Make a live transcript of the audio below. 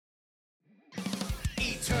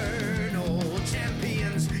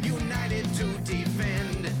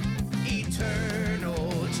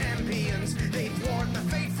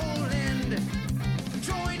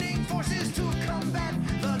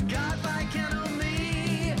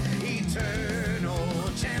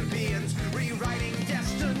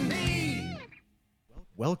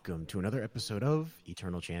Welcome to another episode of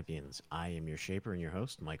Eternal Champions. I am your shaper and your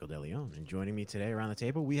host, Michael DeLeon. And joining me today around the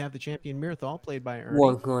table, we have the champion Mirthal, played by Ernie.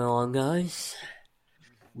 What's going on, guys?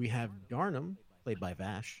 We have Darnum, played by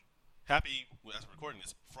Vash. Happy, as we're recording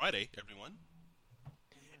this, Friday, everyone.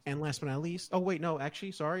 And last but not least,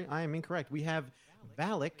 sorry, I am incorrect. We have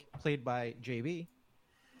Valak, played by JB.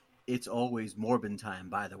 It's always Morbin time,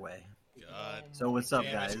 by the way. God. So what's up,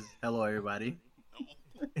 guys? Hello, everybody.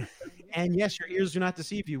 And yes, your ears do not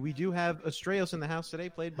deceive you. We do have Astraeos in the house today,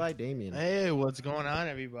 played by Damien. Hey, what's going on,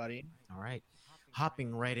 everybody? All right.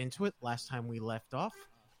 Hopping right into it, last time we left off,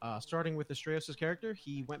 starting with Astraeos' character,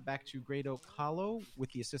 he went back to Great Oak Hollow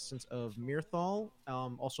with the assistance of Mirthal,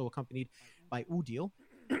 also accompanied by Udil.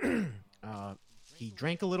 He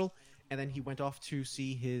drank a little, and then he went off to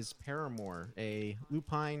see his paramour, a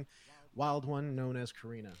lupine wild one known as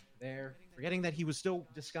Karina. There, forgetting that he was still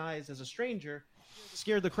disguised as a stranger,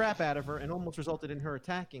 scared the crap out of her and almost resulted in her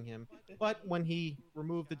attacking him. But when he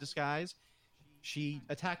removed the disguise, she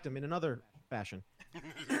attacked him in another fashion.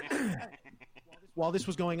 While this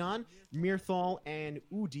was going on, Mirthal and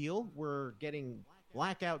Udil were getting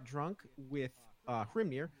blackout drunk with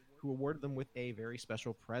Hrimnir, who awarded them with a very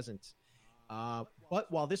special present.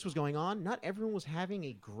 But while this was going on, not everyone was having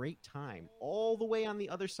a great time. All the way on the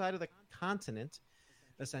other side of the continent,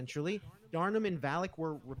 essentially, Darnum and Valak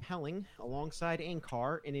were repelling alongside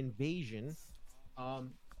Ankar an invasion.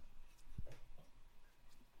 I'm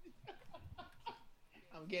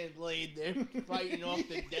getting laid there, fighting off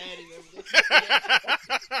the dead and everything.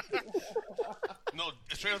 No,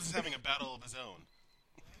 Astraeos is having a battle of his own.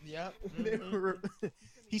 Yep.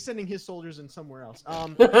 He's sending his soldiers in somewhere else.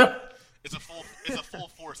 It's a full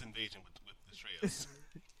force invasion with Astraeos.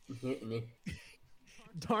 Hit me.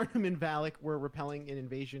 Darnum and Valak were repelling an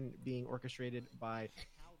invasion being orchestrated by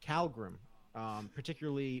Kalgrim,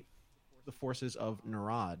 particularly the forces of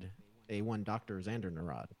Narad, A1 Dr. Xander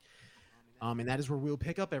Narad. And that is where we'll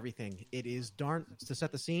pick up everything. It is to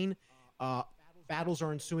set the scene. Battles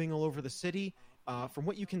are ensuing all over the city. From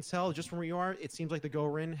what you can tell, just from where you are, it seems like the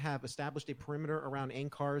Gorin have established a perimeter around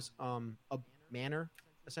Ankar's manor,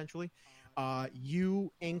 essentially. Darnum,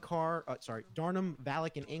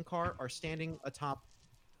 Valak, and Ankar are standing atop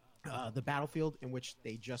the battlefield in which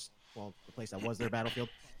they the place that was their battlefield,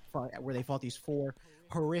 where they fought these four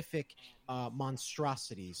horrific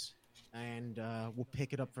monstrosities. And we'll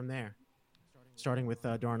pick it up from there, starting with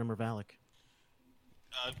Darnum or Valak.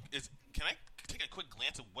 Can I take a quick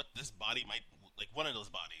glance at what this body might, like one of those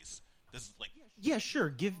bodies? Yeah,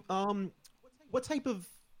 sure. Give what type of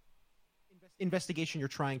investigation you're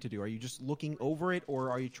trying to do? Are you just looking over it,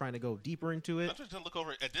 or are you trying to go deeper into it? I'm just going to look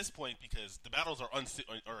over it at this point because the battles are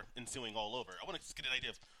ensuing all over. I want to just get an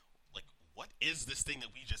idea of, like, what is this thing that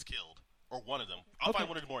we just killed? Or one of them. I'll find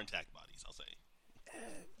one of the more intact bodies, I'll say.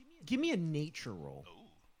 Give me a nature roll.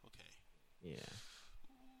 Oh, okay. Yeah.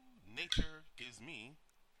 Nature gives me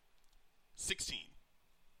 16.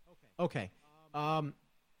 Okay.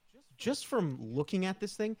 Just from looking at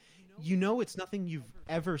this thing, you know it's nothing you've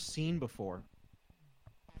ever seen before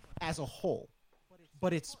as a whole,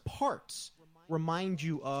 but its parts remind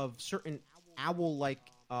you of certain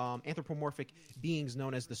owl-like anthropomorphic beings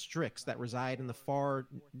known as the Strix that reside in the far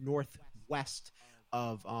northwest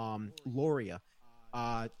of Loria.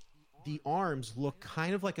 The arms look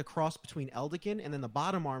kind of like a cross between Eldican, and then the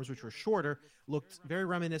bottom arms, which were shorter, looked very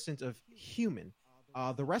reminiscent of human.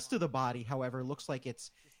 The rest of the body, however, looks like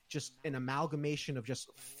it's just an amalgamation of just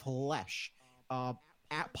flesh.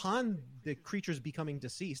 Upon the creatures becoming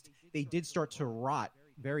deceased, they did start to rot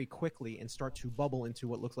very quickly and start to bubble into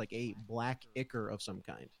what looks like a black ichor of some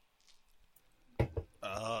kind.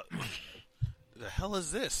 The hell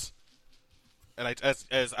is this? And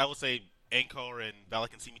as I would say, Ankar and Valak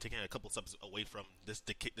can see me taking a couple steps away from this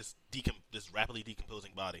rapidly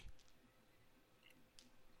decomposing body.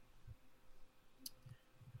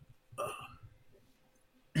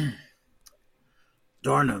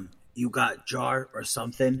 Darnum, you got jar or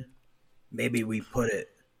something? Maybe we put it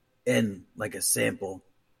in like a sample.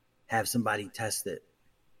 Have somebody test it.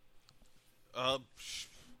 I'll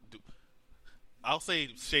say,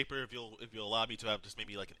 Shaper, if you'll allow me to have just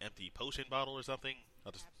maybe like an empty potion bottle or something.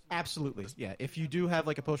 I'll just Absolutely, yeah. If you do have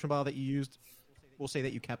like a potion bottle that you used, we'll say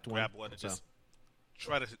that you kept one. Grab one and just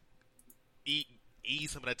try to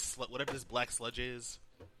ease some of that whatever this black sludge is.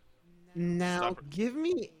 Now, give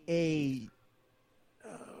me a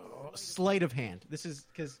sleight of hand. This is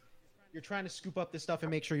because you're trying to scoop up this stuff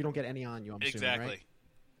and make sure you don't get any on you. I'm assuming, exactly. Right?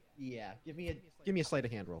 Yeah. Give me a sleight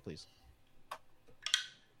of hand roll, please.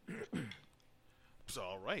 So,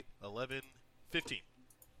 all right, 11, 15.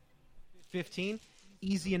 15.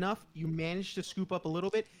 easy enough. You manage to scoop up a little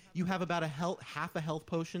bit. You have about half a health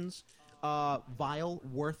potions vial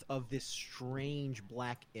worth of this strange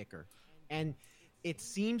black ichor, and it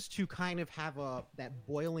seems to kind of have that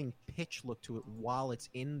boiling pitch look to it while it's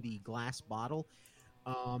in the glass bottle.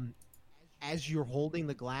 As you're holding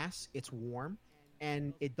the glass, it's warm,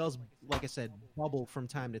 and it does, like I said, bubble from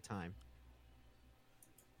time to time.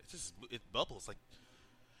 It bubbles like.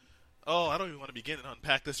 Oh, I don't even want to begin to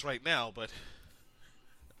unpack this right now, but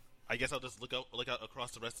I guess I'll just look out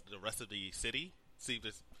across the rest of the city, see if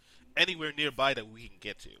there's anywhere nearby that we can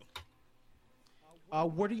get to.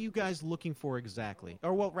 What are you guys looking for exactly?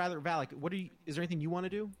 Or, well, rather, Valak, is there anything you want to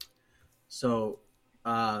do? So,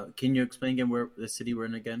 can you explain again where the city we're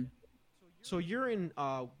in again? So you're in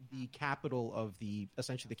the capital of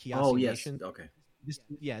essentially the Chiasi Oh, yes. Nation. Okay.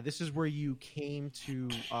 This is where you came to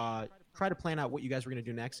try to plan out what you guys were going to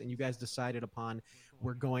do next, and you guys decided upon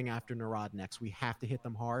we're going after Narad next. We have to hit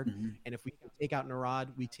them hard, and if we take out Narad,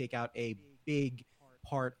 we take out a big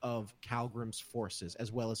part of Kalgrim's forces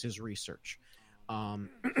as well as his research. And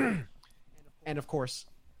of course,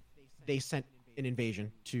 they sent an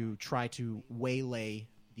invasion to try to waylay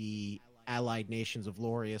the allied nations of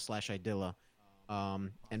Loria/Idilla,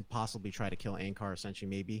 and possibly try to kill Ankar, essentially,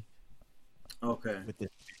 maybe. Okay. With this,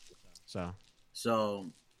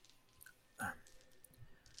 so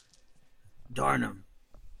darn him,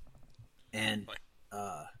 and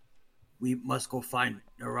we must go find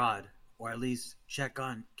Narad, or at least check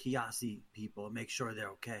on Chiasi people and make sure they're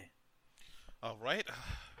okay. All right,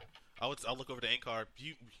 I'll look over to Ankar.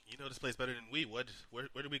 You know this place better than we would. Where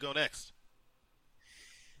do we go next?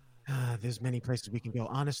 There's many places we can go.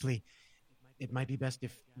 Honestly, it might be best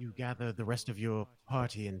if you gather the rest of your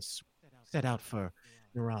party and set out for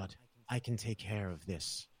Narad. I can take care of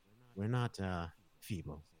this. We're not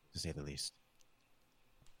feeble, to say the least.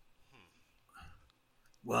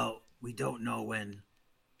 Well, we don't know when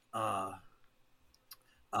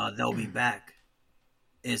they'll be back.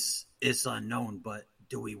 It's unknown, but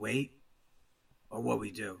do we wait? Or what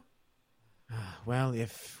we do? Well,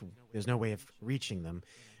 if there's no way of reaching them,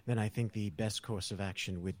 then I think the best course of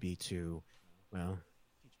action would be to, well,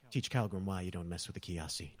 teach Kalgrim why you don't mess with the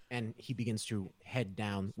Chiasi. And he begins to head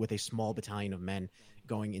down with a small battalion of men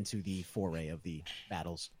going into the foray of the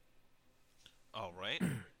battles. All right.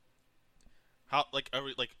 How,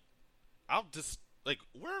 I'll just,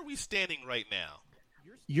 where are we standing right now?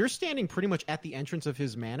 You're standing pretty much at the entrance of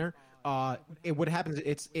his manor. What happens?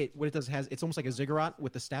 It's almost like a ziggurat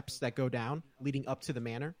with the steps that go down leading up to the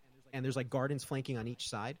manor, and there's like gardens flanking on each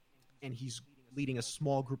side, and he's leading a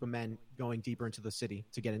small group of men going deeper into the city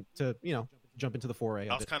to get jump into the foray.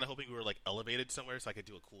 I was kind of hoping we were elevated somewhere so I could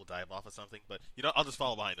do a cool dive off of something, but I'll just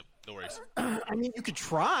follow behind him. No worries. I mean, you could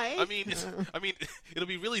try. I mean, it'll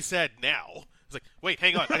be really sad now. It's like, wait,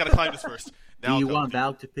 hang on, I gotta climb this first. Now do you want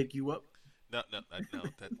Val to pick you up? No.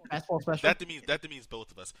 Fastball special. That means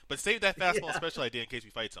both of us. But save that fastball special idea in case we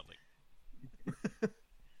fight something.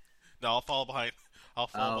 No, I'll follow behind.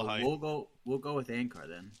 Behind. We'll go with Ankar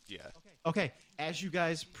then. Yeah. Okay. As you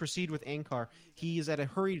guys proceed with Ankar, he is at a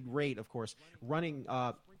hurried rate, of course, running,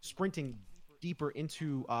 sprinting deeper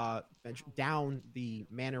into down the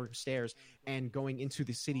manor stairs and going into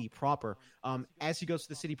the city proper. As he goes to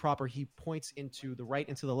the city proper, he points into the right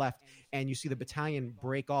and to the left, and you see the battalion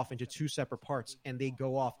break off into two separate parts, and they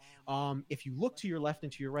go off. If you look to your left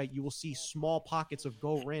and to your right, you will see small pockets of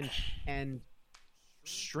Gorin, and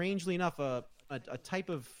strangely enough, a type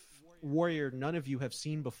of warrior none of you have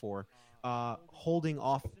seen before, holding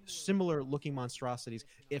off similar-looking monstrosities,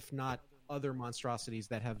 if not other monstrosities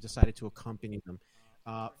that have decided to accompany them.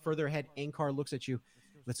 Further ahead, Ankar looks at you.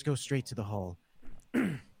 Let's go straight to the hall. All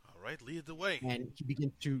right, lead the way. And he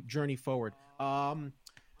begins to journey forward.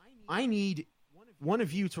 I need one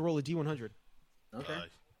of you to roll a D100. Okay.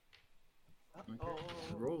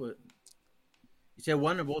 Roll it. You said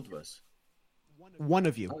one or both of us? One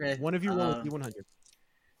of you. Okay. One of you roll a D100.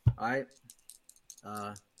 All right.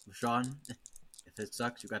 Sean, if it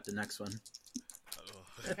sucks, you got the next one.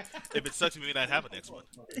 If it sucks, we may not have a next one.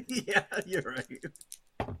 Yeah, you're right.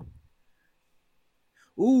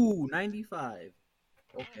 Ooh, 95.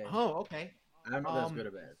 Okay. Oh, okay. I don't know if that's good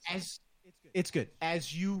or bad. It's good.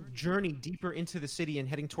 As you journey deeper into the city and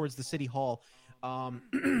heading towards the city hall,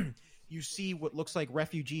 you see what looks like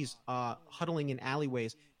refugees huddling in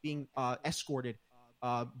alleyways, being escorted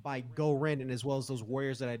by Gorin and as well as those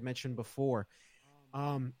warriors that I'd mentioned before.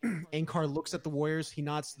 Ankar looks at the warriors, he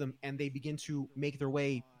nods to them, and they begin to make their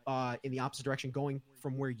way in the opposite direction, going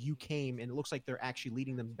from where you came, and it looks like they're actually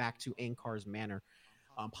leading them back to Ankar's manor,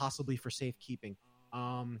 possibly for safekeeping.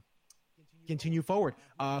 Continue forward.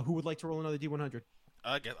 Who would like to roll another D100?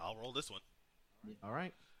 I guess I'll roll this one. All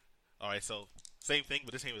right. All right, so same thing,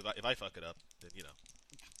 but this time if I fuck it up, then you know.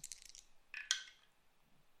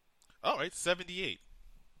 All right, 78.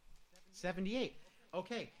 78.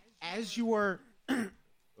 Okay. As you are. Uh-oh.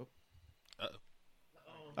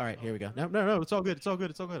 All right, here we go. No, it's all good. It's all good.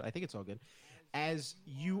 It's all good. I think it's all good. As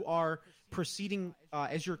you are proceeding,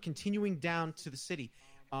 as you're continuing down to the city,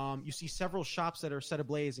 you see several shops that are set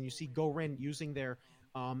ablaze, and you see Gorin using their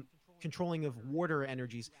controlling of water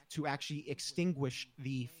energies to actually extinguish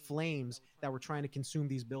the flames that were trying to consume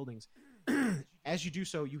these buildings. As you do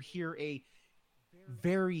so, you hear a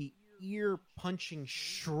very ear-punching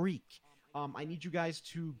shriek. I need you guys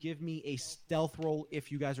to give me a stealth roll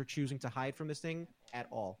if you guys are choosing to hide from this thing at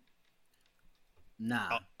all.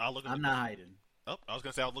 Nah, I'll look. I'm not hiding. Oh, I was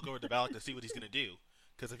gonna say I'll look over to Valak to see what he's gonna do.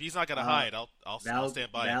 Because if he's not gonna hide, I'll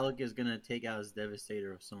stand by him. Valak is gonna take out his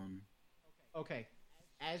Devastator of Soul. Okay.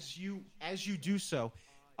 As you do so,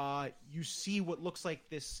 you see what looks like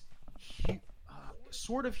this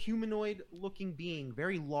sort of humanoid-looking being,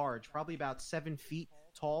 very large, probably about 7 feet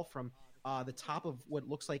tall, from the top of what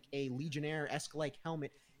looks like a Legionnaire-esque like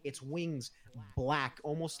helmet. Its wings black,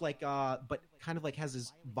 almost like, but kind of like has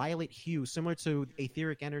this violet hue, similar to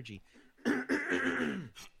etheric energy.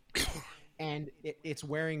 And it's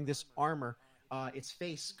wearing this armor, its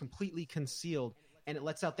face completely concealed, and it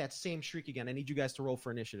lets out that same shriek again. I need you guys to roll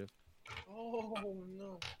for initiative. Oh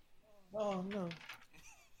no! Oh no!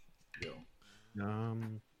 Yo,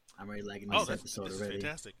 Um, I'm already liking this this episode is already.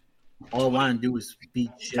 fantastic. All I want to do is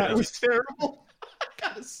beat shit that up. was terrible. I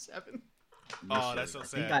got a 7. Oh, that's so I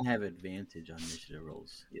sad. think I have advantage on initiative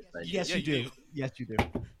rolls. Yes, I do. Yes, Yeah, you you do. do. Yes, you do.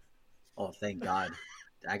 Oh, thank God.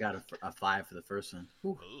 I got a 5 for the first one.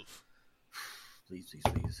 Whew. Oof. Please.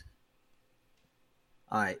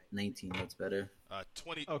 All right, 19. That's better.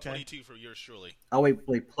 22 for yours, surely. Oh,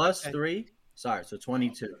 wait. Plus Okay. 3? Sorry, so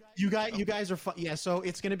 22. You guys are fun. Yeah, so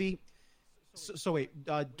it's gonna be. So wait,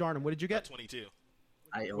 Darnum, what did you get? 22.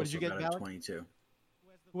 I What also did you get, got a Valak? 22.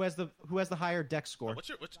 Who has the higher dex score What's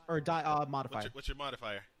your modifier? what's your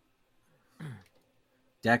modifier?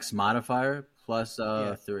 Dex modifier plus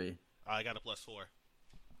Yeah. 3. I got a +4.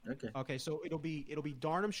 Okay. Okay, so it'll be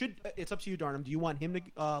Darnum. It's up to you, Darnum. Do you want him to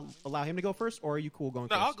allow him to go first, or are you cool going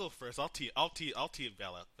No, first? I'll go first. I'll tee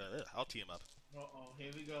Val up. I'll tee him up. Oh,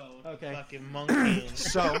 here we go. Okay. Fucking monkey.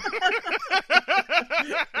 So I'm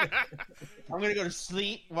gonna go to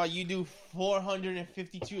sleep while you do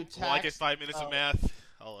 452 attacks. Well, I get 5 minutes of math.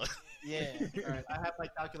 I'll, Yeah. all right, I have my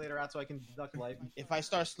calculator out so I can deduct life. If I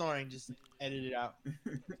start snoring, just edit it out.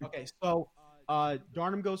 Okay, so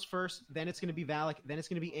Darnum goes first. Then it's gonna be Valak. Then it's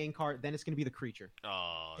gonna be Ankar. Then it's gonna be the creature.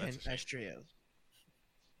 oh, And that's a shame.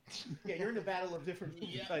 Astrios. Yeah, you're in a battle of different.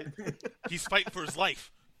 Yeah. He's fighting for his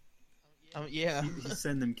life. Yeah. You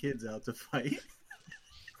send them kids out to fight.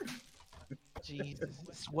 Jesus.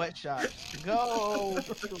 Sweatshop. Go.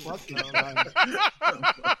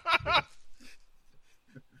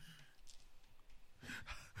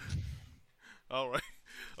 All right.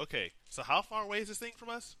 Okay. So how far away is this thing from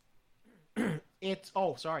us? It's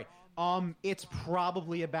it's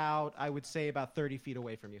probably about, I would say, about 30 feet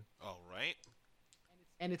away from you, All right.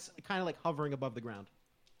 and it's kind of like hovering above the ground.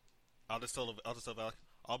 I'll just tell Valak.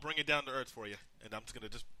 I'll bring it down to earth for you, and I'm just gonna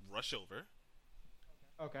just rush over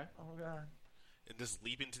Okay. Oh god. and just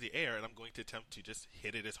leap into the air, and I'm going to attempt to just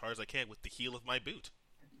hit it as hard as I can with the heel of my boot.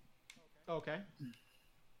 Okay.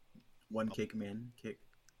 One kick, man. Kick.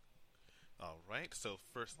 All right. So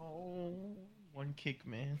first Oh, one kick,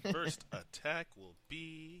 man. first attack will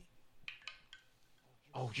be.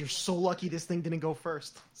 Oh, you're so lucky this thing didn't go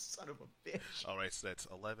first. Son of a bitch. All right. So that's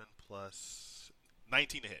 11 plus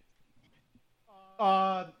 19 to hit.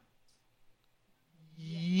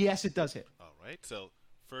 Yes, it does hit. All right. So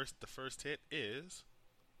the first hit is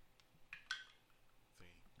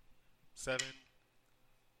 7,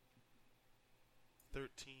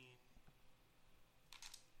 13,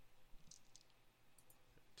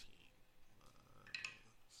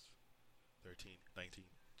 13, 19,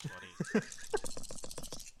 20.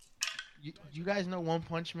 You guys know One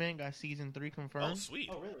Punch Man got season 3 confirmed? Oh, sweet.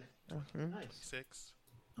 Oh, really? Mhm. Nice. 6,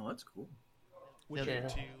 Oh, that's cool. Which Yeah.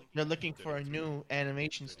 2. They're looking for a new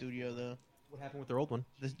animation studio though. What happened with their old one?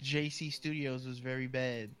 The JC Studios was very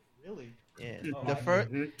bad. Really? Yeah. Oh, The I-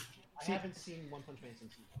 first, I haven't seen One Punch Man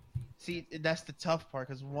since. see, that's the tough part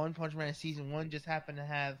because One Punch Man season 1 just happened to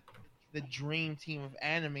have the dream team of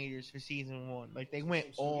animators for season 1. Like they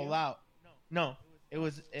went Same all studio? out. No, it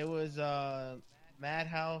was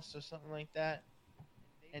Madhouse or something like that.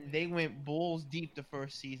 and they went balls deep the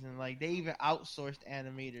first season. Like they even outsourced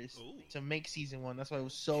animators Ooh. to make season 1. That's why it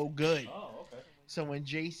was so good. Oh, okay. So when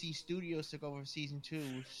JC Studios took over season 2,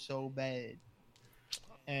 it was so bad,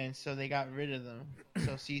 and so they got rid of them.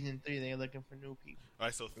 So season 3, they're looking for new people. All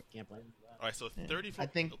right, so Can't blame them for that. all right, so Yeah. 34. I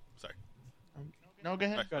think- oh, sorry. No, go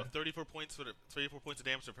ahead. All right, so 34 points for the 34 points of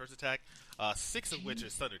damage for first attack. 6 of which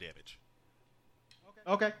is thunder damage.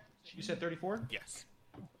 Okay. You said 34? Yes.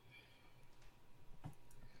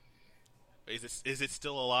 Is it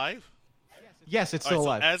still alive? Yes, it's All right, still so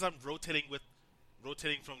alive. as I'm rotating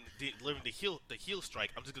from delivering the heal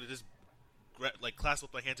strike, I'm just gonna clasp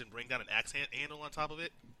with my hands and bring down an axe handle on top of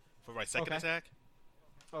it for my second Okay. attack,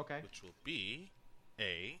 Okay. which will be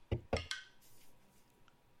a.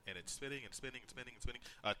 And it's spinning and spinning and spinning and spinning.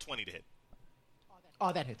 20 to hit.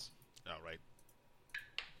 Oh, that hits. All right.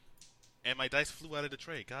 And my dice flew out of the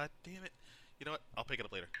tray. God damn it! You know what? I'll pick it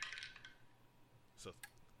up later. So.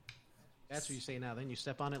 That's what you say now. Then you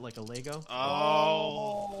step on it like a Lego.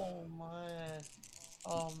 Oh. Man.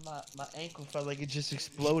 Oh my ankle felt like it just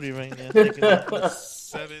exploded right now. Thinking of-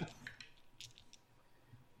 7,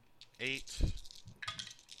 8.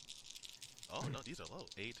 Oh no, these are low.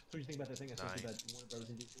 8, What do you think about that thing? I said 9, that Warner Brothers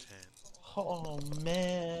Industry? 10. oh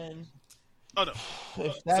man. Oh no.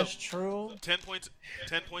 If that's true. 10 points.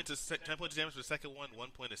 10 points is 10 points of damage for the second one. 1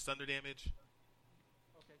 point is thunder damage.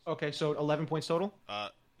 Okay, so 11 points total?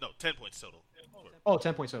 No, 10 points total. Oh,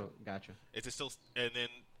 10 points total. Gotcha. Is it still? And then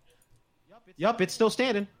Yup, it's still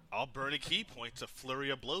standing. I'll burn a key point to flurry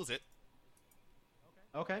of blows it.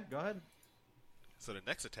 Okay, go ahead. So the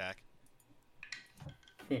next attack.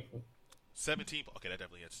 17. Okay, that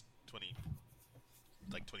definitely hits 20.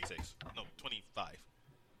 Like 26. No, 25.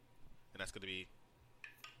 And that's going to be.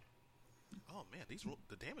 Oh man,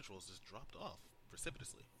 the damage rolls just dropped off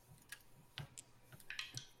precipitously.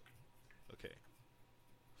 Okay.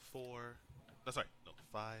 4. No, sorry. No,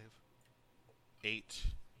 5. 8.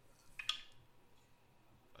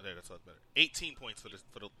 Oh, there. That's a lot better. 18 points for the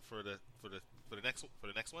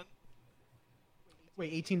next one.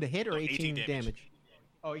 Wait, 18 to hit or No, 18 18 damage?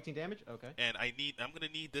 Oh, 18 damage? Okay. And I'm gonna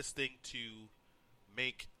need this thing to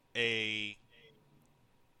make a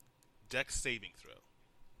dex saving throw.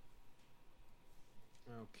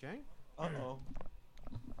 Okay. Uh-oh.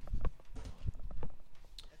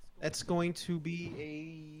 That's going to be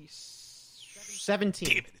a 17.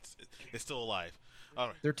 Damn it! It's still alive. All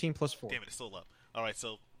right. 13 plus 4. Damn it! It's still up. All right.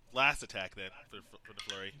 So last attack then for the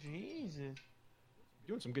flurry. Jesus.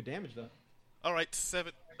 Doing some good damage, though. All right.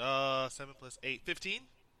 7 plus 8, 15.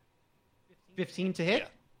 15 to hit?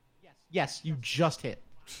 Yeah. Yes, you just hit.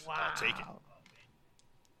 Wow. I'll take it.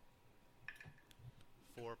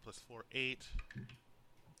 4 plus 4, 8.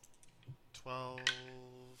 12.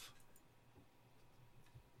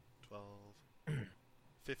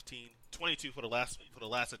 15. 22 for the last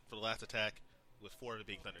attack, with 4 of it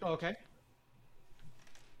being thunder. Okay.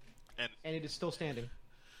 And it is still standing.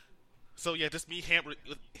 so yeah, just me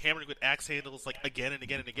hammering with axe handles like again and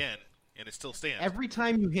again and again, and it still stands. Every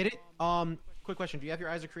time you hit it, quick question: do you have your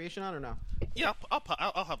Eyes of Creation on or no? Yeah,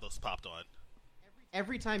 I'll have those popped on.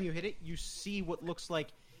 Every time you hit it, you see what looks like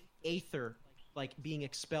aether, like being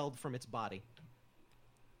expelled from its body.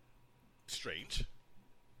 Strange,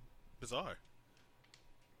 bizarre.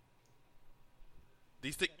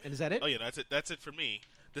 These things. And is that it? Oh yeah, that's it for me.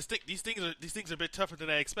 These things are a bit tougher than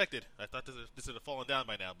I expected. I thought this would have fallen down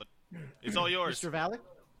by now, but it's all yours. Mr. Valak?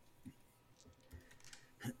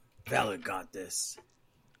 Valid got this.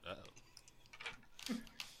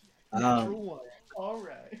 Uh-oh. True one. All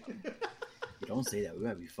right. Don't say that. We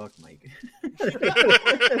gotta be fucked, Mike.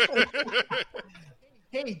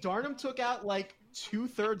 Hey, Darnum took out like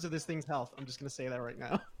 2/3 of this thing's health. I'm just gonna say that right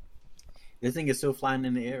now. This thing is still flying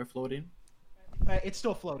in the air, floating. It's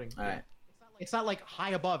still floating. All right. It's not like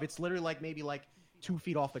high above. It's literally like maybe like 2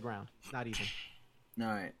 feet off the ground. Not even. All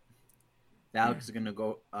right. Alex is gonna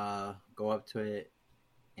go up to it,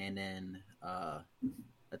 and then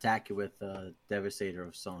attack it with Devastator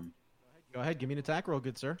of Sun. Go ahead, give me an attack roll,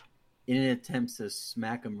 good sir. In an attempt to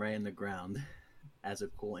smack him right in the ground, as a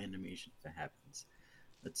cool animation if it happens.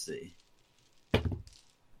 Let's see.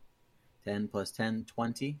 10 plus 10,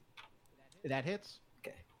 20. That hits.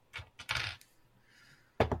 Okay.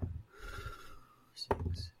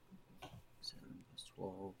 6, 7 plus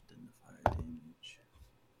 12, then the fire damage.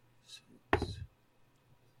 6,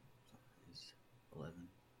 11,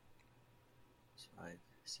 5,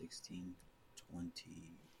 16,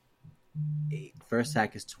 28. First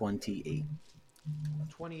attack is 28.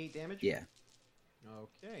 28 damage? Yeah.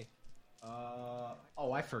 Okay.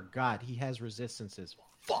 Oh, I forgot. He has resistances.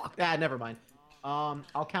 Fuck. Never mind.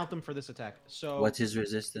 I'll count them for this attack. So What's his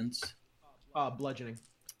resistance? bludgeoning.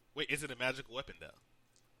 Wait, is it a magical weapon though?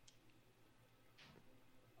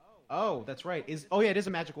 Oh, that's right. It is a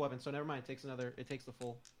magical weapon. So never mind. It takes the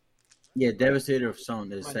full. Yeah, Devastator of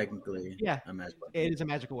Stone is Right. technically Yeah. a magic weapon. It is a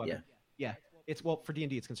magical weapon. Yeah. It's for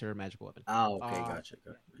D&D. It's considered a magical weapon. Oh, okay, gotcha.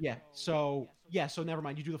 Yeah. So never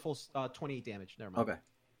mind. You do the full 28 damage. Never mind. Okay.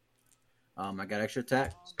 I got extra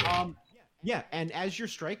attack. Yeah, and as you're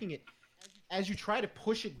striking it, as you try to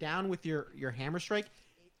push it down with your hammer strike,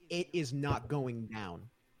 it is not going down.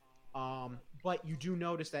 But you do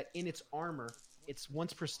notice that in its armor, its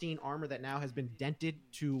once pristine armor that now has been dented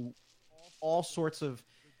to all sorts of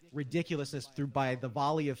ridiculousness by the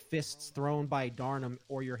volley of fists thrown by Darnum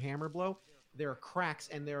or your hammer blow. There are cracks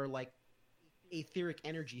and there are like etheric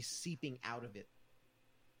energy seeping out of it.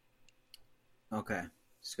 Okay.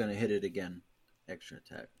 Just gonna hit it again. Extra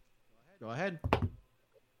attack. Go ahead.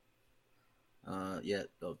 Yeah,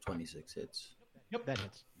 26 hits. Yep, that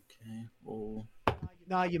hits. Okay. Well,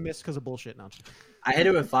 Nah, you missed because of bullshit. No. I hit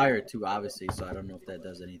it with fire too, obviously, so I don't know if that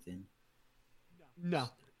does anything. No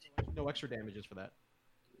extra damages for that.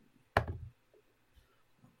 4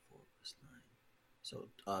 plus 9. So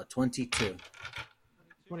 22.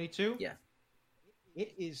 22? Yeah.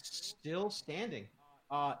 It is still standing.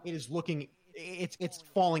 It is looking. It's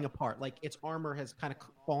falling apart. Like its armor has kind of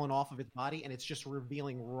fallen off of its body, and it's just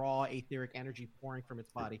revealing raw etheric energy pouring from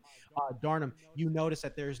its body. Darnum, you notice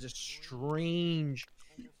that there's this strange,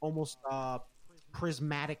 almost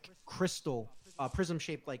prismatic crystal,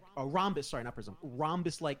 prism-shaped like a rhombus. Sorry, not prism.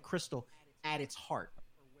 Rhombus-like crystal at its heart,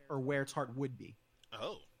 or where its heart would be.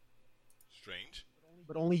 Oh, strange.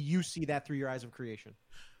 But only you see that through your eyes of creation.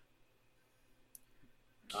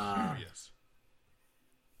 Curious.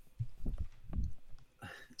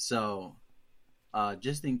 So,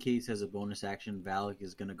 just in case as a bonus action, Valak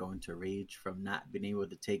is going to go into rage from not being able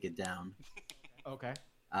to take it down. Okay.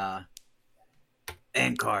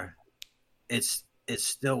 Ankar, it's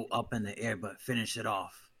still up in the air, but finish it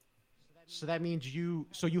off. So that means you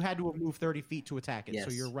had to move 30 feet to attack it. Yes.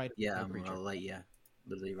 So you're right. Yeah, up to the creature.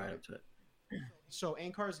 literally right up to it. So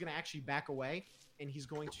Ankar is going to actually back away, and he's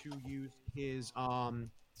going to use his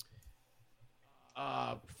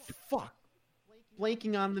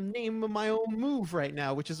blanking on the name of my own move right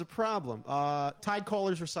now, which is a problem. Tide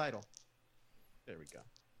Caller's Recital. There we go.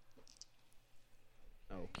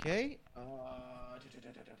 Okay.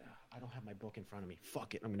 I don't have my book in front of me.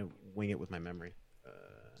 Fuck it. I'm going to wing it with my memory.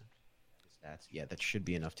 Stats. Yeah, that should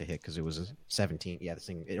be enough to hit because it was a 17. Yeah, this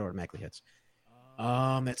thing, it automatically hits.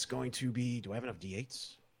 That's going to be... Do I have enough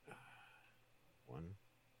D8s? 1,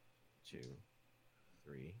 2,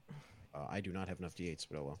 3. I do not have enough D8s,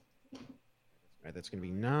 but oh well. All right, that's going to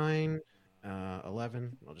be 9,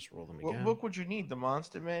 11. I'll just roll them again. What book would you need? The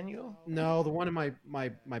Monster Manual? No, the one in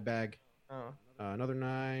my bag. Oh. Another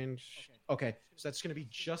 9. Okay, so that's going to be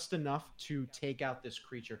just enough to take out this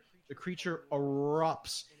creature. The creature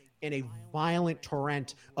erupts in a violent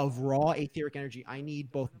torrent of raw etheric energy. I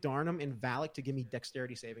need both Darnum and Valak to give me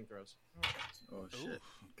dexterity saving throws. Oh, shit.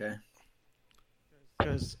 Okay.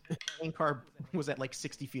 Because Ankar was at like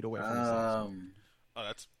 60 feet away from us.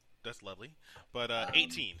 Oh, that's lovely. But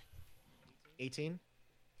 18. 18?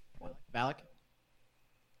 Valak?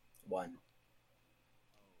 1.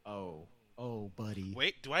 Oh, buddy.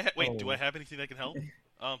 Wait, do I have anything that can help?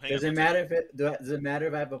 Hang Does on, it matter does it matter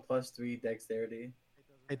if I have a +3 dexterity?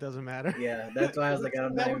 It doesn't matter. Yeah, that's why I was like,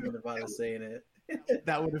 I'm not even gonna bother saying it.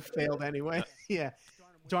 That would have failed anyway. Yeah.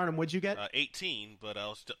 Darnum, what'd you get? 18, but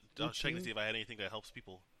I'll check and see if I had anything that helps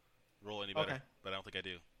people roll any better. Okay. But I don't think I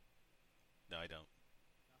do. No, I don't.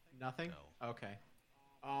 Nothing? No. Okay.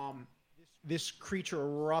 This creature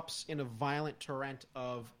erupts in a violent torrent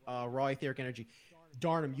of raw etheric energy.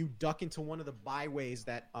 Darnum, you duck into one of the byways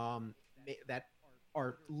that are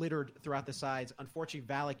littered throughout the sides. Unfortunately,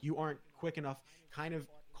 Valak, you aren't quick enough, kind of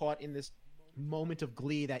caught in this moment of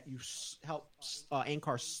glee that you helped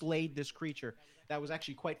Ankar slayed this creature that was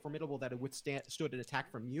actually quite formidable, that it withstood an attack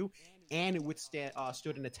from you, and it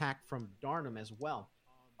stood an attack from Darnum as well.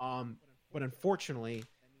 But unfortunately,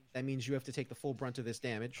 that means you have to take the full brunt of this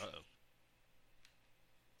damage.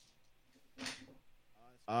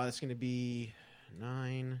 That's going to be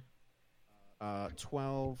 9,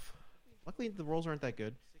 12. Luckily, the rolls aren't that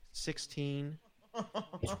good. 16,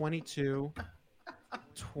 22,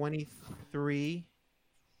 23,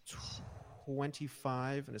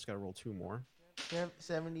 25, and it's got to roll 2 more.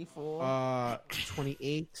 74.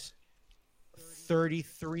 28,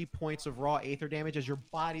 33 points of raw aether damage as your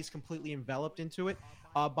body's completely enveloped into it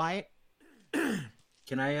by it.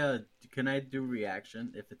 Can I do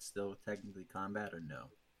reaction if it's still technically combat or no?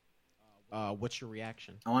 What's your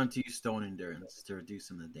reaction? I want to use stone endurance to reduce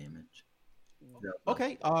some of the damage.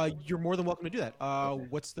 Okay, you're more than welcome to do that.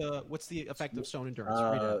 What's the effect of stone endurance?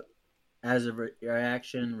 Read it out. As a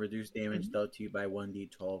reaction, reduce damage dealt to you by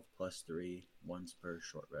 1d12 plus 3 once per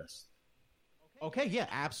short rest. Okay, yeah,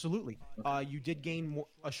 absolutely. You did gain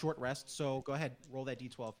a short rest, so go ahead, roll that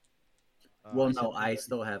d12. I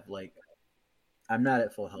still have I'm not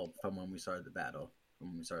at full health from when we started the battle. From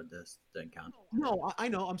when we started the encounter. No, I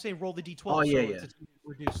know. I'm saying roll the d12. Oh yeah, so it's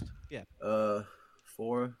reduced. Yeah.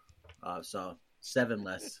 4. So 7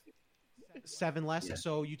 less. 7 less. Yeah.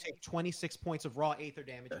 So you take 26 points of raw aether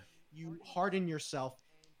damage. Okay. You harden yourself,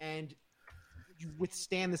 and you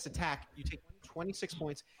withstand this attack. You take 26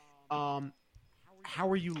 points. How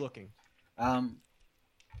are you looking? I'm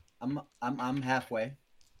halfway.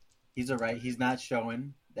 He's alright. He's not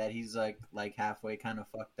showing that he's like halfway kind of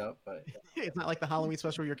fucked up, but It's not like the Halloween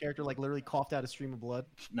special where your character like literally coughed out a stream of blood.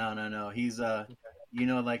 no. He's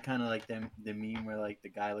like kind of like the meme where like the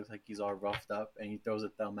guy looks like he's all roughed up and he throws a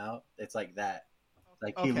thumb out. It's like that.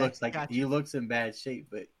 Like he looks like gotcha. he looks in bad shape,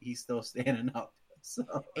 but he's still standing up. So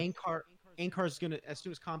Ankar's gonna, as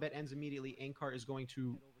soon as combat ends immediately, Ankar is going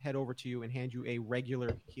to head over to you and hand you a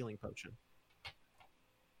regular healing potion.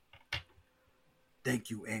 thank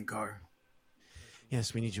you, Ankar.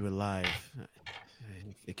 Yes, we need you alive.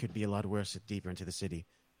 It could be a lot worse deeper into the city.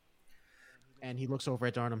 And he looks over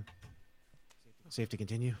at Darnum. Safe to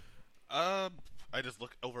continue? I just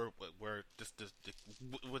look over where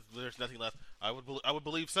there's nothing left. I would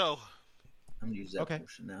believe so. I'm gonna use that Okay.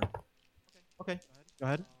 potion now. Okay, go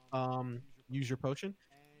ahead. Use your potion.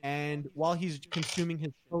 And while he's consuming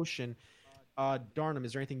his potion, Darnum,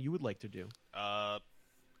 is there anything you would like to do?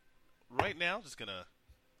 Right now, just gonna.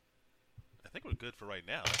 I think we're good for right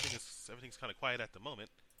now. I think everything's kind of quiet at the moment.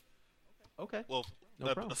 Okay. Well,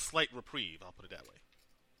 No problem. a slight reprieve. I'll put it that way.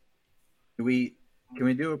 Can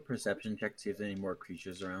we do a perception check to see if there's any more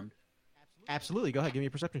creatures around? Absolutely. Go ahead. Give me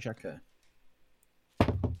a perception check. Okay.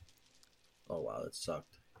 Oh wow, that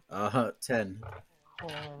sucked. 10.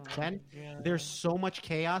 10. There's so much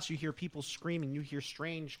chaos. You hear people screaming. You hear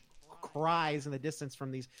strange cries in the distance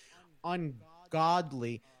from these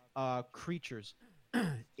ungodly creatures.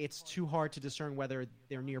 It's too hard to discern whether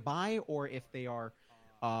they're nearby or if they are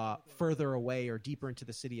further away or deeper into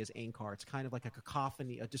the city as Ankar. It's kind of like a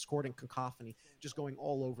cacophony, a discordant cacophony, just going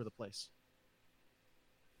all over the place.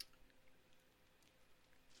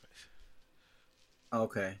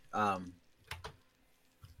 Okay.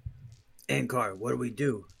 Ankar, what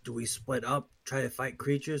do? Do we split up, try to fight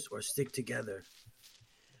creatures, or stick together?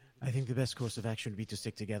 I think the best course of action would be to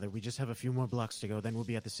stick together. We just have a few more blocks to go, then we'll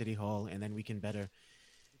be at the city hall, and then we can better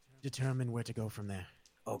determine where to go from there.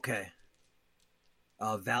 Okay.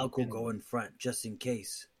 Valk will go in front, just in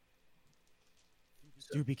case.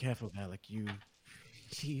 Do be careful, Valak.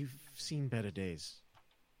 You've seen better days.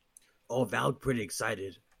 Oh, Valk pretty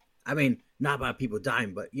excited. I mean, not about people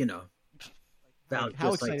dying, but, Valk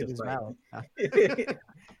How just like excited to is fight. Val?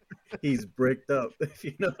 He's bricked up, if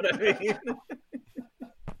you know what I mean.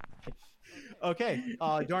 Okay.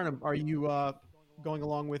 Darnum, are you going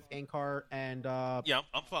along with Ankar and Yeah,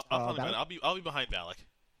 I'm following. Valak? I'll be behind Valak.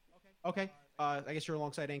 Okay. I guess you're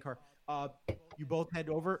alongside Ankar. You both head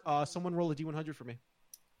over. Someone roll a D100 for me.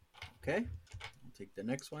 Okay. I'll take the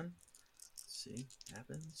next one. Let's see what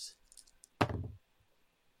happens.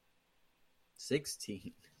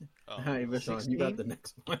 16. Oh. All right, Vishon, you got the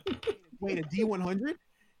next one. Wait, a D100?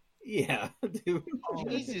 Yeah, dude. Oh,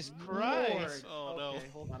 Jesus Christ. Oh, no. Okay,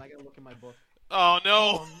 hold on. I gotta look in my book. Oh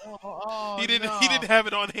no! No. Oh, He didn't. No. He didn't have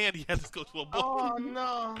it on hand. He had to go to a book. Oh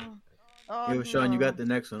no. Oh, Yo, Sean, you no. got the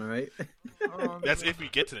next one, all right? Oh, That's no. if we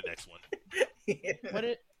get to the next one.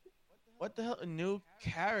 What the hell? A new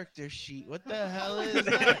character sheet. What the hell is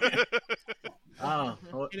that? Oh,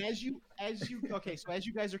 And as you okay, so as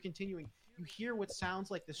you guys are continuing, you hear what sounds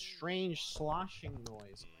like this strange sloshing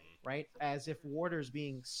noise, right? As if water's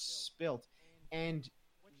being spilt. And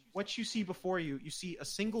what you see before you, you see a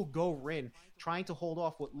single Go-Rin trying to hold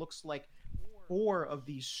off what looks like 4 of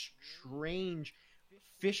these strange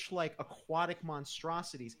fish-like aquatic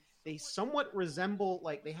monstrosities. They somewhat resemble,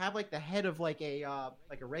 like, they have like the head of like a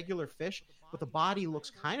regular fish, but the body looks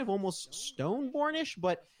kind of almost Stoneborn-ish,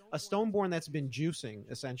 but a Stoneborn that's been juicing,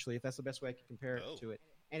 essentially, if that's the best way I can compare it to it.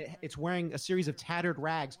 And it's wearing a series of tattered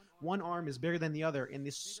rags. One arm is bigger than the other. In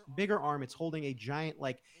this bigger arm, it's holding a giant,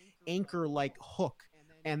 like, anchor-like hook.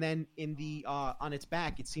 And then in the on its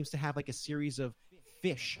back, it seems to have like a series of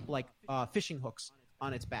fish, like fishing hooks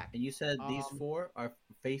on its back. And you said these 4 are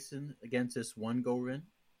facing against this one Go-Rin?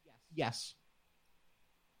 Yes.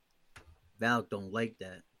 Valk don't like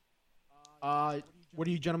that. What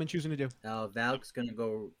are you gentlemen choosing to do? Valk's gonna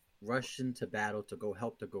go rush into battle to go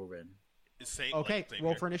help the Gorin. Same, Okay, like, same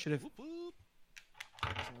roll here. for initiative. Whoop, whoop.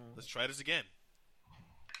 Let's try this again.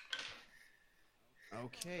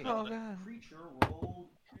 Okay. Oh god. Creature rolled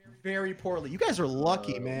very poorly. You guys are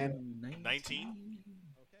lucky, man. 19.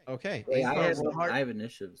 Okay. Wait, I have, Hard- I have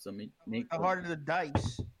initiative, so make The harder the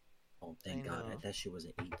dice. Oh, thank I God. know. That shit was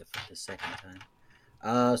an 8 the second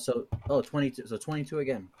time. 22. So 22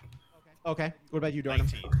 again. Okay. What about you, Darnum?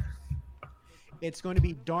 19. It's going to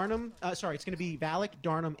be Darnum. Sorry, it's going to be Valak,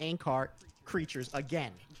 Darnum, Ankar creatures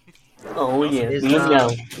again. Oh yeah, Is, you know.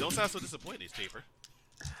 You don't sound so disappointed, Taper.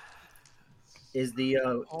 Is the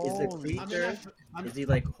Holy- creature? Is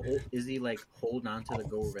he like holding on to the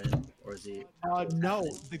Gorin, or is he? No,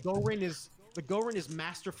 the Gorin is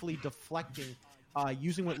masterfully deflecting,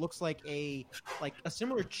 using what looks like a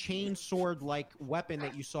similar chain sword like weapon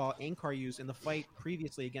that you saw Ankar use in the fight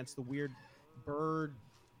previously against the weird bird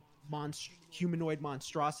humanoid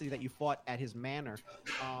monstrosity that you fought at his manor.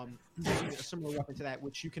 Using a similar weapon to that,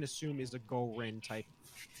 which you can assume is a Gorin type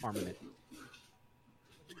armament.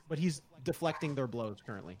 But he's deflecting their blows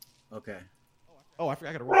currently. Okay. Oh, I forgot.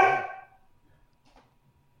 I got to roll. For him.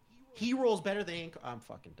 He rolls better than Ankar. I'm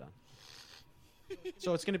fucking done.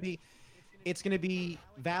 So it's gonna be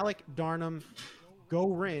Valak, Darnum,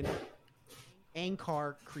 Gorin,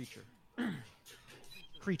 Ankar, creatures.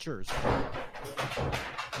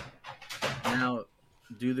 Now,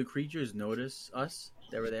 do the creatures notice us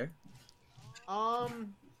that were there? Are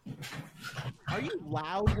you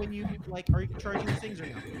loud when you are you charging these things or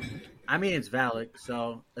no? I mean, it's Valak,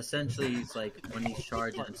 so essentially, it's like when he's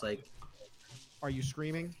charging, it's like, Are you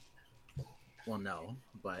screaming? well, no,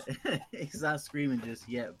 but he's not screaming just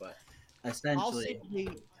yet. But I'll essentially, say,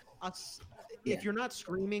 Yeah. if you're not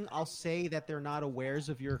screaming, I'll say that they're not awares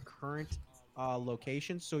of your current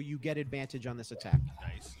location, so you get advantage on this attack.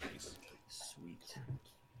 Nice, nice. sweet.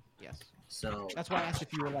 Yes, So, that's why I asked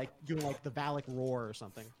if you were doing the Valak roar or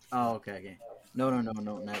something. oh, okay. No,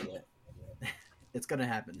 not yet. It's gonna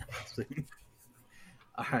happen soon.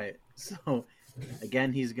 All right. So,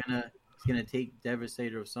 again, he's gonna take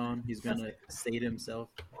Devastator of Song. He's gonna say to himself,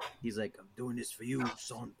 he's like, "I'm doing this for you,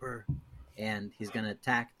 Son Per," and he's gonna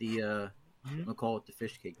attack the I'll call it the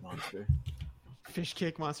fish cake monster. Fish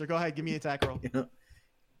kick monster. Go ahead, give me an attack roll.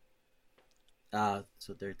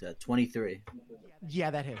 So they're at 23.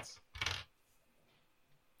 Yeah, that hits.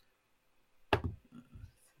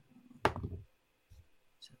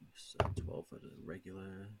 So 12 for the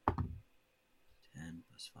regular. 10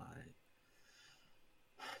 plus 5.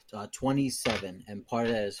 27, and part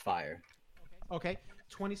of that is fire. Okay,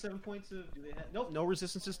 27 points of. Do they have? Nope, no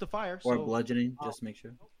resistances to fire. Or so, bludgeoning, just to make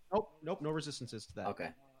sure. Nope, no resistances to that. Okay.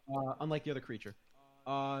 Unlike the other creature.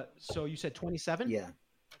 So you said 27? Yeah.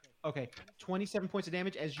 Okay, 27 points of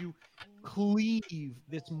damage as you cleave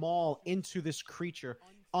this maul into this creature,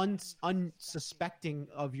 unsuspecting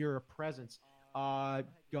of your presence. Go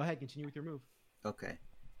ahead, continue with your move. Okay.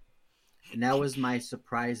 And that was my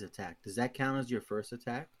surprise attack. Does that count as your first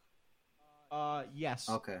attack? Yes.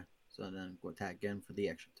 Okay. So then go attack again for the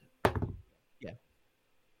extra attack. Yeah.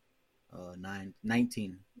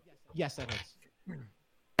 19. Yes, that hits. 2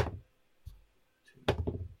 plus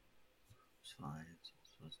 5. So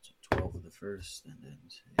it's 12 for the first, and then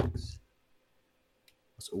 6.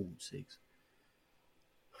 That's 6.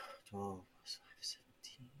 12 plus 5,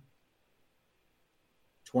 17.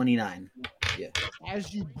 29. Yeah.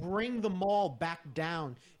 As you bring the maul back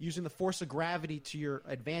down using the force of gravity to your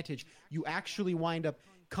advantage, you actually wind up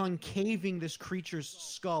concaving this creature's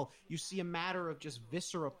skull. You see a matter of just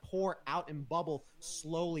viscera pour out and bubble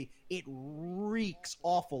slowly. It reeks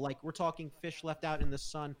awful. Like we're talking fish left out in the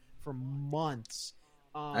sun for months.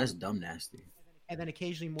 That's dumb nasty. And then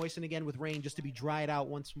occasionally moisten again with rain just to be dried out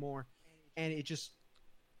once more. And it just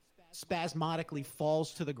spasmodically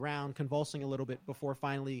falls to the ground, convulsing a little bit before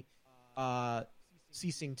finally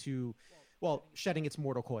ceasing to, shedding its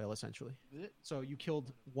mortal coil, essentially. So you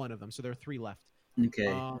killed one of them, so there are 3 left. Okay.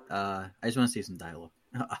 I just want to say some dialogue.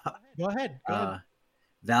 Go ahead.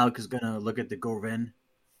 Valak is going to look at the Gorin.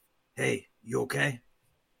 Hey, you okay?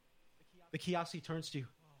 The Chiasi turns to you.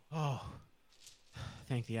 Oh,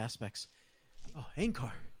 thank the aspects. Oh,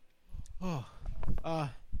 Ankar. Oh,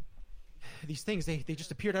 these things, they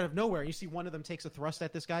just appeared out of nowhere. You see one of them takes a thrust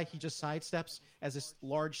at this guy. He just sidesteps as this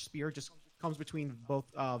large spear just comes between both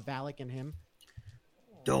Valak and him.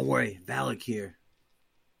 Don't worry, Valak here.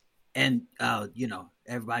 And,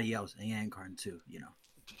 everybody else, and Yankarn too,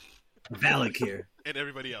 Valak here. And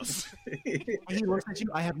everybody else. He looks at you.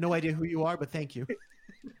 I have no idea who you are, but thank you.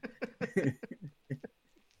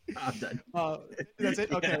 I'm done. That's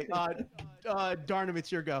it? Okay. Darnum,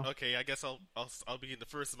 it's your go. Okay, I guess I'll begin the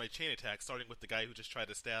first of my chain attack, starting with the guy who just tried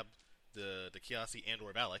to stab the Chiasi and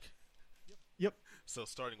or Valak. Yep. So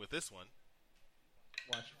starting with this one.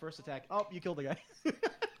 Watch first attack. Oh, you killed the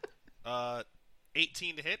guy.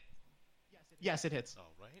 18 to hit. Yes, it hits.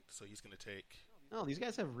 All right, so he's gonna take. Oh, these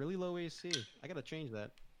guys have really low AC. I gotta change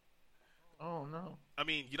that. Oh no. I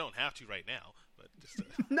mean, you don't have to right now, but just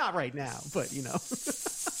Not right now, but you know.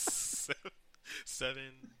 7.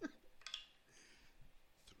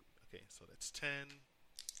 Okay, so that's 10,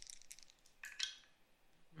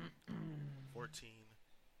 14,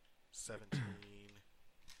 17,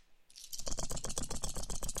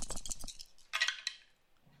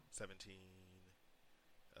 17,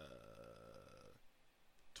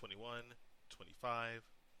 21, 25,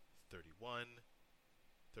 31,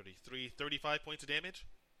 33, 35 points of damage.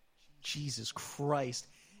 Jesus Christ.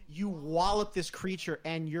 You wallop this creature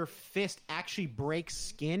and your fist actually breaks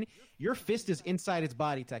skin. Your fist is inside its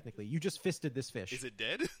body, technically. You just fisted this fish. Is it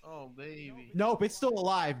dead? Oh baby. Nope, it's still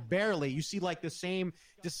alive, barely. You see like the same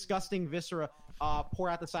disgusting viscera pour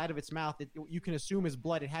out the side of its mouth. You can assume is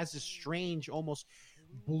blood. It has this strange, almost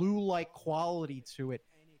blue-like quality to it,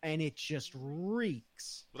 and it just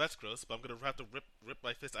reeks. Well, that's gross, but I'm going to have to rip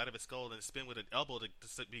my fist out of its skull and spin with an elbow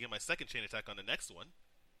to begin my second chain attack on the next one.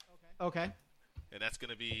 Okay. And that's going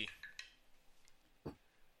to be...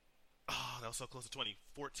 Oh, that was so close to 20.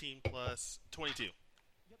 14 plus 22.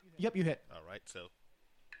 Yep, you hit. All right, so...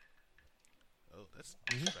 Oh, that's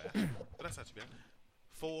bad. But that's not too bad.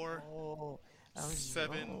 4, Oh, that was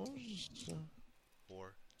 7, gross.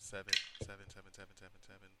 4, 7, 7, 7, 7, 7,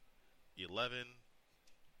 7, 11,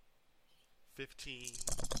 15,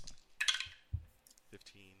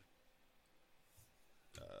 15,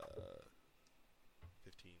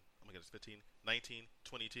 15, oh my god, it's 15, 19,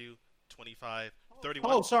 22, 25,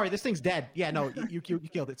 31. Oh, sorry, this thing's dead. Yeah, no, you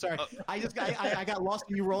killed it. Sorry, I got lost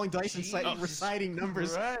in you rolling dice and reciting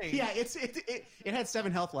numbers. Christ. Yeah, it had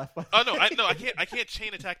 7 health left. But Oh no, I can't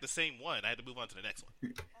chain attack the same one. I had to move on to the next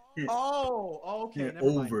one. Oh, okay. You're Never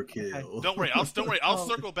mind. overkill. Okay. Don't worry, I'll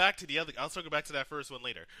circle back to the other. I'll circle back to that first one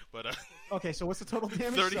later. But Okay, so what's the total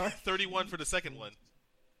damage? 30, Sorry. 31 for the second one.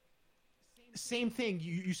 Same thing.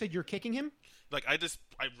 You said you're kicking him? Like I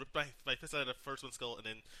ripped my fist out of the first one's skull and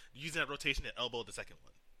then using that rotation to elbow the second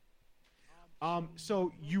one.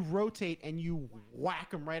 So you rotate and you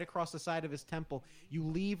whack him right across the side of his temple. You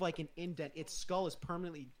leave like an indent. Its skull is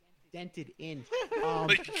permanently dented in.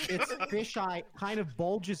 Its fisheye kind of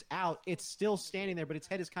bulges out. It's still standing there, but its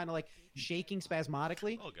head is kind of like shaking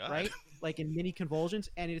spasmodically. Oh, God. Right? Like in mini convulsions,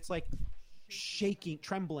 and it's like shaking,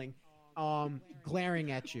 trembling,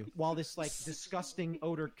 glaring at you, while this like disgusting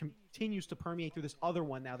odor continues to permeate through this other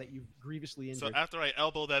one now that you've grievously injured. So after I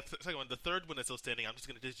elbow that second one, the third one that's still standing, I'm just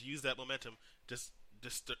gonna use that momentum, just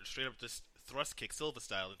straight up, just thrust kick Silva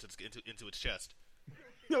style into its chest.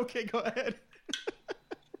 Okay, go ahead.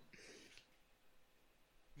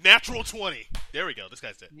 Natural 20. There we go. This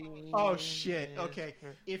guy's dead. Oh shit. Okay.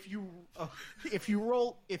 If you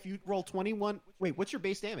roll 21. Wait, what's your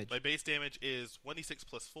base damage? My base damage is 1d6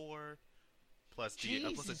 plus 4 plus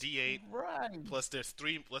plus a d8 Right. plus there's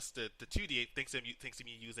 3 plus the 2d8 thanks to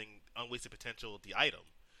me using unwasted potential the item,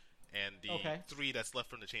 and the 3 that's left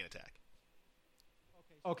from the chain attack.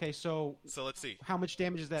 Okay, so let's see. how much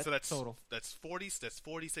damage is that So that's total? That's 40. That's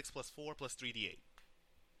 46 plus 4 plus 3d8.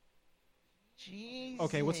 Jesus.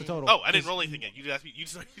 Okay, what's the total? Oh, I didn't roll anything yet. You just asked me. You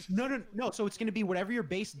just. No. So it's going to be whatever your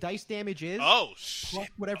base dice damage is. Oh Plus shit.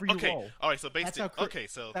 whatever you Okay. roll. All right. So base. That's how Okay.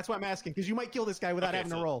 So That's why I'm asking, because you might kill this guy without Okay,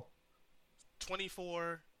 having so- to roll.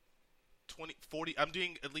 24, 20, 40. I'm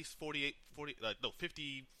doing at least 48, 40. No,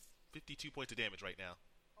 50, 52 points of damage right now.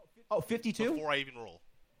 Oh, 52? Before I even roll.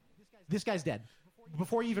 This guy's dead.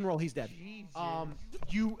 Before you even roll, he's dead. Jesus.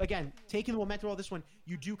 You again taking the momentum of this one.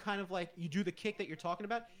 You do kind of like you do the kick that you're talking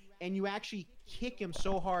about, and you actually kick him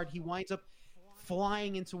so hard he winds up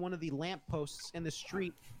flying into one of the lampposts in the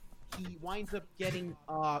street. He winds up getting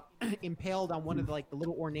impaled on one of the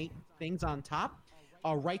little ornate things on top,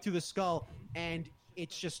 right through the skull, and it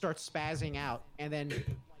just starts spazzing out, and then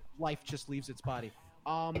life just leaves its body.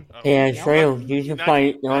 Yeah, Yeah, true. You should Now-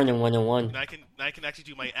 fight on a one-on-one. And I can actually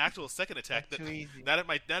do my actual second attack. Too easy. Now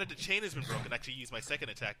that the chain has been broken, I can actually use my second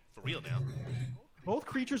attack for real now. Both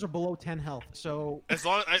creatures are below 10 health, so As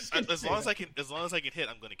long as I can hit,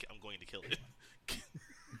 I'm going to kill it.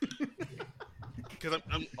 Because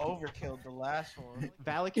I'm Overkilled the last one.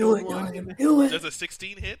 Valak Do it, killed one. Donovan. Do it. there's a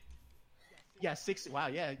 16 hit. Yeah, 6. Wow,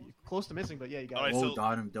 yeah, close to missing, but yeah, you got All it. right, Whoa, so-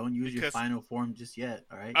 Dodham, don't use your because- final form just yet.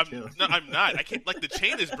 All right, I'm chill. not. I can't. Like the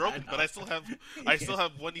chain is broken, but I still have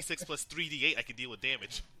 1d6 plus 3d8. I can deal with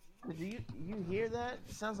damage. Do you hear that?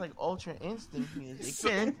 It sounds like Ultra Instinct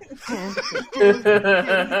music.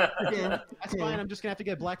 That's fine. I'm just gonna have to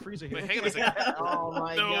get Black Freezer here. Wait, hang on a second. Oh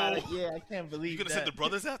my No. god! Yeah, I can't You believe gonna that. send the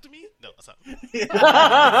brothers after me? No, that's not.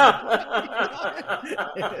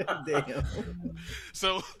 Damn.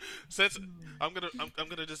 So since I'm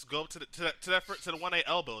gonna just go up to the one I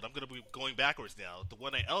elbowed. I'm gonna be going backwards now. The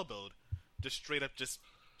one I elbowed, just straight up, just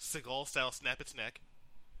Seagal style, snap its neck,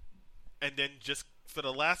 and then just for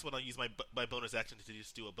the last one, I'll use my bonus action to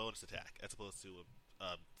just do a bonus attack as opposed to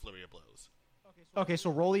a flurry of blows. Okay, so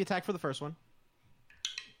roll the attack for the first one.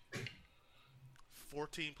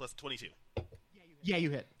 14 plus 22. Yeah, you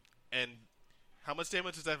hit. And how much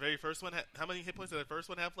damage does that very first one? How many hit points does that first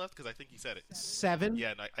one have left? Because I think you said it. 7.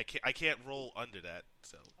 Yeah, no, I can't roll under that.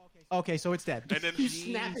 So. Okay, so it's dead. And then you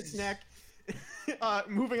snap its neck.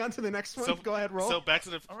 Moving on to the next one. So go ahead, roll. So back to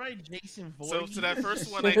the. All right, Jason Voorhees. So to that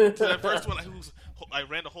first one, I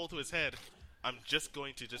ran a hole through his head. I'm just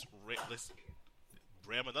going to just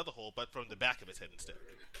ram another hole, but from the back of his head instead.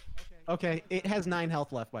 Okay, it has 9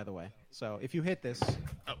 health left, by the way. So if you hit this,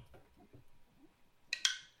 oh,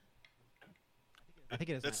 I think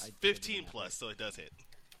it is. That's 15 plus, so it does hit.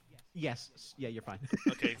 Yes, yeah, you're fine.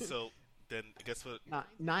 Okay, so then I guess for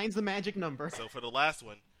 9's the magic number. So for the last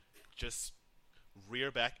one, just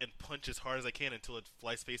rear back and punch as hard as I can until it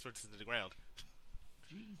flies face first into the ground.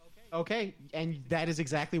 Okay, and that is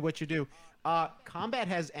exactly what you do. Combat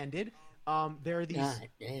has ended. There are these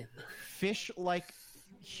fish-like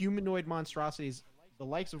humanoid monstrosities, the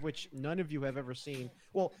likes of which none of you have ever seen.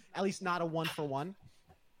 Well, at least not a 1-for-1.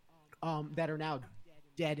 That are now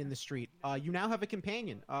dead in the street. You now have a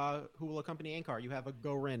companion who will accompany Ankar. You have a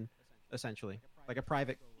Gorin, essentially, like a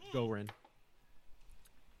private Gorin.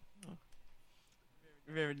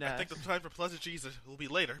 Very nice. I think the time for pleasantries will be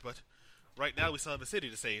later, but right now we still have a city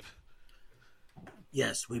to save.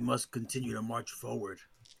 Yes, we must continue to march forward.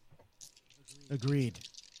 Agreed.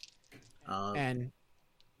 And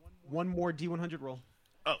one more D100 roll.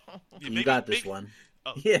 Oh, you got this one.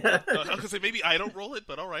 Oh. Yeah. I was gonna say maybe I don't roll it,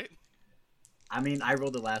 but all right. I mean, I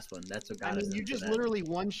rolled the last one. That's what got us. You just literally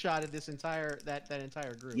one-shotted this entire that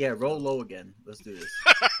entire group. Yeah, roll low again. Let's do this.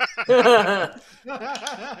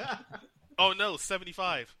 Oh no,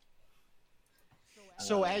 75.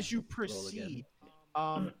 So as you proceed,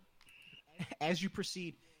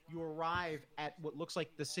 you arrive at what looks like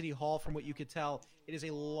the city hall. From what you could tell, it is a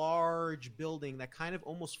large building that kind of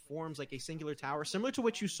almost forms like a singular tower, similar to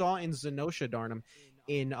what you saw in Zenosha, Darnum,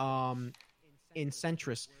 in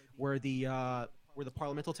Centris, where the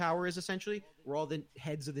Parliamental Tower is, essentially, where all the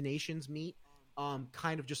heads of the nations meet,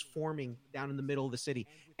 kind of just forming down in the middle of the city.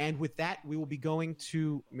 And with that, we will be going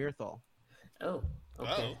to Mirthal. Oh,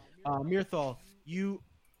 okay. Mirthal, you,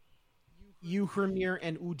 Hermir,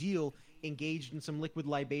 and Udil engaged in some liquid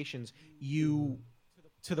libations. You,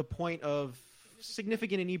 to the point of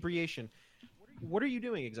significant inebriation. What are you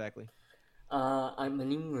doing exactly? I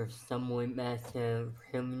believe we're somewhere back to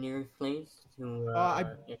Hermir's place. I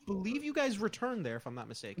believe you guys returned there, if I'm not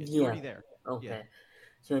mistaken. Yeah. You're already there. Okay. Yeah.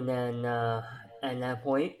 So then, at that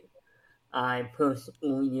point, I push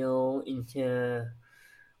Uyo into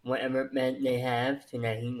whatever bed they have so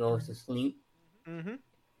that he goes to sleep. Mm-hmm.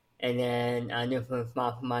 And then I look for a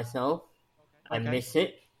spot for myself. I Okay. miss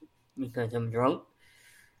it because I'm drunk.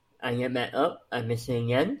 I get back up. I miss it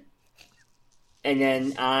again. And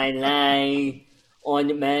then I lie on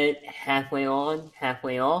the bed halfway on,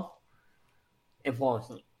 halfway off, and fall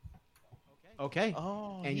asleep. Okay.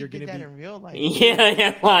 Oh, And he you're did gonna that be- in real life. Yeah,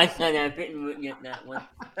 that's why I said I didn't get that one.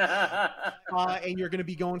 And you're going to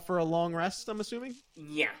be going for a long rest, I'm assuming?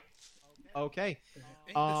 Yeah. Okay.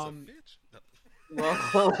 Ain't Um, this a bitch?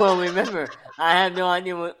 No. Well, remember, I have no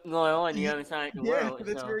idea what's going on the other side of the Yeah, world.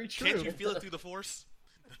 that's So very true. Can't you feel it through the force?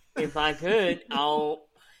 if I could, I'll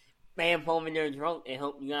spam over there drunk and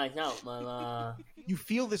help you guys out. But You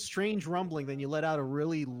feel this strange rumbling, then you let out a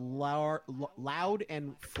really loud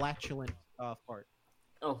and flatulent fart.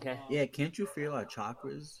 okay. Yeah, can't you feel our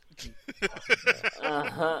chakras?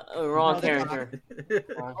 Wrong No, that's character.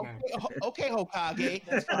 Wrong character. Okay,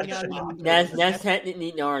 Hokage. Coming out of your- That's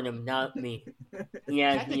technically Arnhem, not me. He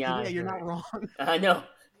has Technically, the yeah, eyes. you're not wrong. I know.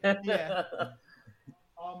 Yeah.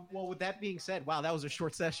 Well, with that being said, wow, that was a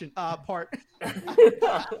short session. Part.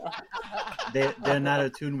 They're not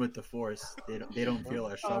attuned with the force. They don't feel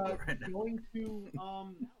our struggle right now. Going to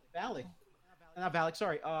Valak. Not Valak,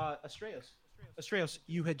 sorry. Astreos. Astreos,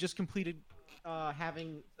 you had just completed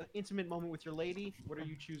having an intimate moment with your lady. What are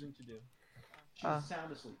you choosing to do? She's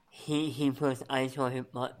sound asleep. He puts ice on his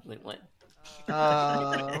butt. Wait, what?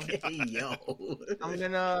 Hey, yo. I'm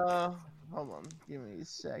gonna hold on. Give me a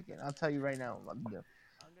second. I'll tell you right now what I'm gonna do.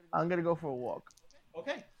 I'm gonna go for a walk.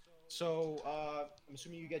 Okay. So I'm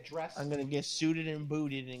assuming you get dressed. I'm gonna get suited and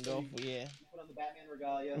booted and go for You put on the Batman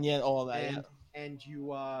regalia. yeah, all that. And Yeah. and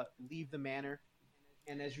you leave the manor.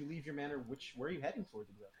 And as you leave your manor, where are you heading towards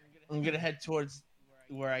exactly? I'm gonna head towards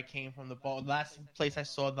where I came from, the bar. Last place I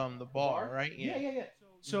saw them, the bar, right? Yeah.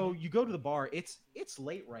 So you go to the bar. It's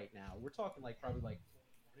late right now. We're talking like probably like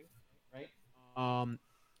morning, right?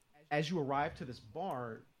 As you arrive to this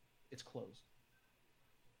bar, it's closed.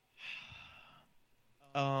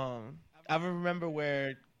 I remember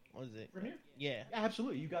where was it? From here? Yeah. Yeah,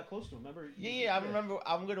 absolutely. You got close to him. Remember? Yeah, I remember.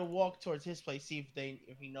 I'm gonna walk towards his place, see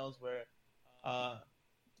if he knows where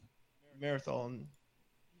Marathon.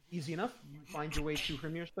 Easy enough. You find your way to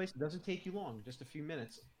Hrimir's place. It doesn't take you long, just a few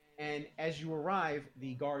minutes. And as you arrive,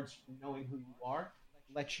 the guards, knowing who you are,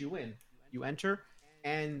 let you in. You enter,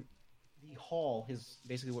 and the hall,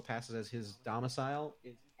 basically what passes as his domicile,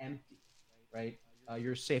 is empty. Right?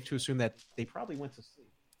 You're safe to assume that they probably went to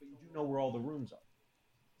sleep, but you do know where all the rooms are.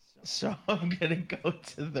 So I'm gonna go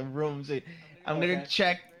to the rooms. I'm gonna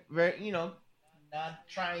check. Not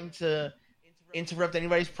trying to interrupt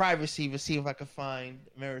anybody's privacy, but see if I can find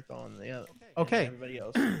Marathon. Okay. And everybody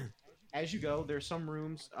else. As you go, there's some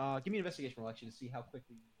rooms. Give me an investigation roll, actually, to see how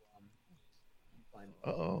quickly you find them.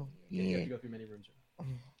 Oh You yeah. have to go through many rooms.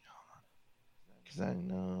 Because I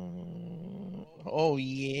know. Oh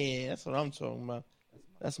yeah, that's what I'm talking about.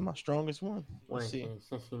 That's my strongest one. What Let's is see. it?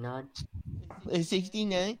 69? It's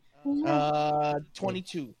 69.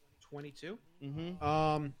 22. 22.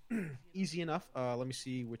 Mm-hmm. Easy enough. Let me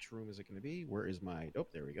see which room is it going to be. Where is my? Oh,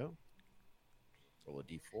 there we go. Roll a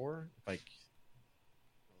d4.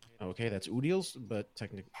 Okay, that's Udil's, but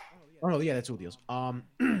technically, oh no, yeah, that's Udil's.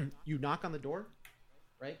 You knock on the door,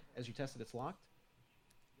 right? As you test it, it's locked.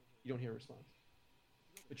 You don't hear a response,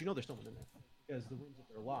 but you know there's someone in there because the rooms that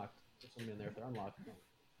they're locked, there's someone in there. If they're unlocked, no.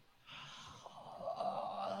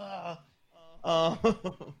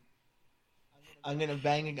 I'm gonna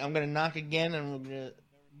bang. I'm gonna knock again, and we're gonna.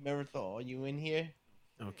 Marathon, are you in here?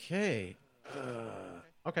 Okay.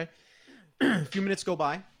 Okay. A few minutes go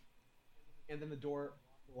by, and then the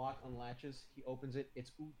lock unlatches. He opens it.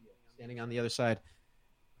 It's Udil standing on the other side.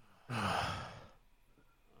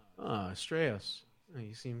 Strauss.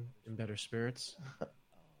 You seem in better spirits.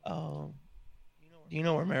 Do you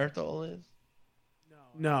know where Marathon is?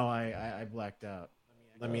 No, I blacked out.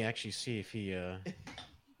 Let me actually see if he.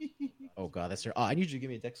 Oh God, that's there. I need you to give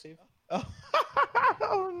me a dex save. Oh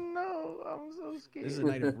no, I'm so scared. This is a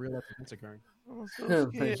night of real events occurring. I'm so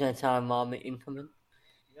scared. Projectile moment incoming.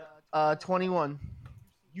 21.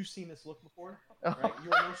 You've seen this look before, right?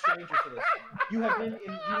 You are no stranger to this. You have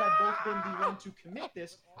both been the one to commit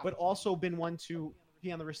this, but also been one to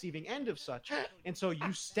be on the receiving end of such. And so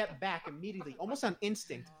you step back immediately, almost on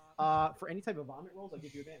instinct. For any type of vomit rolls, I'll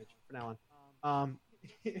give you advantage from now on.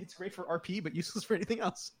 It's great for RP, but useless for anything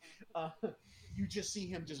else. You just see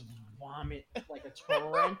him just vomit like a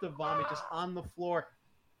torrent of vomit just on the floor.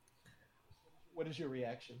 What is your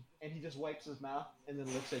reaction? And he just wipes his mouth and then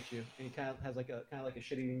looks at you, and he kind of has like a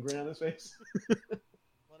shit-eating grin on his face.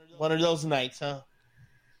 One of those nights, huh?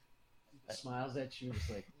 He smiles at you, just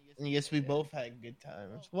like. And yes, we both had good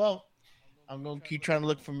times. Well, I'm gonna keep trying to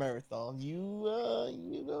look for Marathon.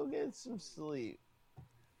 You go get some sleep.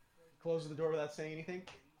 Closes the door without saying anything,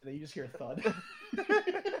 and then you just hear a thud.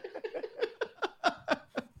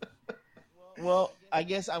 Well, I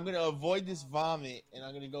guess I'm gonna avoid this vomit, and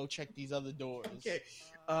I'm gonna go check these other doors. Okay.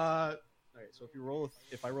 All right. So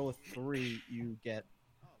if I roll a 3, you get.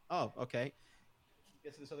 Oh, okay. You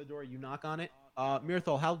get to this other door. You knock on it.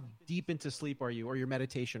 Mirthal, how deep into sleep are you, or your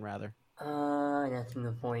meditation rather? That's a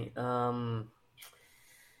good point.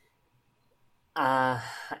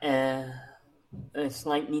 It's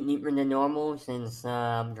slightly deeper than normal since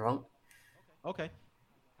I'm drunk. Okay.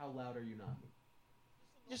 How loud are you knocking?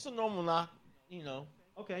 Just a normal knock, you know.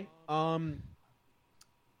 Okay. Mirthal,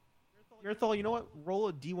 you know what? Roll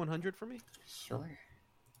a D100 for me. Sure.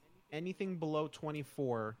 Anything below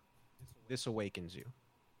 24, this awakens you.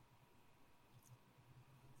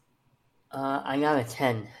 I got a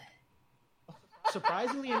 10.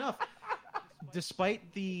 Surprisingly enough,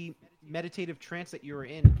 despite the meditative trance that you were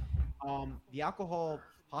in, the alcohol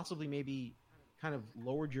possibly maybe kind of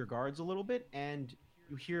lowered your guards a little bit, and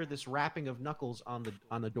you hear this rapping of knuckles on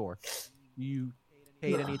the door. You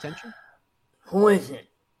paid any attention? Who is it?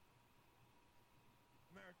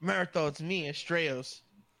 Marathon, it's me, Estrellas.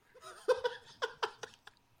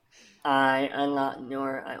 I unlock the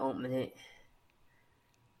door. I open it.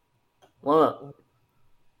 Whoa.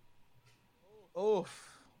 Oof.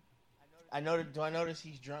 Do I notice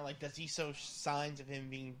he's drunk? Like, does he show signs of him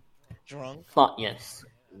being drunk? Fuck yes.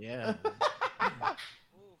 Yeah.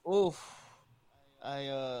 Oof.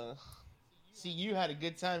 I see you had a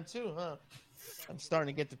good time too, huh? I'm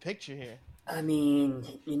starting to get the picture here. I mean,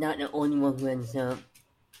 you're not the only one who ends up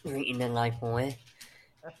drinking their life away.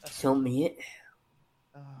 So be it.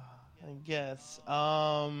 I guess.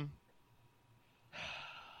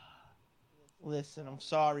 Listen, I'm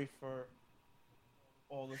sorry for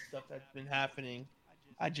all the stuff that's been happening.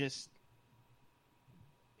 It's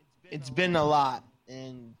been a lot,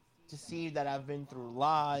 and to see that I've been through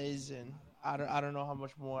lies, and I don't know how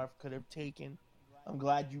much more I could have taken. I'm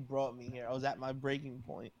glad you brought me here. I was at my breaking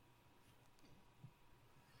point.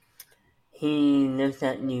 He looks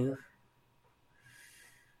at you.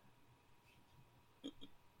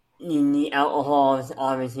 The alcohol is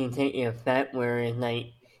obviously taking effect, whereas,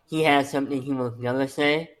 like, he has something he was gonna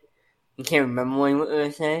say. He can't remember what he was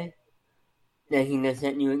gonna say. Then he looks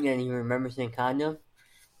at you again, he remembers it kind of.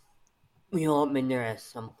 We all been there at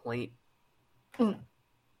some point. Well,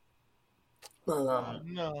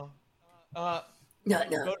 No. no, Go no,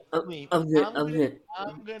 to sleep. I'm good, I'm good.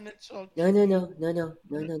 I'm gonna talk to No, you.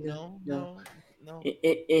 no. No.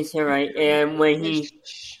 It's alright. And when he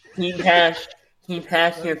passed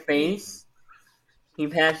your face,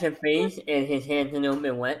 and his hand's a little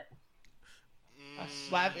bit wet. I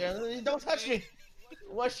slap you. Don't touch me.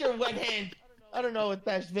 What's your wet hand? I don't know what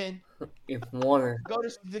that's been. It's water. Go to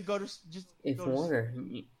just. It's go to water.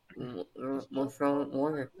 What's wrong with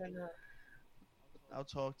water? I'll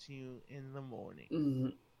talk to you in the morning.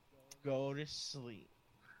 Mm, Go to sleep.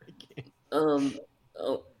 oh,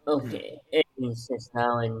 okay. And he sits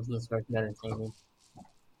down and he starts meditating.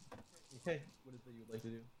 Okay, what is it you would like to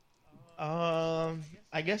do?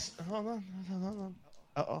 I guess. Hold on.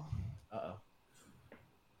 Uh-oh.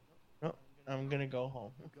 No, I'm gonna go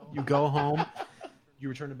home. You go home. You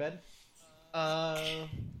return to bed, Uh,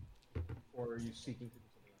 or are you seeking to do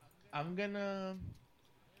something else?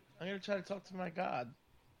 I'm gonna try to talk to my god.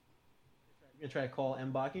 You're gonna try to call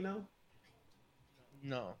Mbakino?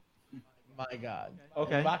 No, my god.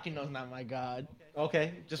 Okay. Bakino's not my god.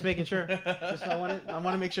 Okay, just making sure. I want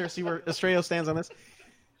to make sure. See where Estrello stands on this.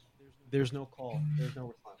 There's no call. There's no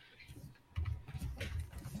response.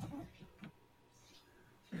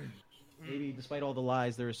 Maybe despite all the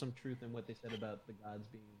lies, there is some truth in what they said about the gods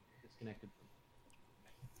being disconnected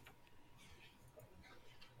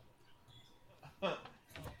from.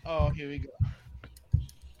 Oh, here we go.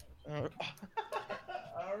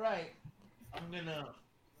 All right. I'm gonna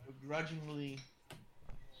begrudgingly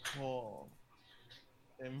call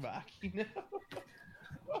Mbakino.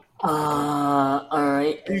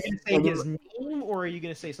 Alright. Are you gonna say his name, or are you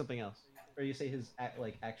gonna say something else? Or you say his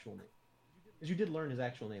actual name? Because you did learn his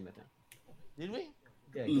actual name, I think. Did we?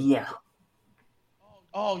 Yeah.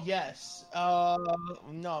 Oh yes. No,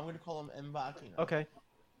 I'm gonna call him Mbakino. Okay.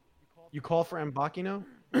 You call for Mbakino?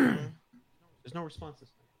 Mhm. There's no response this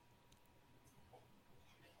time.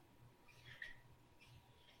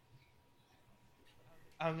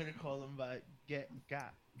 I'm gonna call him by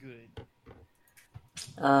got good.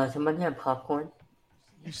 Somebody have popcorn?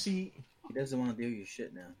 You see, He doesn't want to deal with your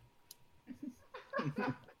shit now.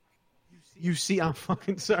 I'm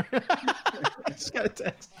fucking sorry. I just got a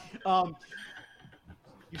text. You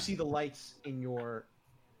see the lights in your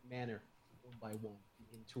manor one by one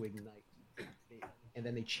begin to ignite, and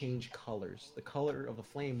then they change colors. The color of the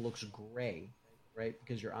flame looks gray, right?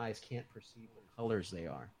 Because your eyes can't perceive what colors they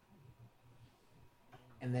are.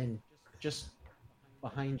 And then just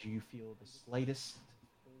behind you, you feel the slightest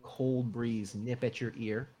cold breeze nip at your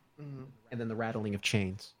ear, Mhm. and then the rattling of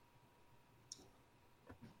chains.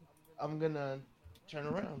 I'm gonna turn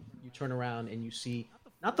around. You turn around and you see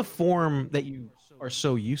not the form that you are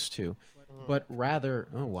so used to, but rather,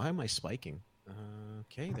 oh, why am I spiking?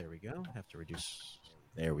 Okay, there we go. Have to reduce.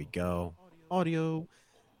 There we go. Audio.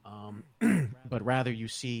 But rather you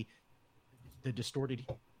see the distorted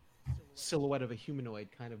silhouette of a humanoid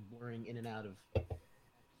kind of blurring in and out of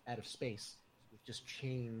space with just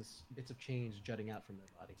chains, bits of chains jutting out from their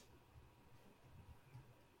body.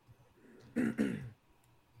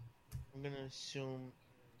 I'm gonna assume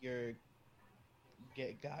you're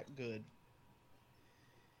got good.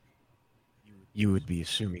 You would be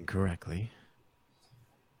assuming correctly.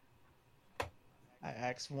 I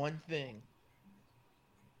ask one thing.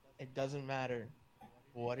 It doesn't matter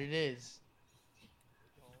what it is.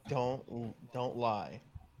 Don't lie.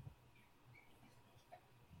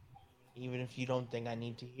 Even if you don't think I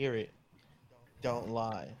need to hear it, don't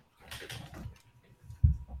lie.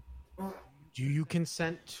 Do you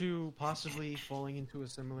consent to possibly falling into a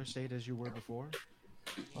similar state as you were before?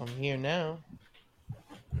 I'm here now.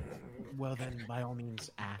 Well, then, by all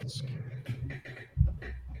means, ask.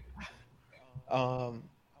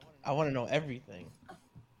 I want to know everything.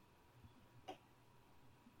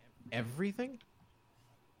 Everything?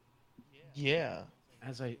 Yeah.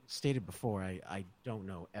 As I stated before, I don't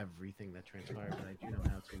know everything that transpired, but I do know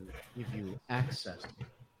how to give you access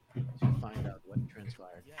to find out what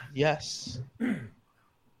transpired. Yes.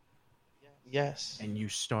 Yes. And you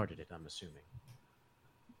started it, I'm assuming.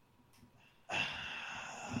 And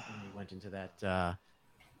you went into that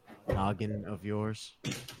noggin of yours.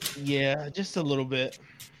 Yeah, just a little bit.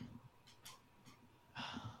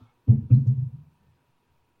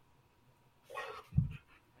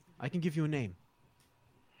 I can give you a name.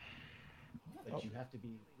 But you have to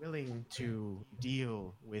be willing to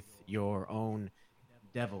deal with your own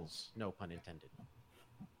devils. No pun intended.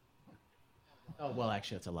 Oh, well,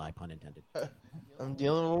 actually, that's a lie, pun intended. I'm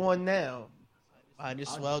dealing with one now. I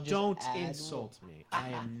just just Don't add insult me. I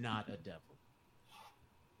am not a devil.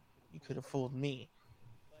 You could have fooled me.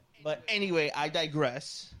 But anyway, I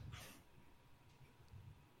digress.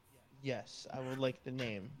 Yes, I would like the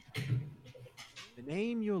name. The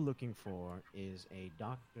name you're looking for is a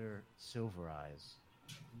Dr. Silvereyes.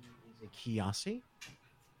 He is a Chiasi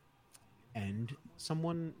and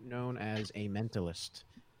someone known as a mentalist,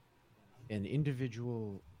 an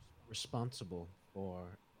individual responsible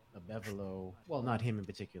for a Bevelo, well, not him in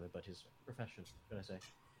particular, but his profession, should I say,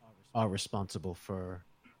 are responsible for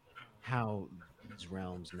how these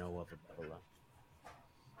realms know of a Bevelo.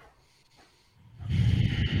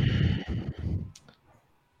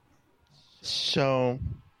 So,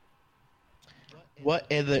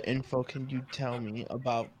 what other info can you tell me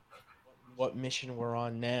about what mission we're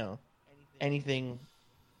on now? Anything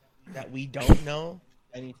that we don't know?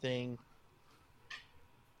 Anything?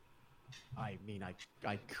 I mean, I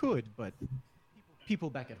could, but people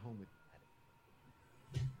back at home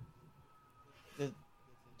would.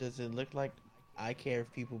 Does it look like I care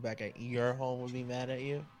if people back at your home would be mad at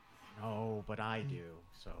you? No, but I do,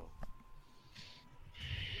 so.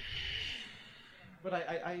 But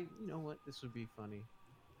I you know what? This would be funny.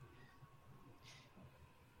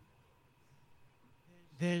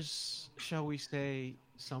 There's, shall we say,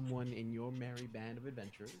 someone in your merry band of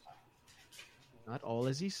adventurers. Not all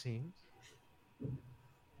as he seems.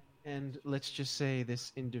 And let's just say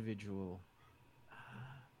this individual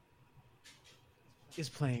is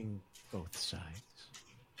playing both sides.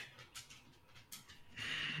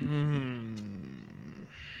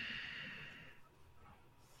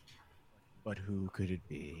 But who could it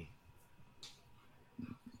be?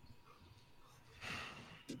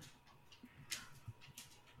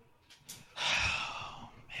 Oh,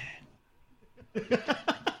 man.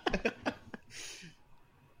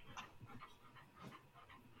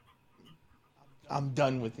 I'm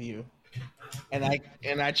done with you. And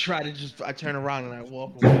I try to I turn around and I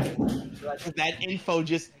walk away. That info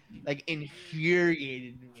just like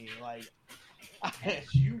infuriated me. Like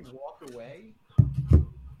As you walk away, he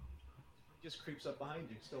just creeps up behind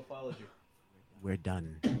you, still follows you. We're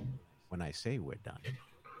done. When I say we're done.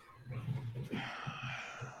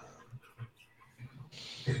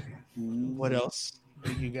 What else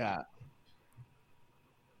do you got?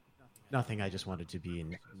 Nothing, I just wanted to be a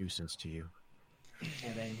nuisance to you.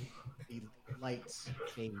 And then the lights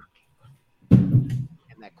fade. And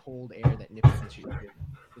that cold air that nips into you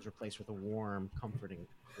is replaced with a warm, comforting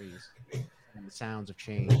breeze. And the sounds of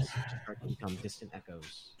chains start to become distant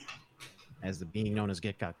echoes. As the being known as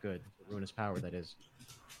Get Got Good, the ruinous power that is,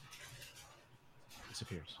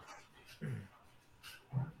 disappears.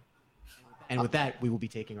 And with that, we will be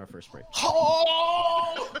taking our first break.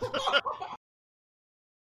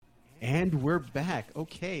 And we're back.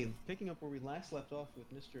 Okay, picking up where we last left off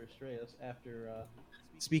with Mr. Estrellas after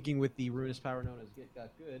speaking with the ruinous power known as Get Got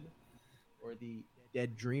Good, or the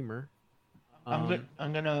Dead Dreamer. I'm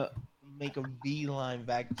gonna make a beeline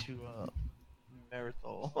back to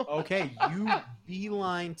Merithol. Okay, you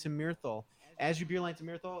beeline to Mirthal. As you beeline to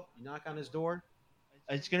Mirthal, you knock on his door.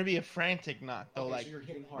 It's gonna be a frantic knock though, Okay, like so you're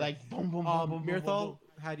hitting hard. like boom, boom, boom, boom, Mirthal, boom, boom.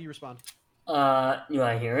 how do you respond? Do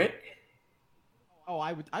I hear it? Oh,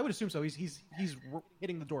 I would assume so. He's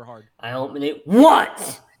hitting the door hard. I open it.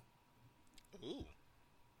 What? Ooh.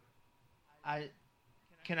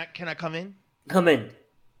 Can I come in? Come in.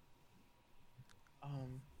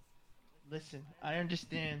 Listen, I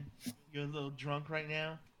understand you're a little drunk right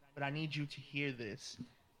now, but I need you to hear this.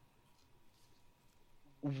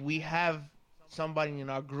 We have somebody in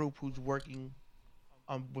our group who's working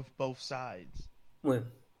with both sides. With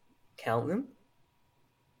Kalgrim?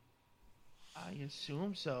 I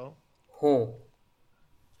assume so. Who?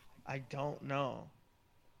 I don't know.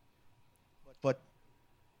 But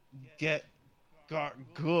got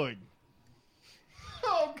good.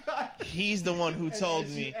 Oh God! He's the one who told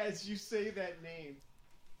me. As you say that name,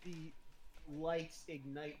 the lights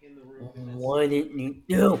ignite in the room. What did you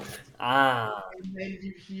do? Ah. And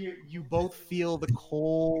then you both feel the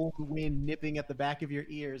cold wind nipping at the back of your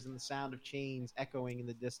ears and the sound of chains echoing in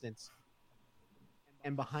the distance.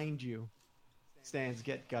 And behind you stands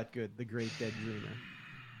Get Got Good, the great dead dreamer.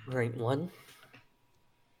 Great one.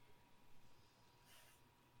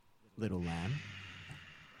 Little lamb.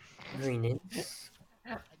 Ruinous.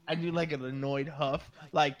 I do like an annoyed huff.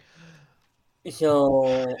 Like, So,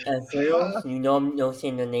 as heroes, you normally don't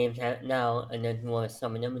say the names out now, and then you want to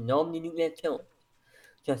summon them, and normally you get killed.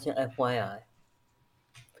 Just an FYI.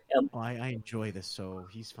 Oh, I enjoy this, so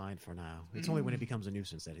he's fine for now. It's only when it becomes a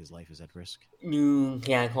nuisance that his life is at risk. You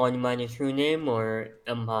can call him by the true name or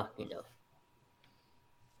Machina.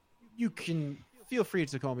 You can feel free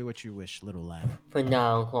to call me what you wish, little lamb. For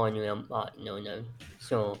now, I'm calling you Machina then.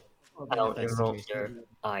 So, I don't If that's the invoke case, their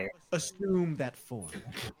ire. assume that form.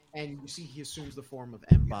 And you see he assumes the form of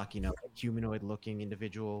Mbach, a humanoid-looking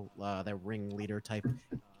individual, that ringleader type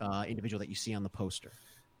individual that you see on the poster.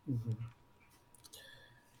 Mm-hmm.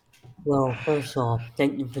 Well, first off,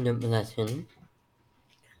 thank you for the lesson.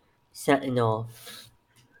 Second off,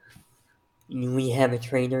 we have a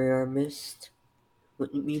traitor in our midst.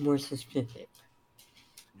 Would you be more specific?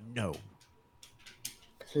 No.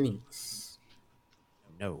 Please.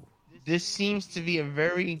 No. this seems to be a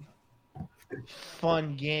very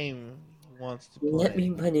fun game he wants to play. Let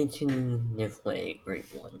me put it to you this way, great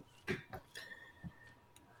one.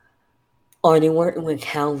 Are they working with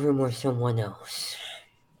Kalgrim or someone else?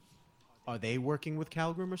 Are they working with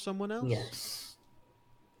Kalgrim or someone else? Yes.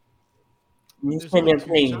 You There's said only they're two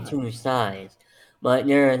playing sides. two sides, but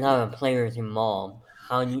there are a lot of players involved.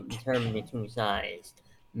 How do you determine the two sides?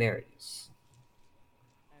 Varies.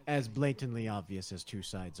 As blatantly obvious as two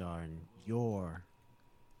sides are in your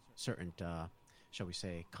certain, shall we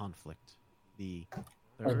say, conflict, the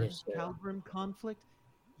third Understood. Kalgrim conflict,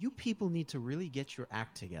 you people need to really get your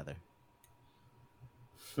act together.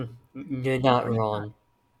 You're not wrong.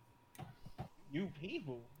 You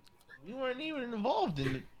people, we weren't even involved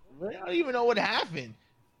in it. I don't even know what happened.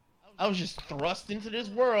 I was just thrust into this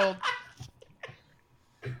world.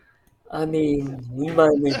 I mean, we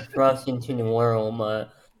might have been thrust into the world,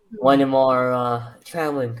 but one of our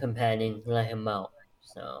traveling companions let him out.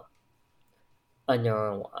 So, under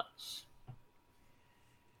our watch.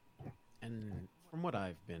 And from what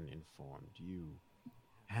I've been informed, you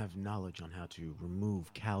have knowledge on how to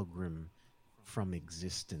remove Kalgrim from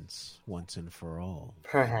existence once and for all.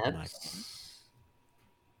 Perhaps.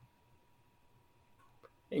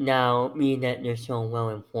 Now, being that you're so well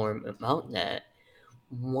informed about that,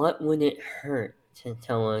 what would it hurt to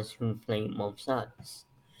tell us who played both sides?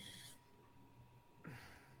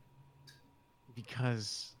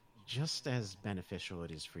 Because just as beneficial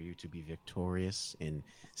it is for you to be victorious in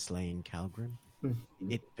slaying Kalgrim,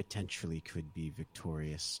 it potentially could be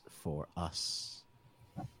victorious for us,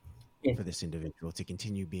 for this individual to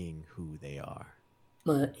continue being who they are.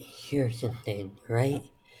 But here's the thing, right?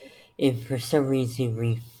 If for some reason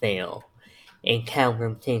we fail and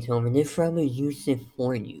Kalgrim takes over, this probably use it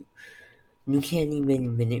for you. You can't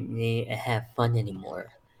even manipulate and have fun anymore.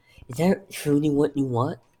 Is that truly what you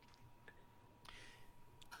want?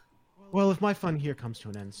 Well, if my fun here comes to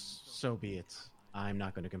an end, so be it. I'm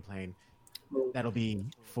not going to complain. That'll be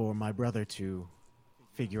for my brother to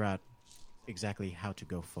figure out exactly how to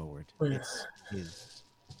go forward. It's his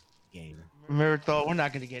game. Mirathol, we're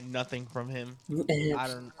not gonna get nothing from him.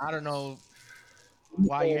 I don't know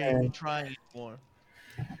why you're even trying anymore.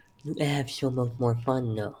 You have so much more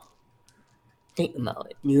fun though. Think about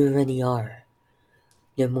it. You already are.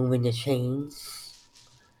 You're moving the chains.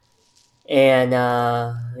 And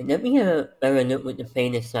let me get a better look with the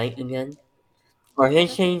famous sight again. Are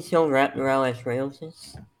his chains still wrapped around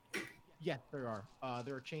Astraeus'? Yeah, there are.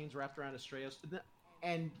 There are chains wrapped around Astraeus,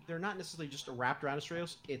 and they're not necessarily just wrapped around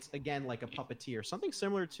Astraeus. It's again like a puppeteer, something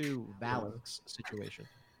similar to Valak's situation.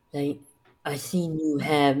 Like, I seen you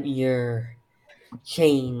have your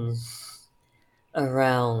chains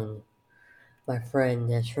around my friend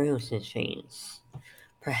Astraeus' chains.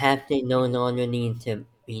 Perhaps they no longer need to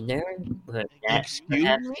be there, but that Excuse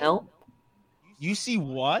perhaps me? help. You see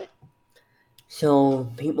what? So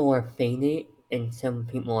people are fated, and some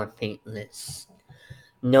people are fateless.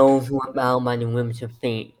 Those who are bound by the whims of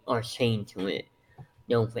fate are chained to it.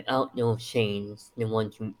 Those without those chains, the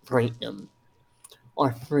ones who break them,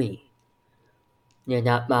 are free. They're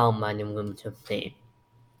not bound by the whims of fate,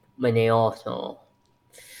 but they also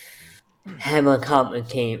have a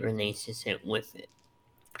complicated relationship with it.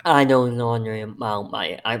 I no longer am bound by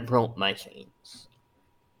it. I broke my chains.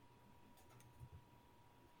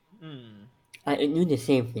 Hmm. I would do the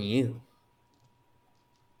same for you.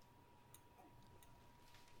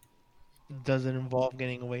 Does it involve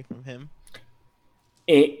getting away from him?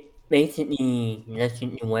 It basically lets you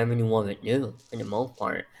do whatever you want to do for the most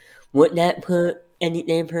part. Would that put any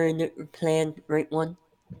damper in the plan, right one?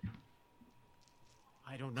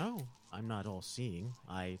 I don't know. I'm not all seeing.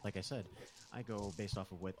 Like I said, I go based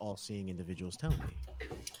off of what all seeing individuals tell me.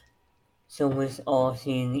 So was all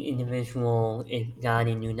seeing the individual is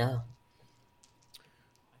guiding you now.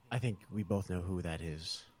 I think we both know who that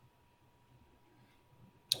is.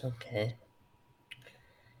 Okay.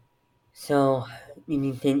 So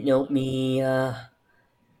you think you'll be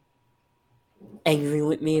angry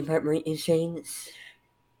with me about breaking chains?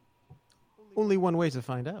 Only one way to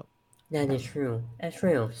find out. That is true. That's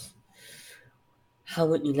real. How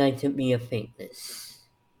would you like to be a faithless?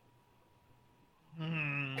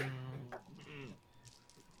 Hmm.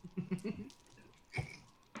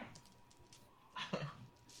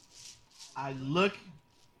 I look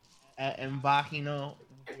at Mbakino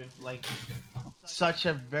with like such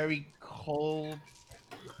a very cold,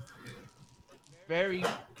 very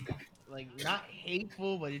like not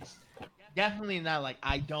hateful, but it's definitely not like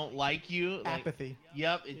I don't like you. Like, Apathy.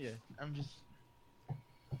 yep, it's Yeah. I'm just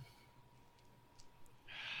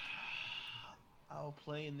I'll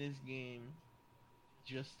play in this game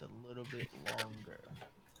just a little bit longer.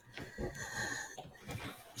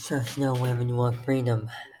 Just know whenever you want freedom,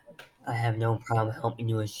 I have no problem helping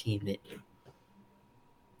you achieve it.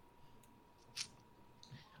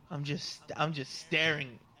 I'm just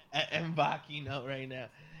staring at Mbakino right now.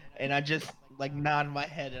 And I just like nod my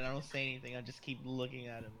head and I don't say anything. I just keep looking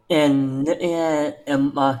at him. And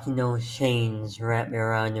unlocking those chains wrapped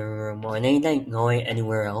around the room, are they like going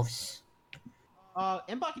anywhere else?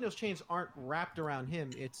 Mbakino's chains aren't wrapped around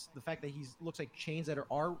him. It's the fact that he's looks like chains that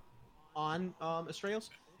are on Astraeus.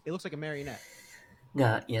 It looks like a marionette.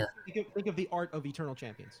 Yeah. Think of the art of Eternal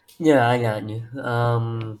Champions. Yeah, I got you.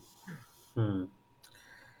 Hmm.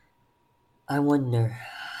 I wonder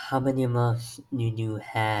how many of us you do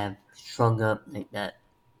have strung up like that.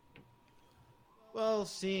 Well,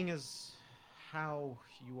 seeing as how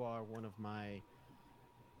you are one of my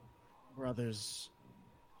brother's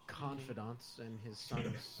confidants and his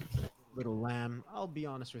son's little lamb, I'll be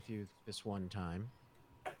honest with you this one time.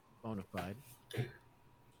 Bona fide.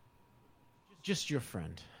 Just your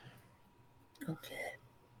friend. Okay.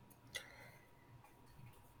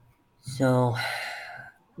 So,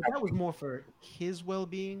 That was more for his well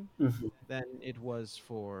being mhm. than it was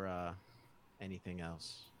for anything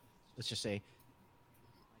else. Let's just say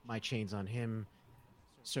my chains on him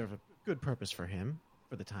serve a good purpose for him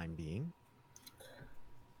for the time being.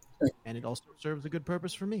 And it also serves a good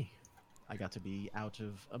purpose for me. I got to be out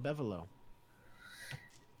of a Bevelo.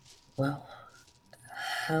 Well,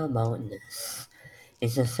 how about this?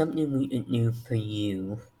 Is there something we could do for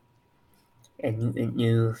you, and you could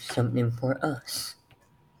do something for us?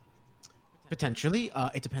 Potentially,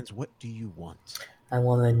 it depends. What do you want? I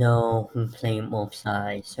want to know who played both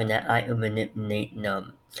sides so that I can manipulate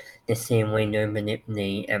them the same way they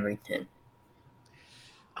manipulate everything.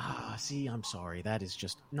 See, I'm sorry. That is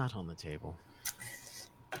just not on the table.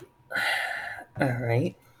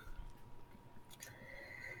 Alright.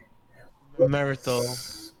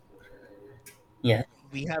 Merithal, Yeah.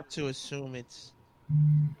 we have to assume it's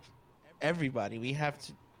everybody. We have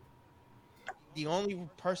to. The only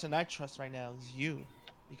person I trust right now is you,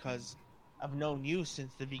 because I've known you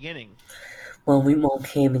since the beginning. Well, we all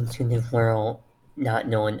came into this world not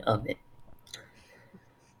knowing of it.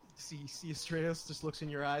 See, Astraeus just looks in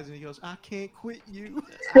your eyes and he goes, "I can't quit you."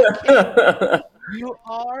 You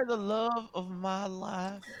are the love of my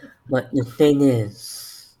life. But the thing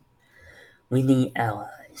is, we need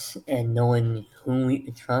allies, and knowing who we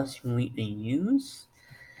can trust, who we can use,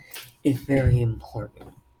 is very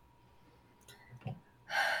important. This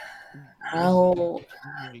is How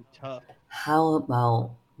gonna be tough. how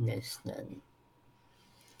about this then?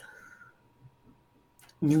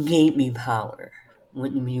 You gave me power.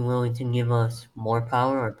 Wouldn't you be willing to give us more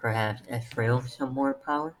power, or perhaps Ezreal some more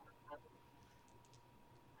power?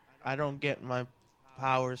 I don't get my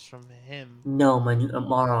powers from him. No, but you can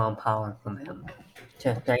borrow power from him.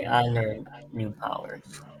 Just like I learned new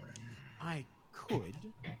powers. I could,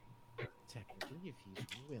 technically, if he's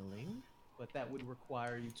willing, but that would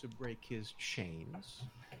require you to break his chains.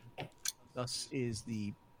 Thus is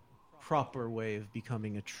the proper way of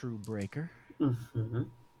becoming a true breaker. Mm-hmm.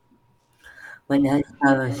 But that's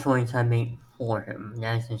not a choice I made for him.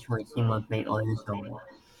 That's a choice he must make on his own.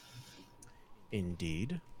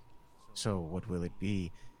 Indeed. So, what will it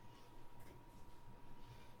be?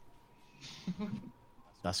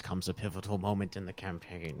 Thus comes a pivotal moment in the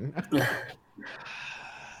campaign.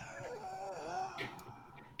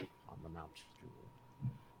 On the mount.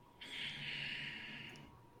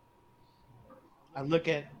 I look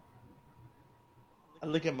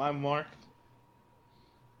at my mark,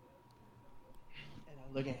 and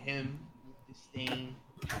I look at him with disdain,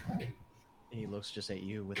 He looks just at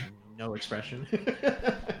you with no expression.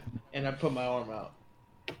 and I put my arm out,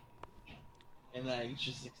 and I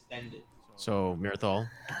just extend it. So, Mirthal,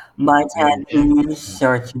 My you tattoos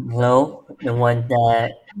start to glow, the ones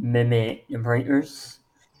that mimic the breakers,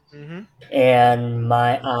 mm-hmm. and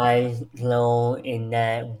my eyes glow in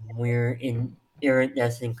that weird,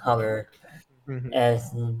 iridescent color Mm-hmm.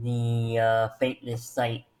 as the faintness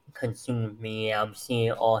sight consumed me. I'm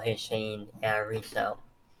seeing all his shame, and I reach out.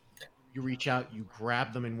 You reach out, you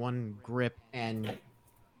grab them in one grip, and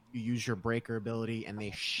you use your breaker ability, and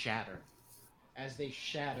they shatter. As they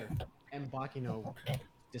shatter, Mbakino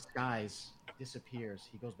disguise disappears.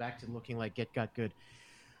 He goes back to looking like Get Got Good.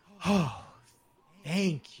 Oh,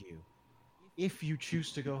 thank you. If you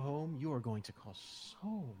choose to go home, you are going to cause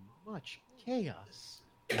so much chaos.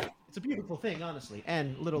 It's a beautiful thing, honestly.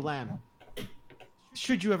 And little lamb,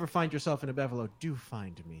 should you ever find yourself in a Bevelo, do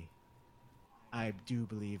find me. I do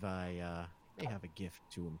believe I may have a gift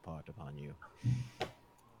to impart upon you.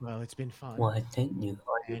 Well, it's been fun. Well, thank you.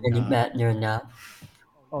 Are you And, getting back there now?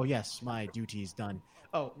 oh, yes, my duty is done.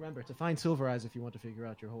 Oh, remember, to find Silver Eyes if you want to figure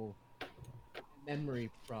out your whole memory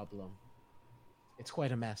problem. It's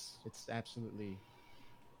quite a mess. It's absolutely...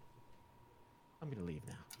 I'm going to leave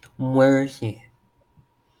now. Where is he?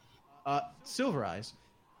 Silver Eyes.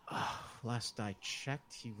 Last I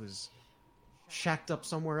checked, he was shacked up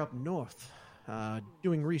somewhere up north,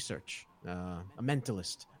 doing research. A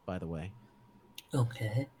mentalist, by the way.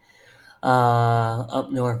 Okay.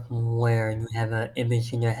 Up north, where you have an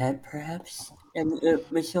image in your head, perhaps? And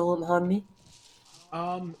show him on me?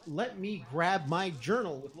 Let me grab my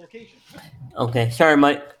journal with location. Okay, sorry,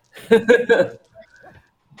 Mike. I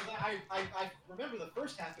remember the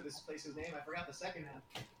first half of this place's name. I forgot the second half.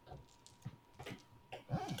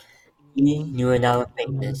 You and our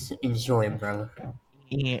fakeness. Enjoy, bro.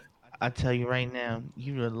 Yeah, I tell you right now,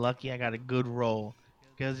 you were lucky I got a good roll,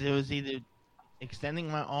 because it was either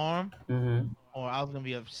extending my arm Mm-hmm. or I was gonna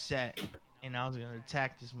be upset and I was gonna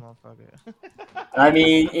attack this motherfucker. I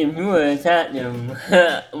mean, if you were attacked him,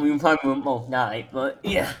 we probably would both die, but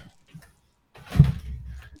yeah.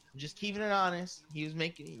 Just keeping it honest. He was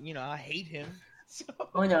making, I hate him. So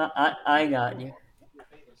Oh no, I got you.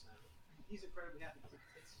 He's incredibly happy because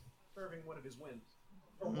it's serving one of his whims,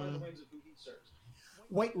 or one of the whims of who he serves.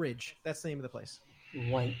 White Ridge, that's the name of the place.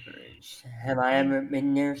 Whitebridge. Have I ever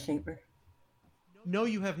been there, Shaper? No,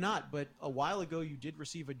 you have not, but a while ago you did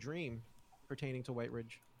receive a dream pertaining to White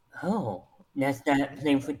Ridge. Oh, that's that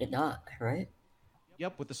place with the dock, right?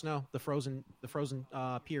 Yep, with the snow, the frozen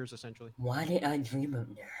piers, essentially. Why did I dream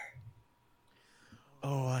of there?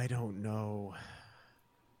 Oh, I don't know.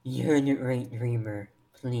 You're the great dreamer.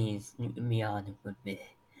 Please, you can be honest with me.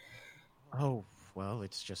 Oh, well,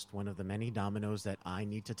 it's just one of the many dominoes that I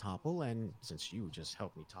need to topple, and since you just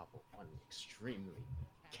helped me topple one extremely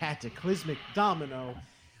cataclysmic domino,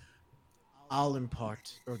 I'll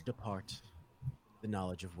impart or depart the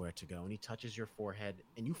knowledge of where to go. And he touches your forehead,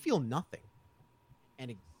 and you feel nothing.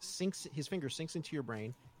 And his finger sinks into your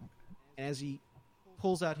brain, and as he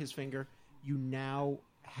pulls out his finger, you now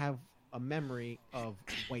have a memory of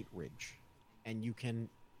White Ridge, and you can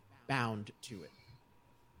bound to it.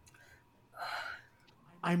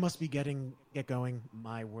 I must be get going.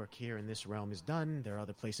 My work here in this realm is done. There are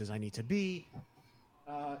other places I need to be.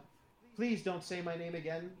 Please don't say my name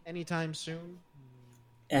again anytime soon.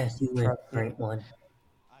 As you wish, great one.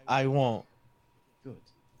 I won't. Good.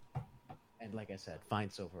 And like I said,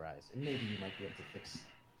 find Silver Eyes, and maybe you might be able to fix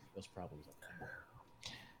those problems up there.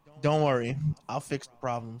 Don't worry. I'll fix the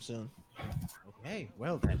problem soon. Okay,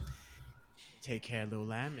 well then. Take care, little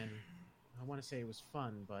lamb, and I want to say it was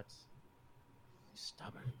fun, but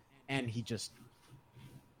stubborn. And he just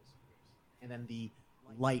disappears. And then the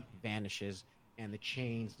light vanishes, and the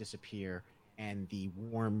chains disappear, and the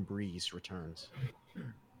warm breeze returns.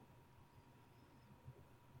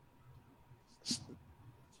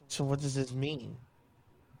 So what does this mean?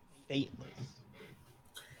 Fateless.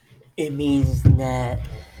 It means that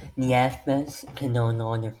the aspects can no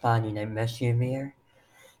longer find you that mess you there.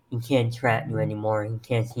 He can't trap you anymore. He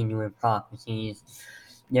can't see you in prophecies.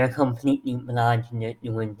 They're completely blind to their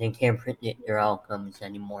doing. They can't predict their outcomes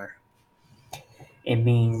anymore. It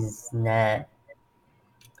means that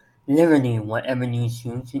literally whatever you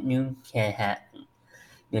choose to do can happen.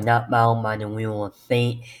 You're not bound by the wheel of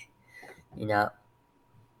fate. You're not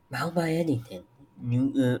How about anything?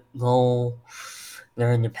 You go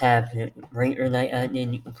learn the path right or like that,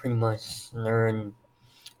 then you can pretty much learn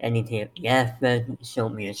anything of the aspect, show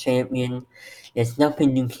me a champion. There's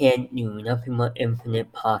nothing you can't do, nothing but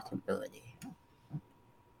infinite possibility.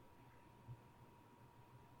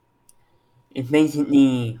 It's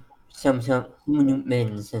basically some sort of who you've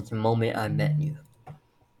been since the moment I met you.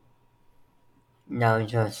 Now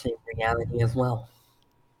it's just in reality as well.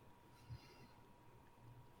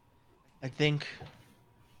 I think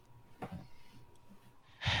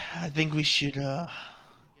we should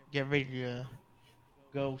get ready to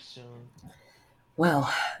go soon.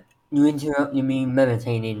 Well, you interrupted me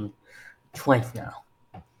meditating twice now.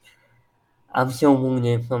 I'm still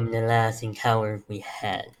wounded from the last encounter we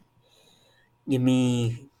had. Give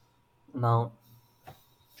me about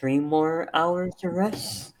 3 more hours to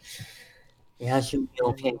rest. Yeah, I should be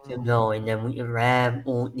okay to go, and then we can grab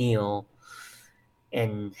old Neil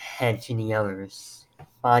and head to the others.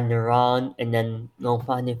 Find the Ron, and then go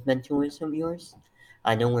find the mentors of yours.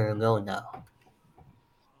 I know where to go now.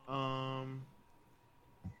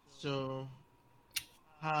 So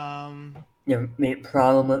The main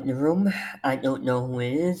problem with the room, I don't know who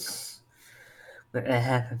it is. But I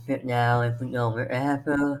have to fit now if we know where I have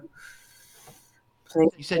to play.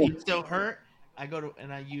 you said you're still hurt. I go to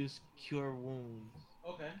and I use cure wounds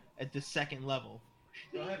Okay. at the second level.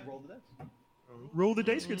 Go ahead, roll the dice. Roll the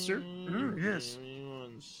dice, good sir. Yes. Give me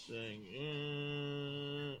 1 second.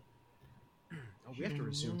 Oh, we have to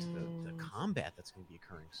resume to the combat that's going to be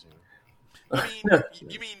occurring soon. I mean,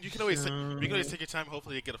 you mean you can always take your time,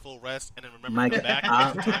 hopefully to get a full rest, and then remember Mike, to come back.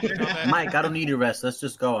 And take some time to combat. Mike, I don't need a rest. Let's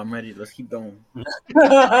just go. I'm ready. Let's keep going.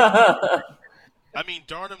 I mean,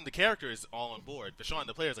 Darnum, the character, is all on board. But Sean,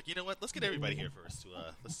 the player's like, you know what? Let's get everybody here first. To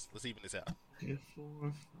let's even this out.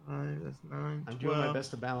 4, 5, that's 9. I'm doing my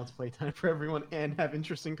best to balance playtime for everyone and have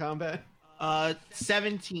interesting combat.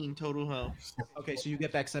 17 total health. Okay, so you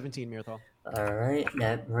get back 17, Mirthal. Alright,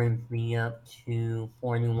 that brings me up to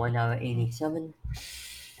 41 out of 87.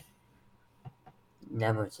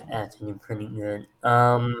 That was actually pretty good.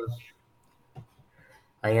 I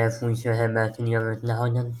guess we should head back to the others now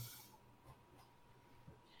then.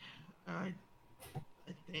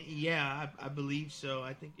 I believe so.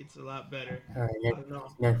 I think it's a lot better. Alright, I don't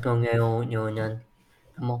know. let's go get old Neil then.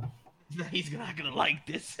 Come on. He's not gonna like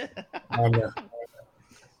this. I know.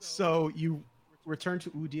 So you return to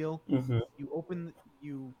Udil. Mm-hmm.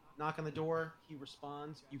 You knock on the door. He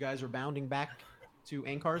responds. You guys are bounding back to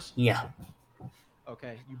Ankar's. Yeah.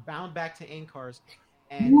 Okay, you bound back to Ankar's,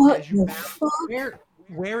 and What as you the bound, fuck?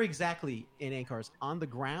 where exactly in Ankar's? On the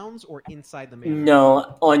grounds or inside the manor?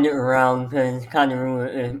 No, on the ground, because it's kind of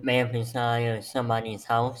ruined man inside of somebody's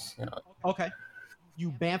house. So. Okay.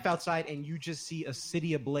 You bamf outside and you just see a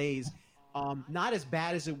city ablaze. Not as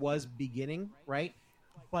bad as it was beginning, right?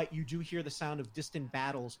 But you do hear the sound of distant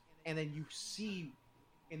battles, and then you see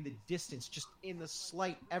in the distance, just in the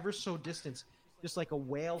slight, ever so distance, just like a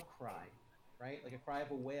whale cry, right? Like a cry of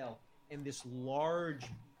a whale. And this large,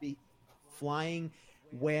 flying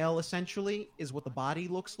whale, essentially, is what the body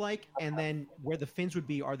looks like. And then where the fins would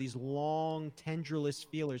be are these long, tendrillous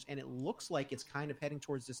feelers. And it looks like it's kind of heading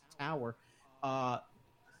towards this tower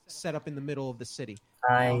set up in the middle of the city.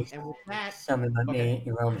 And with that, summon my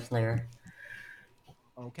Realm Slayer.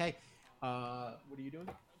 Okay. What are you doing?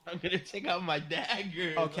 I'm gonna take out my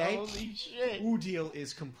dagger. Okay. Holy shit. Udil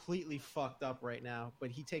is completely fucked up right now, but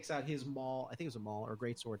he takes out his maul. I think it was a maul or a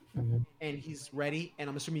greatsword, and he's ready. And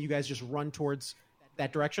I'm assuming you guys just run towards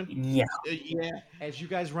that direction. Yeah. Yeah. As you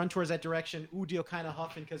guys run towards that direction, Udil kind of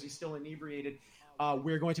huffing because he's still inebriated.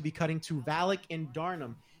 We're going to be cutting to Valak and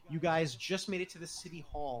Darnum. You guys just made it to the city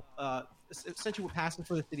hall. Essentially, we're passing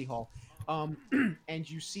for the city hall, and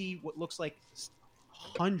you see what looks like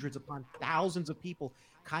hundreds upon thousands of people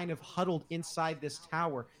kind of huddled inside this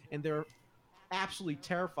tower, and they're absolutely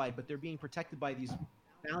terrified, but they're being protected by these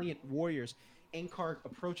valiant warriors. Ankar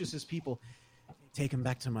approaches his people. Take him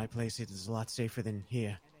back to my place. It is a lot safer than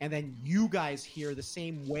here. And then you guys hear the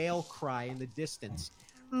same whale cry in the distance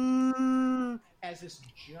as this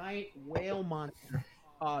giant whale monster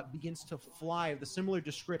begins to fly of the similar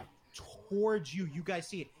descript towards you. You guys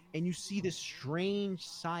see it, and you see this strange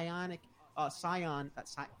cyan,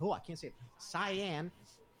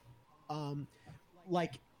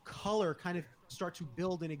 like color kind of start to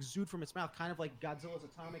build and exude from its mouth, kind of like Godzilla's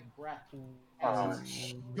atomic breath. As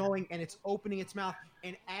it's going and it's opening its mouth,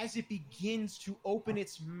 and as it begins to open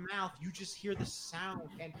its mouth, you just hear the sound.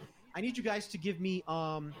 And I need you guys to give me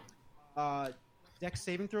dex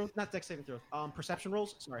saving throws, not dex saving throws, perception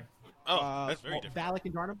rolls. Sorry. Oh, that's very different. Valak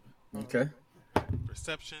and Darnum. Okay.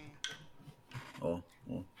 Perception. Oh.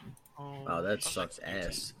 Wow, that sucks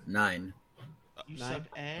ass. 9. You 9. suck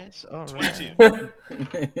ass. All 22. right.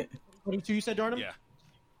 22, you said, Darnum? Yeah.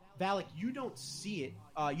 Valak, you don't see it.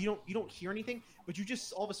 You don't hear anything, but you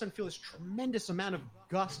just all of a sudden feel this tremendous amount of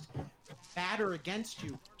gust batter against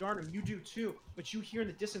you. Darnum, you do too, but you hear in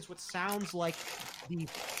the distance what sounds like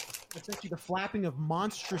essentially the flapping of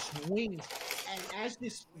monstrous wings. And as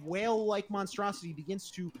this whale-like monstrosity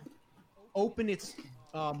begins to open its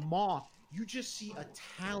maw, you just see a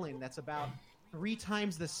talon that's about 3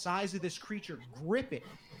 times the size of this creature grip it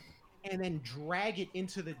and then drag it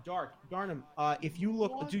into the dark. Darnum, if you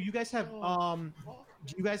look, do you guys have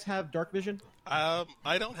dark vision? I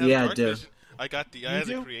don't have Yeah, I dark do. vision. I got the eyes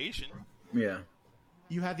do? of creation. Yeah.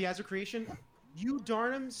 You have the eyes of creation. You,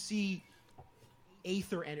 Darnum, see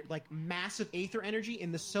like massive aether energy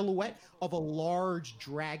in the silhouette of a large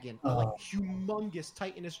dragon, a like humongous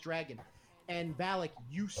titanous dragon. And Valak,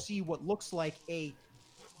 you see what looks like a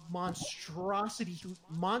monstrously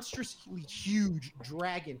huge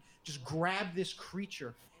dragon just grab this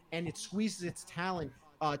creature, and it squeezes its talon,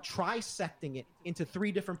 trisecting it into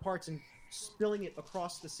 3 different parts and spilling it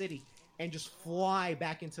across the city, and just fly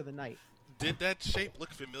back into the night. Did that shape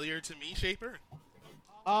look familiar to me, Shaper?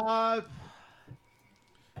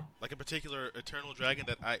 Like a particular eternal dragon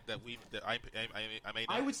that I may know?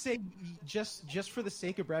 I would say just for the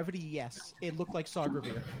sake of brevity, yes, it looked like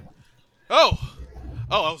Saugravir. Oh,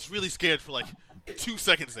 I was really scared for like 2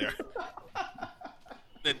 seconds there.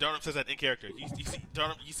 Then Darnum says that in character. You see,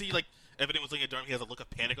 Darnum, like, if anyone was looking at Darnum, he has a look of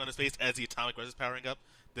panic on his face as the atomic res is powering up.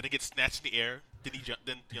 Then it gets snatched in the air. Then he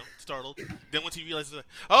startled. Then once he realizes,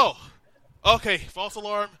 oh, okay, false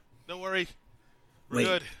alarm. Don't worry, we're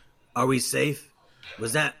good. Are we safe?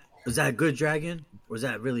 Was that a good dragon, or was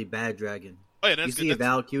that a really bad dragon? Oh yeah, that's you good. See if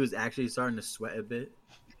Valak is actually starting to sweat a bit.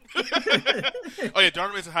 Oh yeah,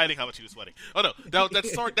 Darnum isn't hiding how much he was sweating. Oh no,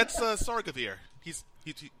 that's Sargavir. He's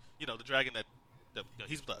the dragon that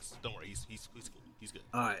he's with us. Don't worry, he's cool. He's good.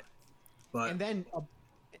 All right, but And then,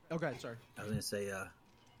 okay, sorry. I was gonna say,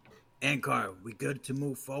 Ankar, we good to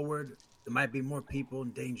move forward? There might be more people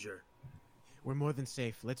in danger. We're more than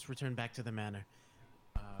safe. Let's return back to the manor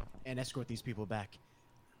and escort these people back.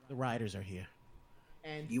 The riders are here.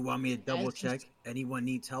 And You want me to double As- check? Anyone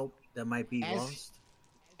needs help that might be as- lost?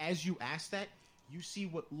 as you ask that, you see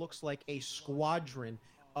what looks like a squadron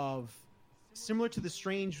of, similar to the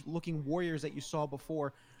strange-looking warriors that you saw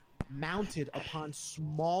before, mounted upon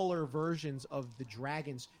smaller versions of the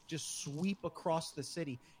dragons, just sweep across the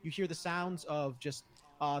city. You hear the sounds of just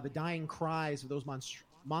the dying cries of those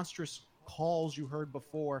monstrous calls you heard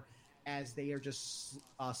before as they are just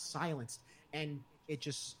silenced. And it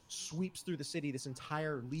just sweeps through the city, this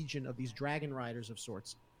entire legion of these dragon riders of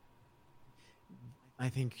sorts. I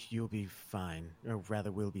think you'll be fine, or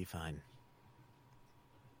rather, we'll be fine.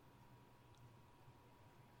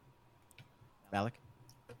 Valak?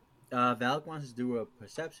 Valak wants to do a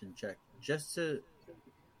perception check.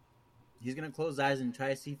 He's gonna close his eyes and try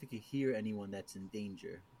to see if he can hear anyone that's in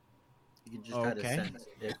danger. He can just try to Okay. sense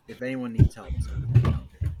if anyone needs help.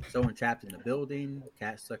 Someone trapped in a building,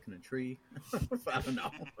 cat stuck in a tree. I don't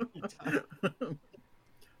know.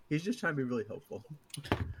 He's just trying to be really helpful.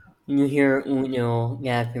 You hear Uno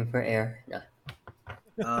gasping for air.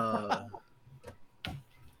 No.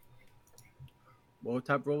 What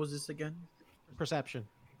type roll was this again? Perception.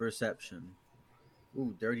 Perception.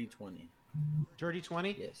 Ooh, dirty 20. Dirty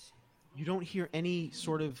 20? Yes. You don't hear any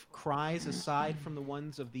sort of cries aside from the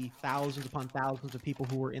ones of the thousands upon thousands of people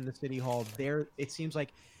who were in the city hall. There, it seems like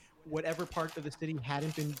whatever part of the city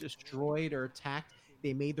hadn't been destroyed or attacked,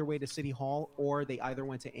 they made their way to City Hall, or they either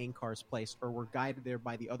went to Ankar's place or were guided there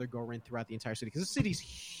by the other Gorin throughout the entire city. Because the city's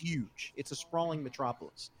huge. It's a sprawling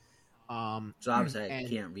metropolis. So obviously I and-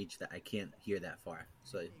 can't reach that. I can't hear that far.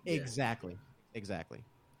 So yeah. Exactly.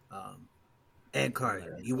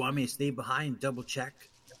 Ankar, you want me to stay behind, double check,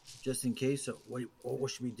 just in case? Or what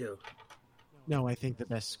should we do? No, I think the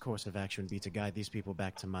best course of action would be to guide these people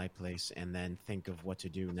back to my place and then think of what to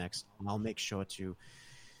do next. I'll make sure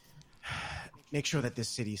that this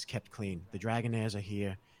city's kept clean. The Dragonaires are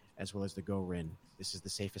here, as well as the Gorin. This is the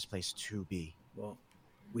safest place to be. Well,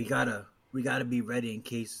 we gotta be ready in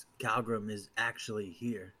case Kalgrim is actually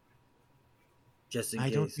here. Just in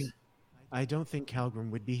case. I don't think Kalgrim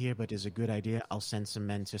would be here, but it's a good idea. I'll send some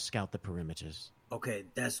men to scout the perimeters. Okay,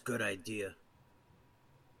 that's a good idea.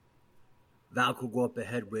 Valk will go up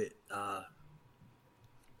ahead with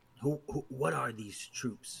what are these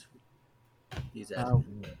troops? He's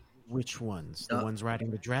asking. Which ones? The ones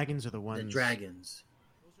riding the dragons, or the ones? The dragons.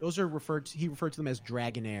 Those are he referred to them as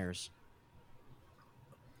Dragonaires.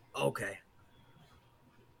 Okay.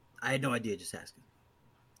 I had no idea, just asking.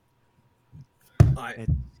 All right.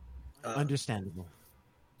 It's Uh, understandable.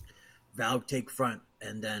 Val, take front,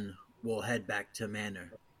 and then we'll head back to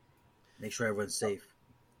Manor. Make sure everyone's safe.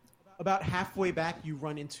 About halfway back, you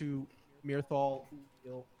run into Mirthal,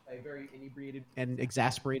 Udil, a very inebriated and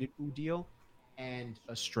exasperated Udil, and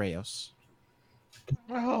Astraeus.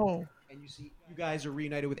 Oh, And you see, you guys are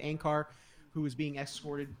reunited with Ankar, who is being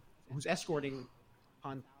escorted, who's escorting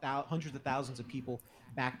on hundreds of thousands of people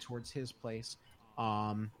back towards his place.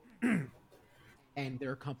 And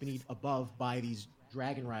they're accompanied above by these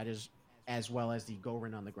dragon riders as well as the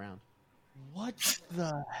Gorin on the ground. what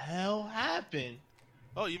the hell happened?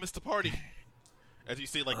 Oh, you missed the party. As you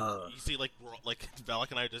see, Uh.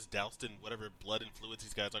 Valak and I just doused in whatever blood and fluids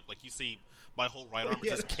these guys are. Like, you see my whole right arm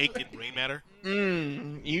is just caked in brain matter.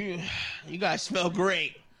 You guys smell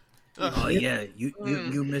great. Oh yeah,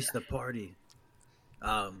 you missed the party.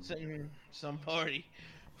 Some party.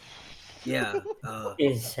 Yeah.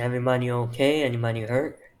 Is everybody okay? Anybody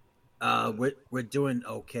hurt? We're doing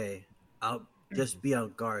okay. I'll just be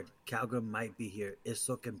on guard. Kalgrim might be here. It's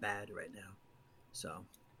looking bad right now. So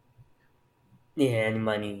Yeah,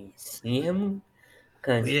 anybody see him?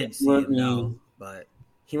 Because we didn't see him, no. But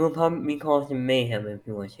he would probably be causing mayhem if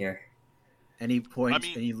he was here. and he points I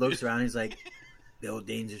mean- and he looks around. He's like,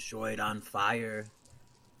 "Buildings destroyed, on fire.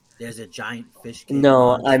 There's a giant fish cave No,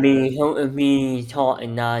 monster." I mean, he'll be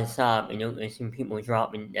talking non-stop and you'll see people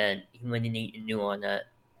dropping dead. He wouldn't need to do all that.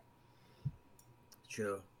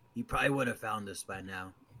 True. He probably would have found us by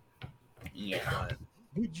now. Yeah. But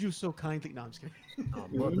Would you so kindly? No, I'm just kidding. oh,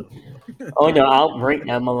 mother. Oh no, I'll break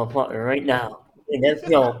that motherfucker right now. And let's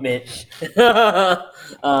go, bitch.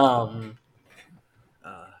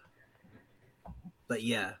 But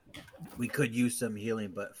yeah, we could use some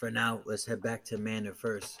healing. But for now, let's head back to Manor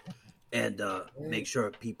first and make sure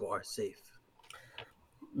people are safe.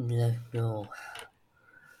 Let's go.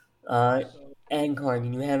 Ankar, do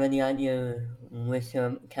you have any idea which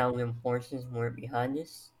Kalgrim forces were behind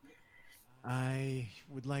this? I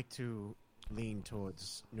would like to lean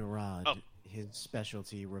towards Nurad. Oh. His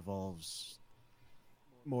specialty revolves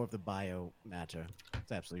more of the bio matter.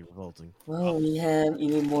 It's absolutely revolting. Well, we have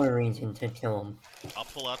even more reason to kill him. I'll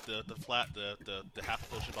pull out the half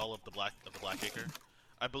potion bottle of the black acre.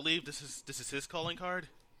 I believe this is his calling card.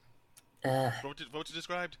 What you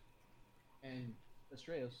described? And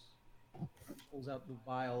Astraeus pulls out the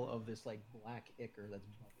vial of this like black ichor that's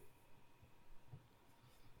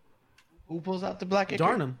Who pulls out the black ichor?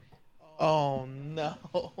 Darnum. Oh no.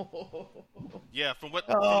 Yeah, from the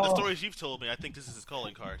Oh. stories you've told me, I think this is his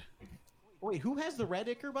calling card. Wait, who has the red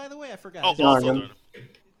ichor, by the way? I forgot. Oh, Is it- also Darnum. Darnum.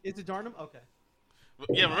 Is it Darnum? Okay.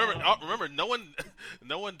 Yeah, remember,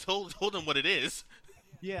 no one told him what it is,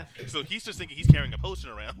 Yeah. so he's just thinking he's carrying a potion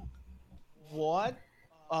around. What?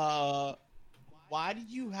 Why did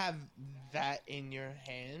you have that in your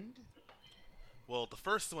hand? Well, the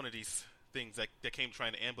first one of these things that came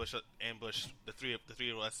trying to ambush the three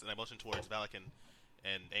of us, and I motioned towards Valak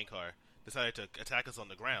and Ankar, decided to attack us on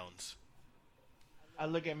the grounds. I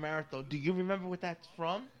look at Marathon. Do you remember what that's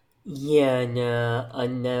from? Yeah, and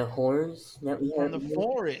on the horse that we From have. the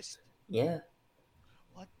forest. Yeah.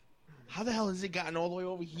 How the hell has it gotten all the way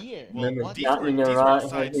over here? Well, Remember, What? these Dot were and the inside Rot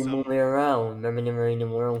has been some- moving around. Remember the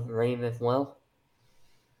Marine World Rave as well?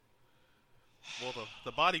 Well,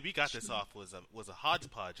 the body we got this off was a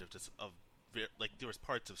hodgepodge of like there was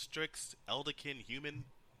parts of Strix, Elderkin, human.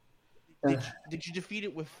 Did you defeat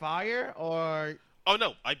it with fire or? Oh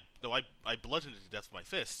no, I bludgeoned it to death with my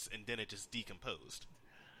fists, and then it just decomposed.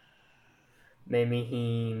 Maybe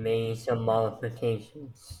he made some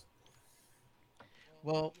modifications.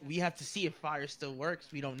 Well, we have to see if fire still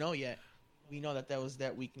works. We don't know yet. We know that was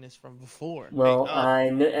that weakness from before. Well, Hey, I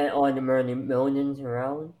looked at all the Marine buildings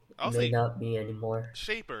around. I'll May say- not be anymore.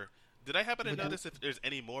 Shaper, did I happen to Would you- notice if there's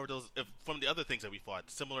any more of those from the other things that we fought,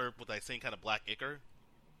 similar with that same kind of black ichor?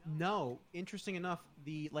 No. Interesting enough,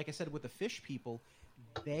 like I said with the fish people,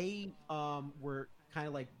 they were kind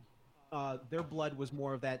of like their blood was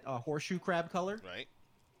more of that horseshoe crab color, Right.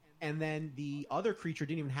 and then the other creature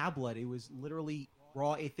didn't even have blood. It was literally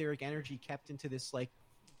raw etheric energy kept into this like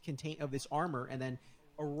contain of this armor, and then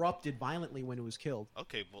erupted violently when it was killed.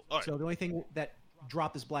 Okay. Well, all right. So the only thing that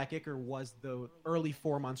dropped this black ichor was the early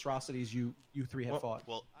 4 monstrosities you three had fought.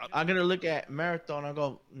 Well, I'm gonna look at Marathon and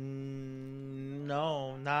go,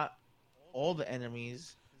 no, not all the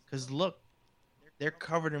enemies. Because look, they're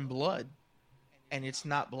covered in blood, and it's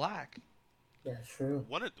not black. That's true.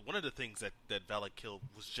 one of the things that Valak killed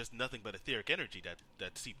was just nothing but etheric energy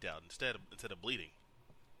that seeped out instead of bleeding.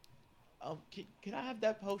 Can I have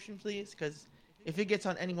that potion, please? Because if it gets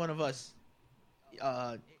on any one of us,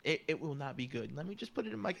 it will not be good. Let me just put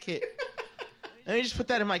it in my kit. Let me just put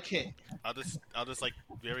that in my kit. I'll just like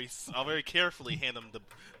I'll very carefully hand him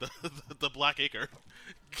the black acre.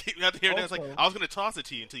 Keep out here. Also, I was gonna toss it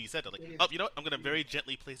to you until you said that. Like, oh, you know what? I'm gonna very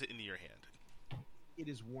gently place it into your hand. It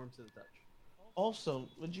is warm to the touch. Also,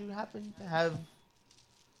 would you happen to have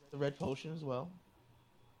the red potion as well?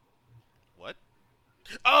 What?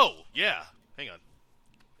 Oh, yeah. Hang on.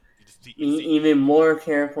 Be even more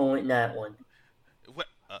careful with that one. What?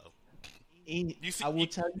 Uh-oh. I will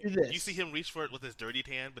tell you this. You see him reach for it with his dirty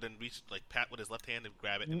hand, but then reach, like, pat with his left hand and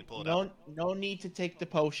grab it and pull it out? No need to take the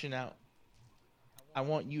potion out. I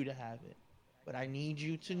want you to have it. But I need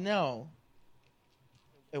you to know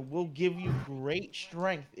it will give you great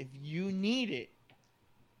strength if you need it,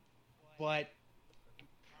 but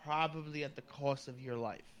probably at the cost of your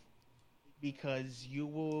life. Because you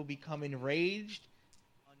will become enraged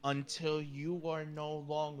until you are no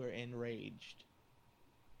longer enraged.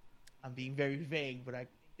 I'm being very vague, but I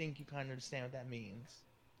think you kind of understand what that means.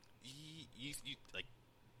 You like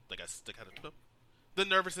the kind of the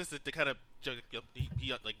nervousness, the kind of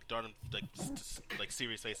he like darn him like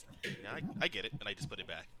serious face. Yeah, I get it, and I just put it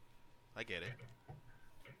back. I get it.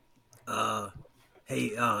 Hey,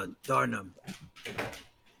 Darnum.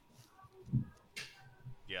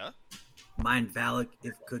 Yeah. Mind Valak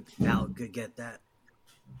Valak could get that.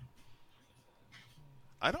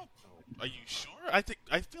 I don't. Are you sure? I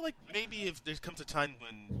feel like maybe if there comes a time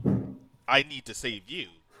when I need to save you,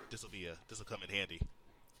 this will come in handy.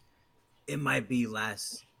 It might be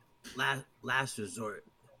last resort.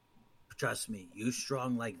 Trust me, you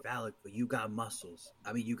strong like Valak, but you got muscles.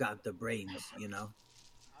 I mean, you got the brains, you know.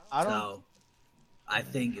 I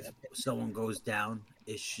think if someone goes down,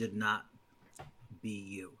 it should not be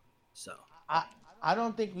you. So I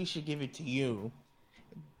don't think we should give it to you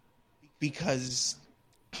because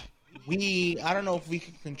I don't know if we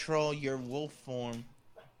can control your wolf form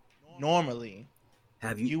normally.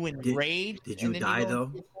 Have you enraged? Did you die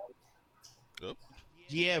though? Yep.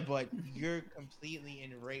 Yeah, but you're completely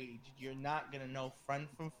enraged. You're not gonna know friend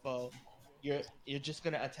from foe. You're just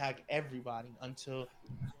gonna attack everybody until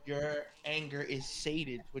your anger is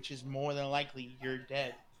sated, which is more than likely you're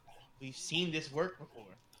dead. We've seen this work before.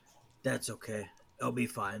 That's okay. It'll be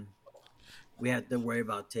fine. We have to worry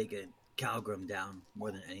about taking Kalgrim down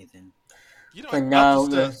more than anything. You know, For now,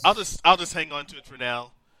 I'll just hang on to it for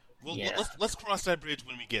now. Let's cross that bridge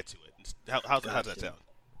when we get to it. How's that sound?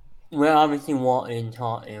 We're obviously walking and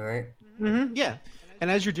talking, right? Mm-hmm, yeah. And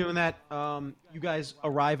as you're doing that, you guys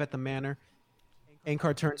arrive at the manor.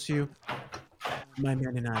 Ankar turns to you. My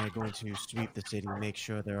men and I are going to sweep the city, make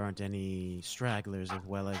sure there aren't any stragglers, as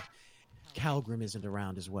well as Kalgrim isn't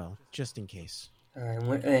around as well, just in case. Alright,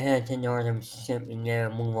 we're head to northern ship and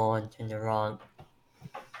then move on to the rock.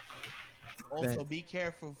 Also, be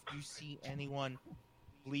careful if you see anyone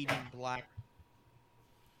bleeding black,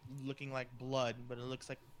 looking like blood, but it looks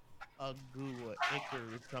like a goo or ichor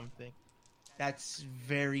or something. That's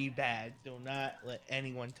very bad. Do not let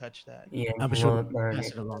anyone touch that. Yeah, I'm sure pass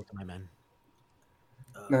it along to my men.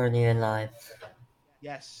 Burn it alive.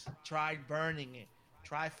 Yes, try burning it.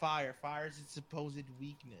 Try fire. Fire is its supposed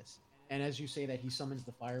weakness. And as you say that, he summons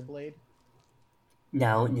the fire blade.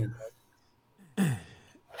 No. I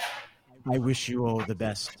wish you all the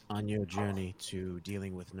best on your journey to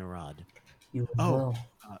dealing with Narad.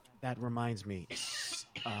 That reminds me.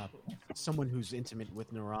 Someone who's intimate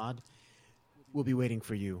with Narad will be waiting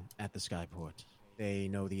for you at the Skyport. They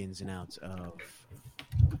know the ins and outs of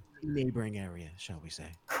the neighboring area, shall we say.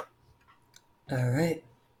 Alright.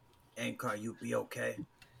 Ankar, you be okay?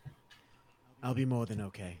 I'll be more than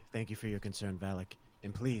okay. Thank you for your concern, Valak.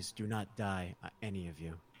 And please do not die, any of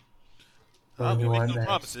you. We make no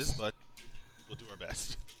promises, but we'll do our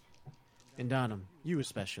best. And Donham, you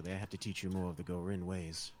especially. I have to teach you more of the Gorin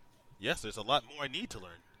ways. Yes, there's a lot more I need to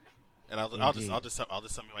learn. And I'll just send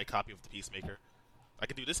you my copy of the Peacemaker. I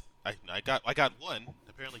can do this. I got one.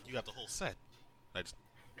 Apparently, you got the whole set.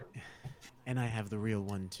 And I have the real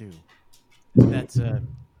one too. That's a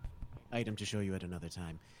item to show you at another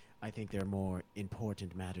time. I think there are more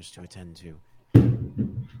important matters to attend to.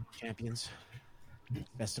 Champions,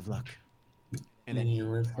 best of luck. And then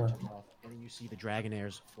you see the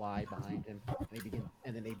Dragonairs fly behind him.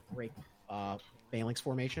 And then they break phalanx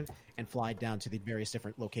formation and fly down to the various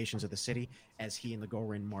different locations of the city as he and the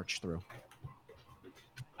Gorin march through.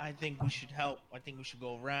 I think we should help. I think we should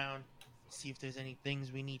go around, see if there's any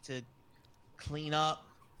things we need to clean up,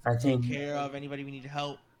 take care of, anybody we need to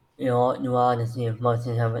help. You know, honestly, as much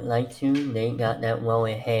as I would like to, they got that well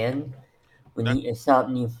in hand. We need to stop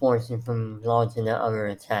new forces from launching that other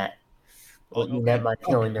attack. We'll do that by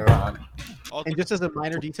killing the rock. And just as a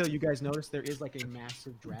minor detail, you guys notice there is like a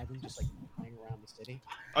massive dragon just like flying around the city.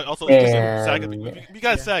 Also, And- we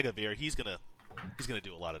got Sagavir. He's gonna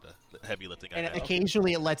do a lot of the heavy lifting. And I know.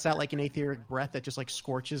 occasionally it lets out like an etheric breath that just like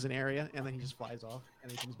scorches an area, and then he just flies off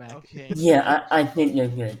and then he comes back. Okay. Yeah, I think they're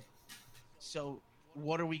good. So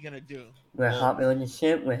what are we gonna do? We're Well- hopping on the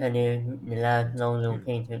ship. We're heading to the last known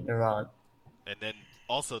location they're on. And then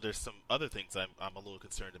also there's some other things I'm a little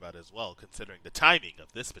concerned about as well, considering the timing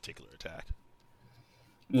of this particular attack.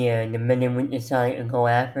 Yeah, the minute we decide to go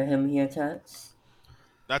after him, he attacks.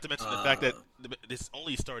 Not to mention the fact that this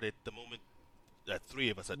only started the moment that three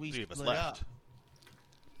of us split left.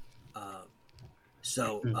 up.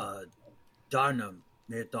 Darnum,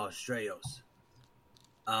 Mirthos Strayos.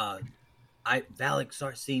 Valak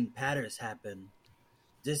starts seeing patterns happen.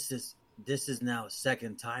 This is now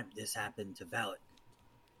second time this happened to Valak.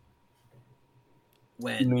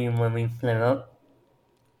 You mean when we split up?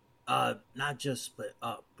 Not just split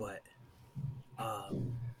up, but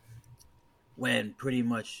when pretty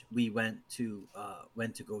much we went to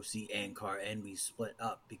go see Ankar and we split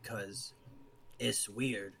up because it's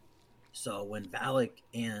weird. So when Valak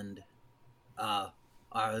and my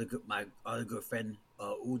other good friend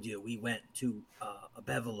Udia, we went to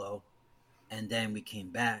Abevalo, and then we came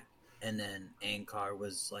back, and then Ankar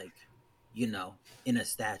was like, in a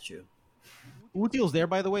statue. Udil's there,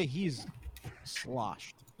 by the way. He's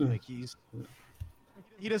sloshed. Like he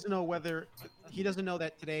doesn't know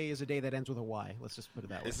that today is a day that ends with a Y. Let's just put it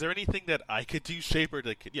that way. Is there anything that I could do, Shaper,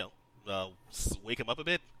 to wake him up a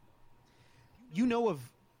bit? You know of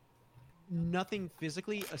nothing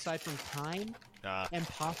physically aside from time, and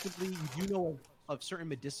possibly you do know of certain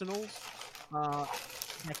medicinals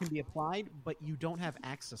that can be applied, but you don't have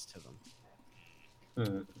access to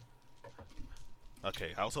them.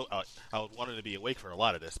 Okay. Also, I would want him to be awake for a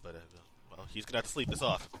lot of this, but well, he's gonna have to sleep this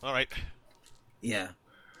off. All right. Yeah,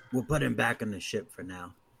 we'll put him back on the ship for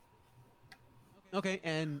now. Okay,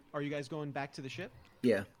 and are you guys going back to the ship?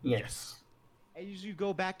 Yeah. Yes. As you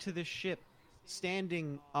go back to the ship,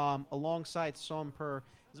 standing alongside Somper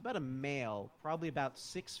is about a male, probably about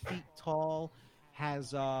 6 feet tall,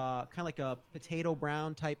 has kind of like a potato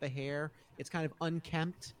brown type of hair. It's kind of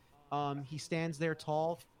unkempt. He stands there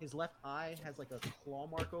tall. His left eye has like a claw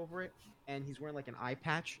mark over it, and he's wearing like an eye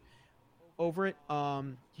patch over it.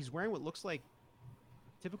 He's wearing what looks like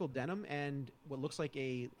typical denim and what looks like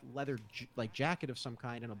a leather jacket of some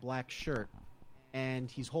kind and a black shirt.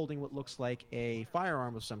 And he's holding what looks like a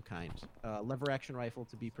firearm of some kind, lever action rifle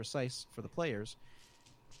to be precise for the players,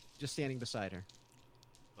 just standing beside her.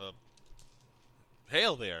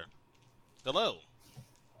 Hail there. Hello.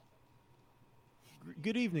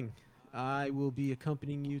 Good evening. I will be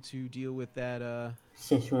accompanying you to deal with that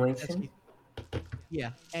Situation?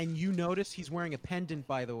 Yeah, and you notice he's wearing a pendant,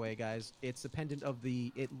 by the way, guys. It's the pendant of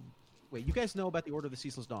the... Wait, you guys know about the Order of the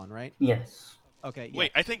Ceaseless Dawn, right? Yes. Okay, yeah.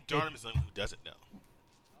 Wait, I think Darnum is the one who doesn't know.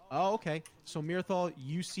 Oh, okay. So, Mirthal,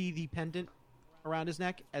 you see the pendant around his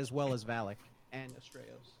neck, as well as Valak and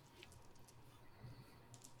Astraios.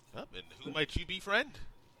 And who might you be, friend?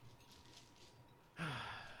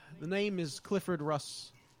 The name is Clifford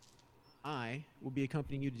Russ. I will be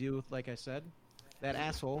accompanying you to deal with, like I said, that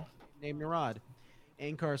asshole named Narad.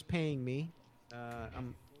 Ankar's paying me.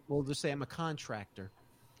 We'll just say I'm a contractor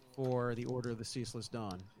for the Order of the Ceaseless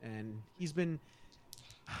Dawn. And he's been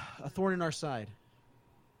a thorn in our side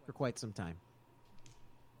for quite some time.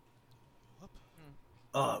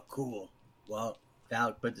 Oh, cool. Well,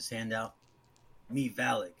 Valak put his hand out. Me,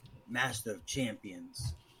 Valak, Master of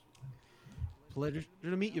Champions. Pleasure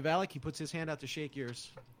to meet you, Valak. He puts his hand out to shake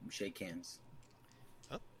yours. We shake hands.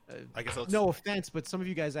 I guess I'll... No offense, but some of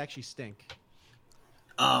you guys actually stink.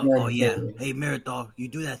 Oh yeah. Hey, Mirathol, you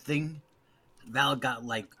do that thing? Val got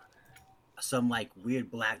some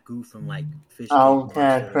weird black goo from fish. I'll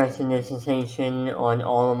cast prestidigitation on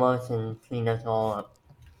all of us and clean us all up.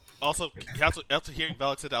 Also hearing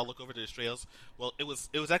Valak said I'll look over to the trails. Well, it was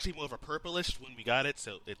actually more of a purplish when we got it,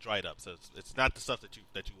 so it dried up. So it's not the stuff that you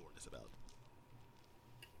warned us about.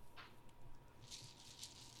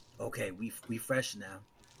 Okay, we fresh now.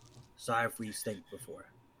 Sorry if we stink before.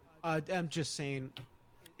 I'm just saying,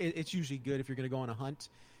 it's usually good if you're going to go on a hunt,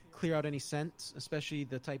 clear out any scent, especially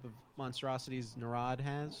the type of monstrosities Narad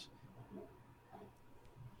has.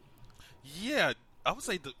 Yeah, I would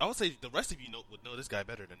say the rest of you would know this guy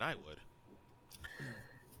better than I would.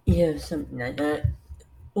 Yeah, something like that.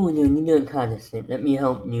 Oh no, you don't kind of sit. Let me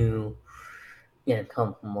help you get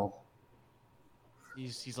comfortable.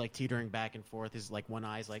 He's like teetering back and forth. His one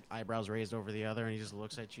eye's eyebrows raised over the other, and he just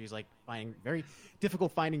looks at you. He's very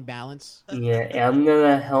difficult finding balance. Yeah, I'm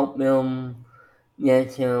gonna help him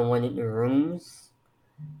get to one of the rooms,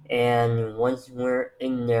 and once we're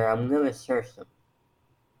in there, I'm gonna search them.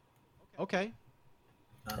 Okay.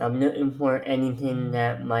 I'm looking for anything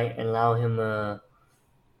that might allow him to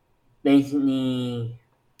basically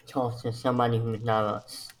talk to somebody who's not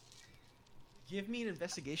us. Give me an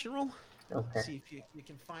investigation roll. Okay. See if you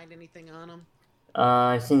can find anything on him.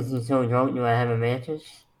 Since he's so drunk, do I have advantage?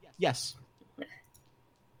 Yes.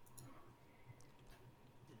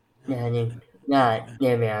 God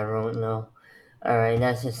damn it, I rolled low. Alright,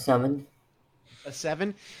 that's a 7. A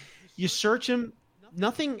 7. You search him.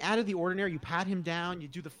 Nothing out of the ordinary. You pat him down. You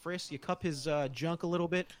do the frisk. You cup his junk a little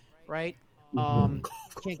bit, right? Can't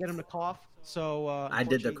get him to cough. So I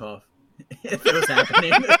did the unfortunately- cough. If it was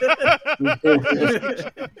happening.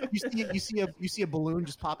 you see a balloon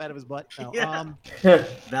just pop out of his butt. No, Yeah.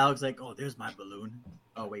 Val's like, oh, there's my balloon.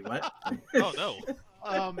 Oh, wait, what? Oh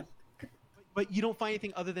no. But you don't find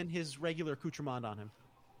anything other than his regular accoutrement on him.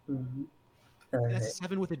 And that's a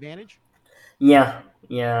 7 with advantage. Yeah,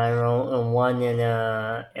 I rolled a 1 and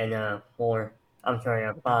a 4. I'm sorry,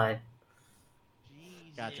 a 5.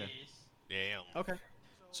 Gotcha. Damn. Okay.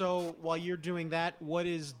 So while you're doing that, what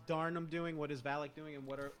is Darnum doing? What is Valak doing? And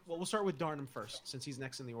well, we'll start with Darnum first, since he's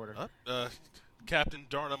next in the order. Captain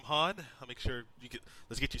Darnum Han, I'll make sure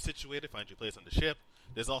let's get you situated, find your place on the ship.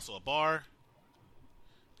 There's also a bar.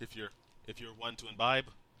 If you're one to imbibe.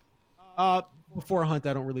 Before a hunt,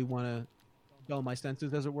 I don't really want to dull my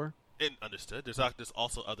senses, as it were. And understood. There's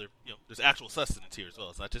also other, there's actual sustenance here as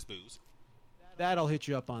well. It's not just booze. That I'll hit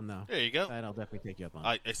you up on, though. There you go. That I'll definitely take you up on.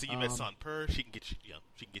 I see you met San Per. She can get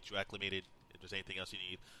you acclimated. If there's anything else you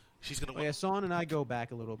need, she's gonna. Yeah, Son and I go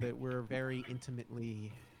back a little bit. We're very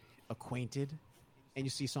intimately acquainted, and you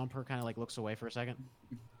see Son Per kind of like looks away for a second.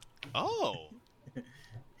 Oh.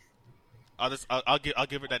 I'll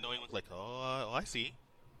give her that knowing look, like, oh, I see,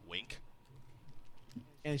 wink.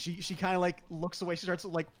 And she kind of like looks away. She starts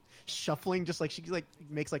like shuffling, just like she like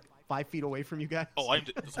makes like 5 feet away from you guys. Oh,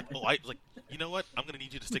 you know what? I'm gonna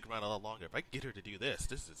need you to stick around a lot longer. If I can get her to do this,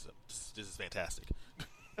 this is fantastic.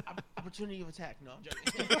 Opportunity of attack. No, I'm joking.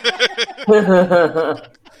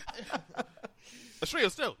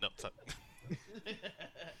 Australia's no. Sorry.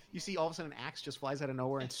 You see all of a sudden an axe just flies out of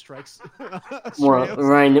nowhere and strikes. Well,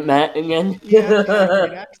 Ryan the Matt again. Yeah,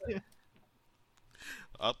 great axe.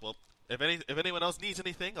 Well, if anyone else needs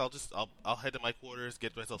anything, I'll head to my quarters,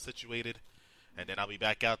 get myself situated, and then I'll be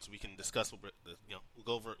back out so we can discuss. We'll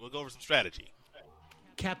go over some strategy.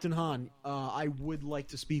 Captain Han, I would like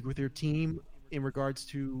to speak with your team in regards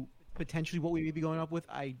to potentially what we may be going up with.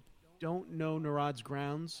 I don't know Narod's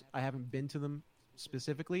grounds. I haven't been to them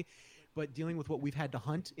specifically, but dealing with what we've had to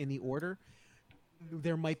hunt in the order,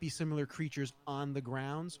 there might be similar creatures on the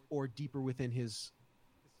grounds or deeper within his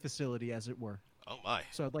facility, as it were. Oh my!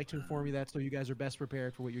 So I'd like to inform you that so you guys are best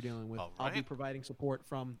prepared for what you're dealing with. All I'll be right. providing support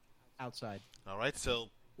from outside. All right, so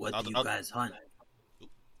What do you guys hunt?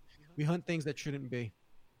 We hunt things that shouldn't be.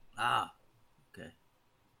 Ah, okay.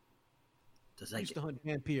 Does I that used get... to hunt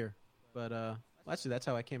vampire, but actually that's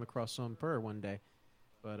how I came across some Per one day.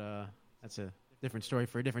 But that's a different story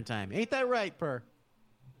for a different time. Ain't that right, Per?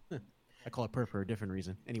 I call it Per for a different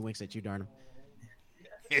reason. And he winks at you, Darnum.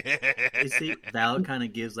 You see, Val kind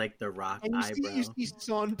of gives like the rock And eyebrow. you see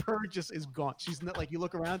Son Per just is gone. She's not like you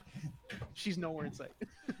look around, she's nowhere in sight.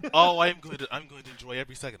 Oh, I'm going to enjoy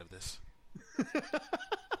every second of this.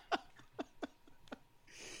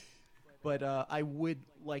 But I would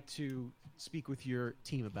like to speak with your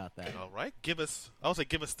team about that. All right, give us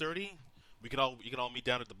 30. We can all meet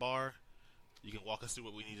down at the bar. You can walk us through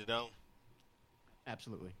what we need to know.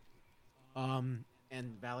 Absolutely. And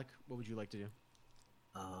Valak, what would you like to do?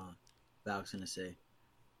 Val's gonna say,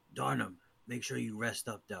 Darnum, make sure you rest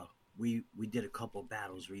up though. We did a couple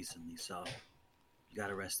battles recently, so you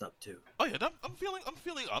gotta rest up too. Oh yeah, I'm feeling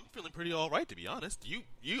pretty all right, to be honest.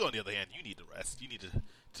 You on the other hand, you need to rest. You need to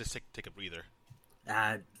just take a breather.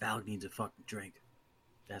 Val needs a fucking drink.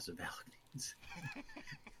 That's what Val needs.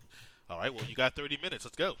 All right, well you got 30 minutes.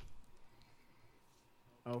 Let's go.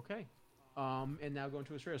 Okay. And now going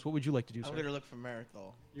to Astraeus. What would you like to do, sir? I'm gonna look for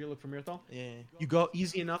Marathol. You're gonna look for Mirthal? Yeah. You go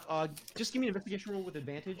easy enough. Just give me an investigation roll with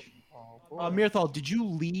advantage. Mirthal, did you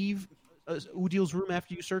leave Udil's room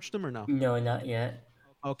after you searched him or no? No, not yet.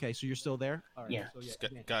 Okay, so you're still there? All right, Yeah. So Just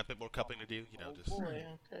advantage. got a bit more cupping to do. Just Boy,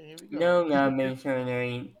 okay, here we go. No, gotta make sure there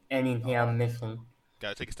ain't anything I'm missing.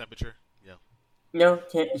 gotta take his temperature. Yeah. No,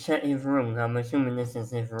 check his room. I'm assuming this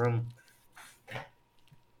is his room.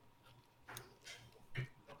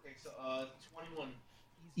 Okay, so 21.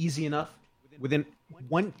 Easy enough. Within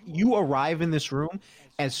one, you arrive in this room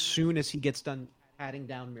as soon as he gets done patting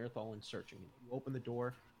down Mirthal and searching him. You open the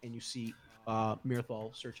door and you see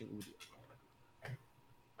Mirthal searching Udia.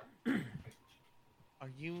 Are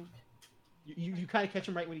you? You kind of catch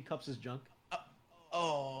him right when he cups his junk.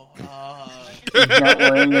 Oh. Is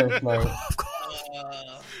that one of like?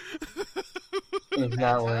 Uh, Is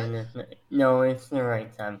that one of like? No, it's the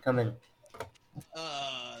right time. Come in.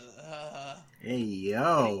 Hey,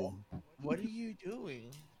 yo. What are you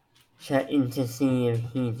doing? Checking to see if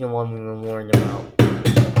he's the one we were warned about.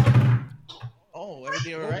 Oh,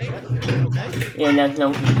 everything all right? Okay. Yeah, that's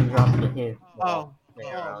not what you dropped to his. Oh.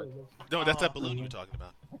 No, that's that balloon you were talking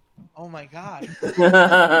about. Oh my god.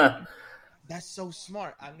 That's so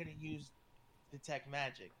smart. I'm gonna use detect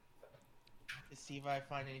magic to see if I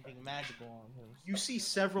find anything magical on him. You see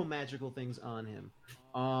several magical things on him.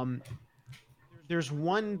 There's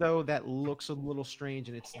one though that looks a little strange,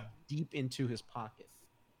 and it's deep into his pocket.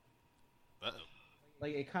 Uh-oh.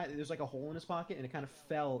 Like there's like a hole in his pocket, and it kind of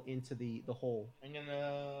fell into the hole. I'm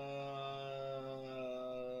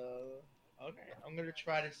gonna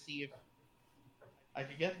try to see if I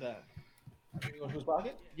can get that. Can you go to his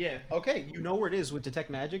pocket? Yeah. Okay, you know where it is with detect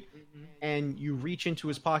magic, and you reach into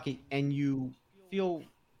his pocket, and you feel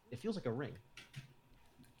it feels like a ring.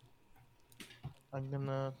 I'm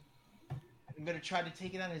gonna try to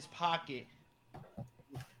take it out of his pocket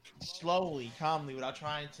slowly, calmly, without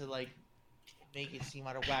trying to like make it seem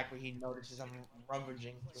out of whack where he notices I'm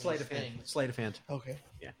rummaging through Sleight his of hand. things. Sleight of hand. Okay.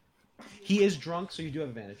 He is drunk, so you do have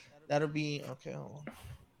advantage. That'll be okay. Hold on.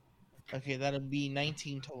 Okay, that'll be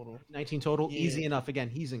 19 total. 19 total, Yeah. easy enough. Again,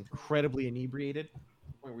 he's incredibly inebriated, to the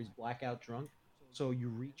point where he's blackout drunk. So you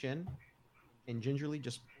reach in and gingerly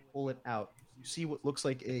just pull it out. You see what looks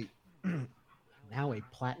like a now a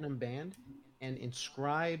platinum band, and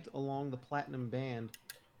inscribed along the platinum band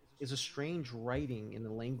is a strange writing in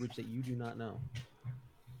a language that you do not know.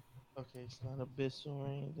 Okay, it's not abyssal or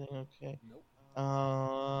anything. Okay. Nope.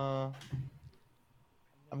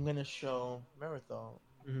 I'm gonna show Marathon.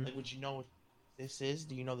 Mhm. Like, would you know what this is?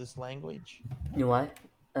 Do you know this language? Do what?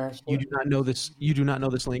 You do not know this. You do not know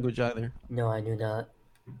this language either. No, I do not.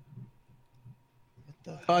 What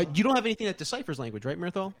the hell? You don't have anything that deciphers language, right,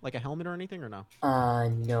 Mirthal? Like a helmet or anything, or no?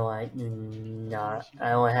 No, I do not.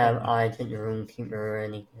 I don't have eyes in the room keeper or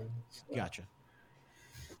anything. So. Gotcha.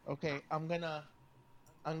 Okay, I'm gonna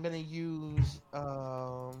use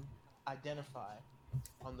identify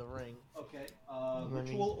on the ring. Okay. me-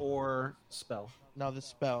 Ritual or spell? No, the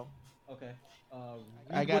spell. Okay. I'm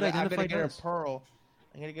gonna get a pearl.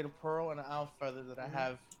 I'm gonna get a pearl and an owl feather that I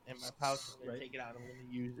have in my pouch. I'm gonna Right. take it out. I'm gonna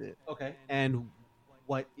use it. Okay. And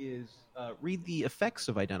what is? Read the effects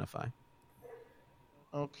of identify.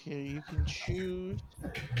 Okay, you can choose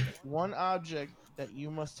one object that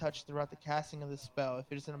you must touch throughout the casting of the spell.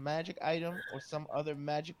 If it is a magic item or some other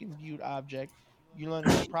magic imbued object, you learn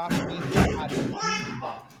its properties and how to use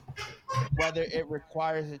them, whether it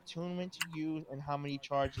requires attunement to use and how many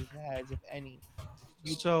charges it has, if any.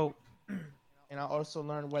 And I also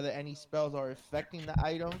learn whether any spells are affecting the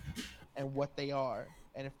item and what they are.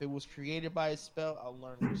 And if it was created by a spell, I'll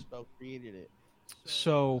learn which spell created it.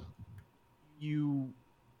 So you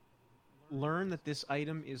learn that this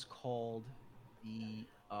item is called the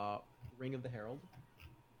Ring of the Herald.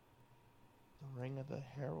 The Ring of the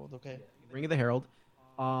Herald, okay. Ring of the Herald.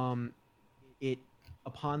 It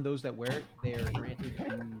upon those that wear it, they are granted to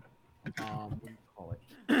what do you call it?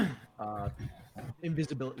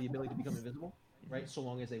 Invisibility, the ability to become invisible, right? So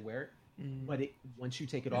long as they wear it. But once you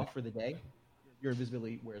take it off for the day, your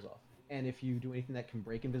invisibility wears off. And if you do anything that can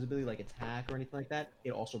break invisibility, like attack or anything like that,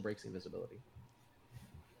 it also breaks invisibility.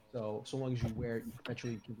 So long as you wear it, you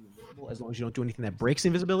perpetually can be invisible, as long as you don't do anything that breaks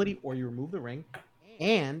invisibility or you remove the ring.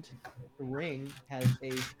 And the ring has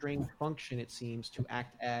a strange function, it seems, to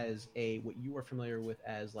act as what you are familiar with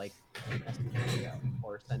as like an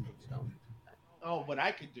or ascending stone. Oh, what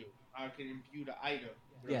I could do, I could imbue the item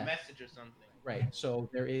with a message or something. Right. So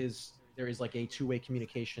there is like a two-way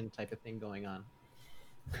communication type of thing going on.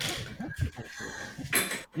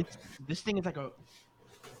 This thing is like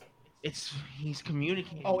he's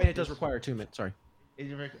communicating. Oh, and it does require attunement. Sorry.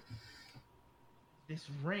 This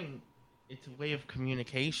ring, it's a way of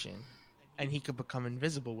communication, and he could become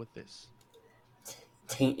invisible with this.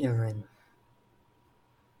 Traitor.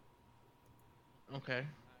 Okay,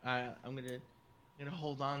 I'm gonna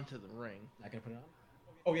hold on to the ring. Not gonna put it on.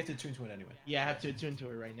 Oh, you have to attune to it anyway. Yeah, I have to attune to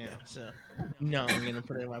it right now. So no, I'm gonna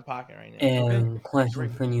put it in my pocket right now. And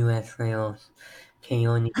question for you, Trails. Can you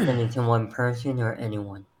only send it to one person or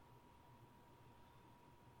anyone?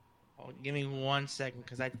 Oh, give me 1 second,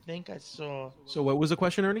 because I think I saw. So what was the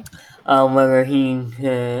question, Ernie? Whether he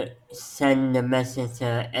could send the message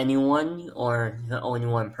to anyone or to only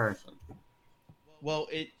one person. Well,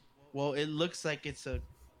 Well, it looks like it's a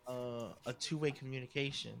two-way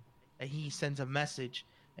communication. And he sends a message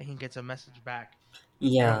and he gets a message back.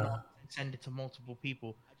 I don't know Yeah. if he can send it to multiple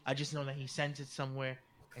people. I just know that he sends it somewhere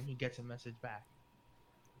and he gets a message back.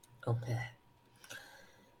 Okay.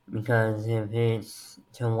 Because if it's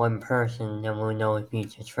to one person, then we'll know if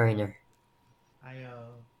he's a traitor. I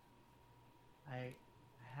uh I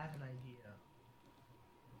have an idea.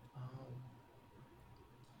 Um,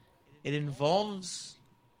 it involves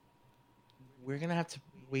we're gonna have to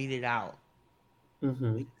wait it out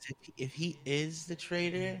Mm-hmm. because if he is the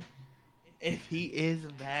traitor, if he is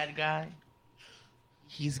a bad guy,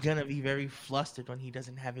 he's gonna be very flustered when he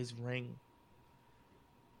doesn't have his ring.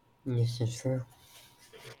 This is true.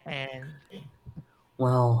 And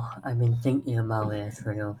Well, I've been thinking about it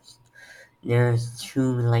for those. There's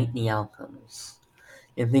two likely outcomes.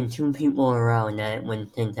 There have been two people around that when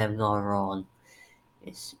things have gone wrong.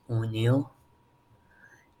 It's O'Neill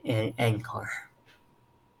and Ankar.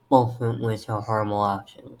 Both of which are horrible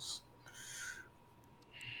options.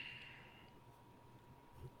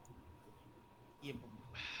 yeah, but,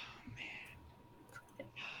 man,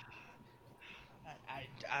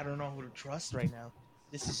 I don't know who to trust right now.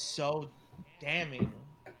 This is so damning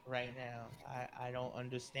right now. I don't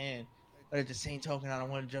understand. But at the same token, I don't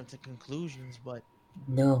want to jump to conclusions. But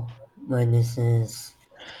No, but this is.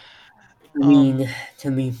 I um, mean,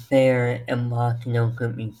 to be fair, Machino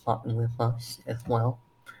could be fucking with us as well.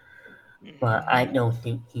 But I don't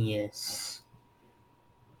think he is.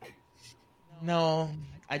 no,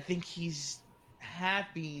 I think he's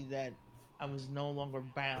happy that I was no longer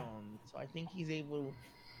bound. So I think he's able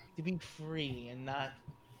to be free and not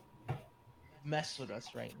mess with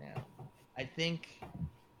us right now. I think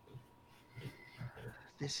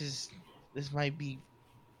this is this might be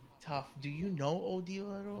tough. Do you know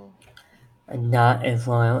Odile at all? Not as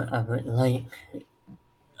well I would like.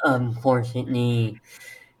 Unfortunately,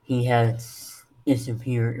 he has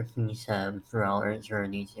disappeared a few times throughout our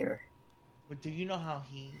journeys here. But do you know how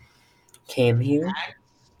he Came here?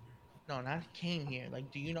 acts? No, not came here.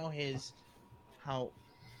 Like, do you know his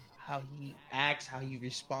how he acts, how he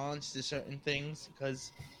responds to certain things?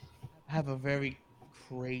 Because I have a very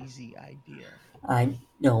crazy idea. I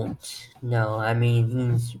don't know. I mean,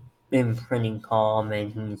 he's been pretty calm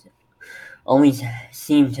and he's always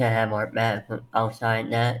seemed to have our back. But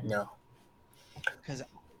outside that, no. Because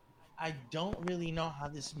I don't really know how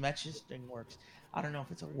this message thing works. I don't know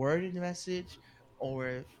if it's a worded message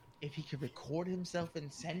or if he could record himself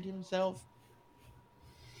and send himself.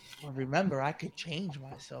 But remember, I could change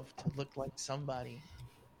myself to look like somebody.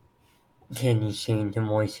 Can you change the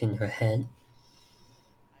voice in your head?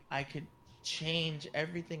 I could change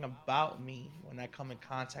everything about me when I come in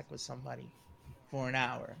contact with somebody for an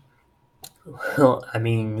hour. Well, I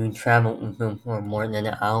mean, you traveled with him for more than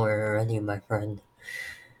an hour already, my friend.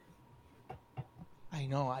 I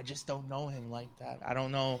know, I just don't know him like that. I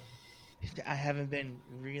don't know. I haven't been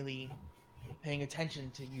really paying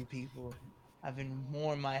attention to you people. I've been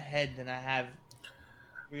more in my head than I have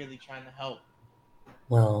really trying to help.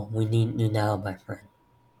 Well, we need you now, my friend.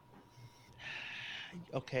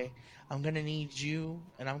 Okay, I'm gonna need you,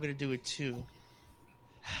 and I'm gonna do it too.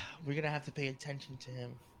 We're gonna have to pay attention to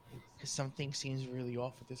him because something seems really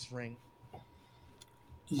off with this ring.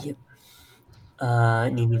 Yep.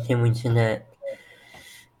 Need you to mention that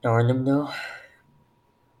Darnum, though?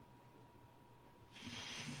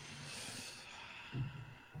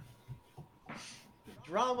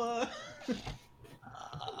 Drama.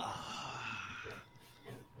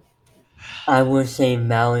 I would say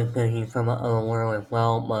Malin could be from another world as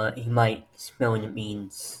well, but he might spill the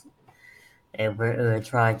beans. And we're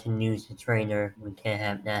trying to use the trainer. We can't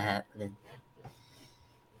have that happening.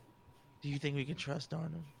 Do you think we can trust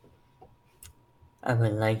Arnold? I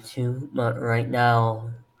would like to, but right now,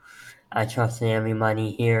 I trust in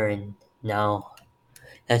everybody here, and now,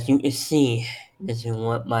 as you can see, this is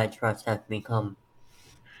what my trust has become.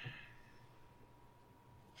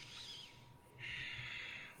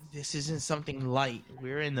 This isn't something light.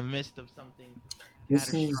 We're in the midst of something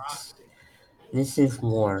This is catastrophic. this is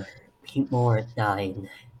war. People are dying.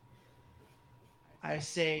 I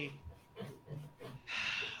say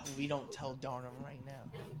we don't tell Darnum right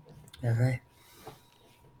now. Alright.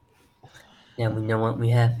 Now we know what we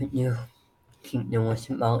have to do. Keep doing what's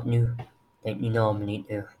about you that you normally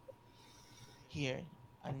do. Here,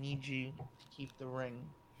 I need you to keep the ring.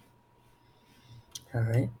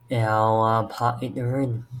 Alright. And I'll pocket the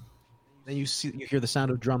ring. Then you hear the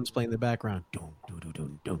sound of drums playing in the background. Dun, dun, dun,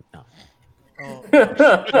 dun, dun. No. Oh,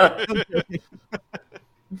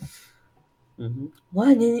 hmm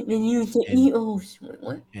Why didn't we use the And- eels? Wait,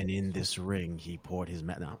 what? And in this ring, he poured his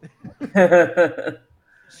no.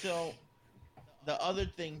 So the other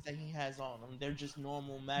things that he has on him, they're just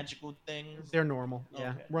normal magical things. They're normal,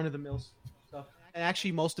 yeah, Okay. run of the mill stuff. And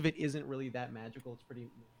actually, most of it isn't really that magical. It's pretty.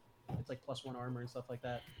 It's like +1 armor and stuff like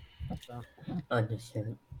that. So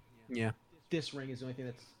Understood. yeah, this ring is the only thing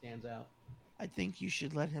that stands out. I think you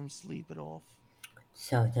should let him sleep it off.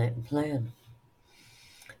 Sounds like a plan.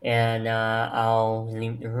 And I'll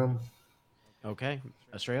leave the room. Okay,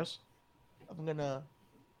 Astraios. I'm gonna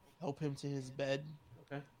help him to his bed.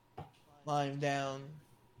 Okay. Lie him down.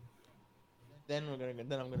 Then I'm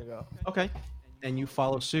gonna go. Okay, and you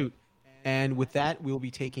follow suit. And with that, we'll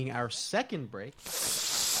be taking our second break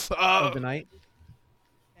of the night,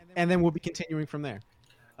 and then we'll be continuing from there.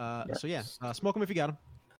 So yeah, smoke them if you got them.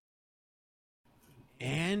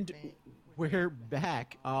 And we're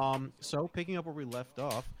back. So picking up where we left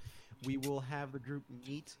off, we will have the group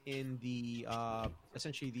meet in the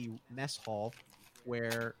essentially the mess hall,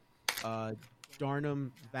 where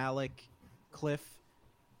Darnum, Valak, Cliff.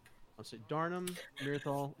 So Darnum,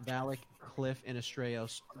 Mirthal, Valak, Cliff, and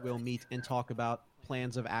Astraios will meet and talk about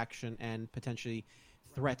plans of action and potentially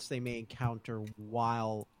threats they may encounter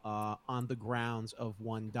while on the grounds of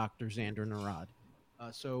one Dr. Xander Narad.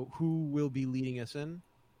 So who will be leading us in?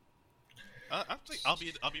 I'll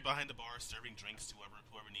be behind the bar serving drinks to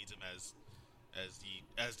whoever needs them as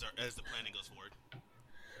the planning goes forward.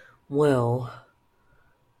 Well,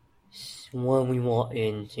 when we walk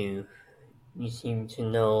into, you seem to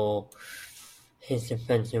know his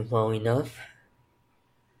defensive well enough.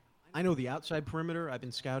 I know the outside perimeter. I've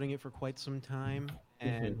been scouting it for quite some time,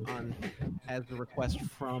 and as the request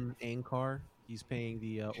from Ankar, he's paying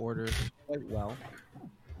the order quite well.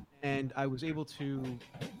 And I was able to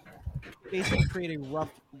basically create a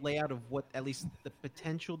rough layout of what at least the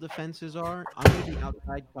potential defenses are. I'm going to be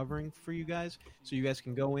outside covering for you guys, so you guys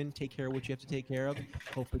can go in, take care of what you have to take care of.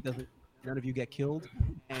 Hopefully, none of you get killed,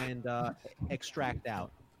 and extract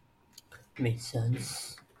out. Makes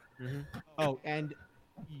sense. Mm-hmm. Oh, and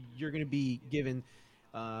you're going to be given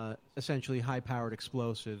essentially high-powered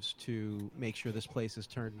explosives to make sure this place is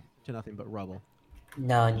turned to nothing but rubble.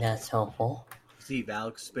 No, that's helpful. See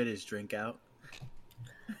Valk spit his drink out.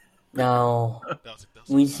 Now,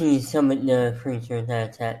 we see some of the creatures that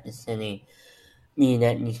attack the city. Meaning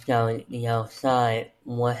that you scouted the outside.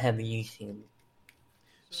 What have you seen?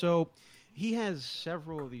 So he has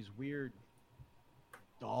several of these weird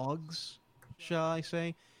dogs, shall I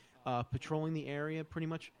say, patrolling the area pretty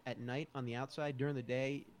much at night on the outside. During the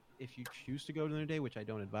day, if you choose to go during the day, which I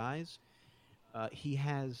don't advise, he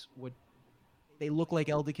has what they look like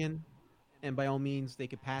Eldican, and by all means they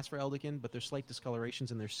could pass for Eldican, but there's slight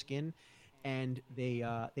discolorations in their skin, and they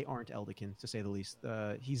aren't Eldican, to say the least.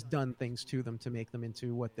 He's done things to them to make them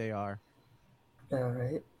into what they are.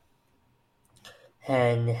 Alright.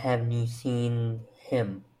 And have you seen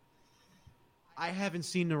him? I haven't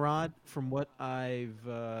seen Narad from what I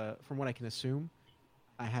can assume.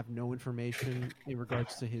 I have no information in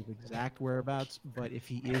regards to his exact whereabouts, but if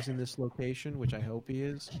he is in this location, which I hope he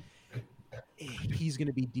is, he's going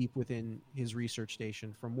to be deep within his research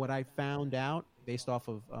station. From what I found out, based off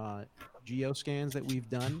of geoscans that we've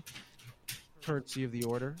done, courtesy of the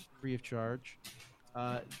Order, free of charge,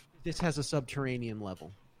 this has a subterranean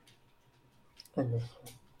level.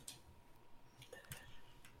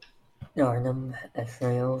 Darnum,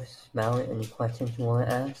 Astraios, Mallet, any questions you want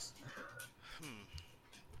to ask?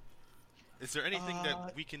 Is there anything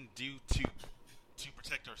that we can do to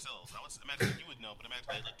protect ourselves? I was imagining you would know, but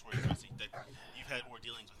imagine that you've had more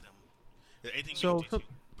dealings with them. Is there anything we can do to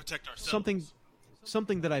protect ourselves?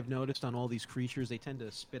 Something that I've noticed on all these creatures, they tend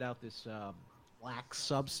to spit out this black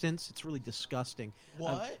substance. It's really disgusting.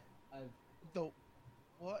 What?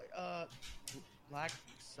 Black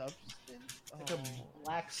substance? It's a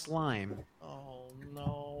black slime. Oh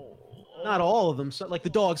no! Not all of them. So, like the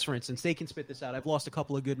dogs, for instance, they can spit this out. I've lost a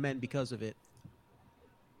couple of good men because of it.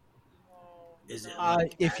 Is it?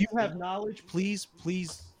 If you have knowledge, please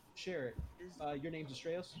share it. Your name's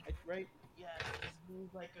Astraios, right? Yeah,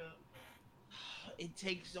 it's like a. It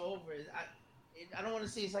takes over. I don't want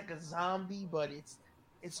to say it's like a zombie, but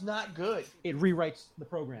it's not good. It rewrites the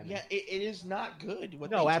program. Yeah, it is not good.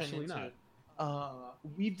 What no, they absolutely turn not. into.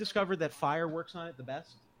 We've discovered that fire works on it the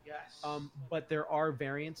best. Yes. But there are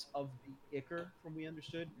variants of the Ichor, from we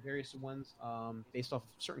understood, various ones based off of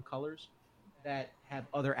certain colors that have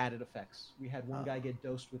other added effects. We had one guy get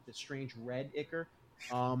dosed with this strange red Ichor.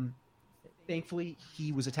 Thankfully,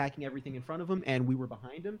 he was attacking everything in front of him, and we were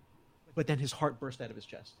behind him. But then his heart burst out of his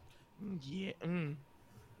chest. Yeah. And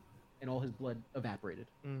all his blood evaporated.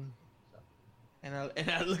 So. And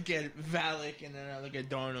I look at Valak, and then I look at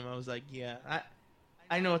Dornum. I was like, yeah,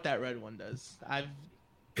 I know what that red one does. I've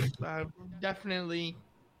definitely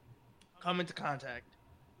come into contact.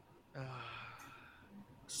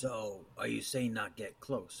 So, are you saying not get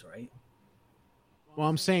close, right? Well,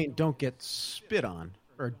 I'm saying don't get spit on,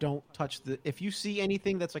 or don't touch the. If you see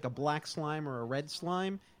anything that's like a black slime or a red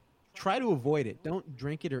slime, try to avoid it. Don't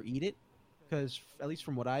drink it or eat it, because at least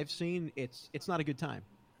from what I've seen, it's not a good time.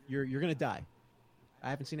 You're gonna die. I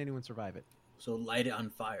haven't seen anyone survive it. So light it on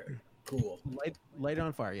fire. Cool. Light it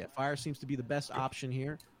on fire. Yeah, fire seems to be the best option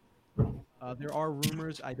here. There are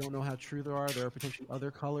rumors. I don't know how true there are. There are potentially other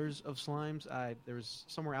colors of slimes. There was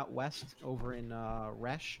somewhere out west over in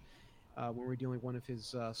Resh, when we were dealing with one of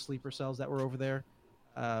his sleeper cells that were over there.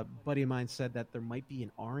 A buddy of mine said that there might be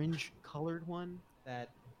an orange-colored one that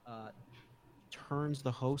turns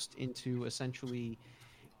the host into essentially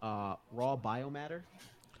raw biomatter.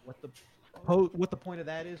 What the point of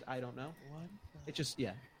that is, I don't know. What? It just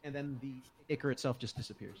and then the ichor itself just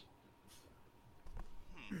disappears.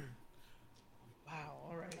 Wow.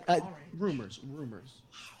 All right. Rumors.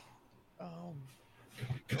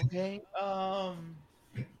 Okay.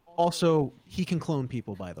 Also, he can clone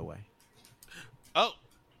people, by the way. Oh,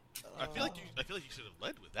 I feel like you should have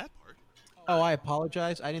led with that part. Oh, I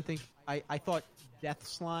apologize. I didn't think I thought death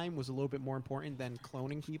slime was a little bit more important than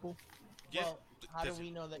cloning people. Yeah, Well, how do we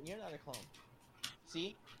know that you're not a clone?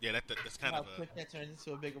 See? Yeah, that's kind How of a. quick that turns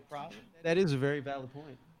into a bigger problem? That is a very valid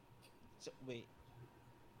point. So, wait,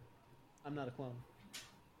 I'm not a clone.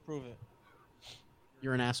 prove it.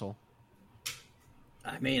 You're an asshole.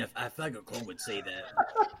 I mean, I feel like a clone would say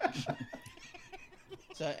that.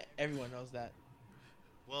 So everyone knows that.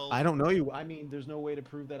 Well, I don't know you. I mean, there's no way to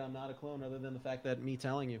prove that I'm not a clone other than the fact that me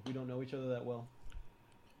telling you. We don't know each other that well.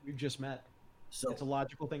 We've just met. So, It's a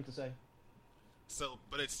logical thing to say. So,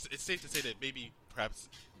 but it's safe to say that maybe perhaps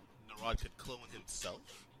Narod could clone himself.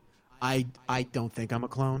 I don't think I'm a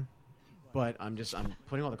clone, but I'm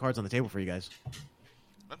putting all the cards on the table for you guys.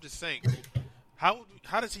 I'm just saying, how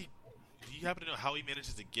does he? Do you happen to know how he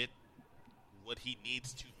manages to get what he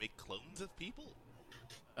needs to make clones of people?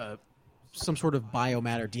 Some sort of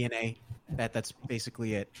biomatter DNA. That's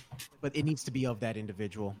basically it. But it needs to be of that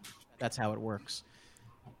individual. That's how it works.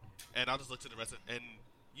 And I'll just look to the rest of. And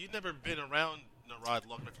you've never been around Narod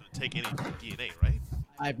long enough to take any DNA, right?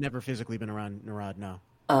 I've never physically been around Narad. No.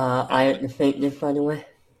 I have to fake this, by the way.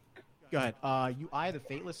 Go ahead. You eye the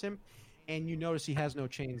Fateless him, and you notice he has no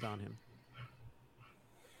chains on him.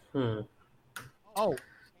 Oh,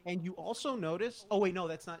 and you also notice. Oh wait, no,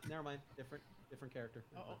 that's not. Never mind. Different character.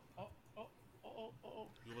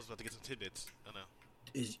 We was about to get some tidbits. Oh no.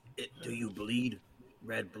 do you bleed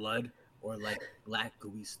red blood or like black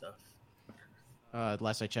gooey stuff?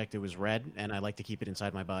 Last I checked, it was red, and I like to keep it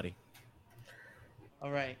inside my body.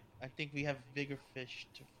 All right. I think we have bigger fish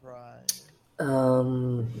to fry.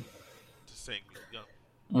 Just saying. Yeah.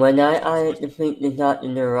 When I defeat the Dr.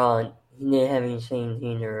 Neuron, he didn't have any chains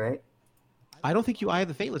either, right? I don't think you eye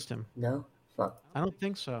the Fateless him. No? Fuck. I don't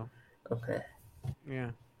think so. Okay.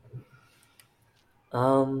 Yeah.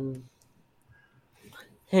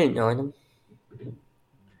 Hey, Northam.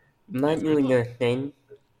 Might doing your thing.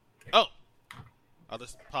 Oh, I'll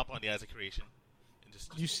just pop on the eyes of creation and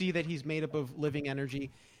just. You see that he's made up of living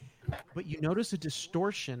energy, but you notice a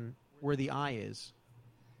distortion where the eye is.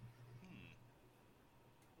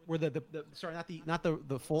 Where the sorry, not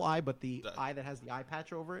the full eye, but the eye that has the eye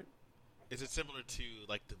patch over it. Is it similar to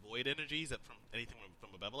like the void energies that from anything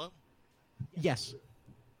from Abebelo? Yes.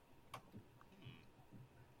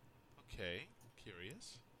 Okay,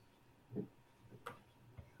 curious.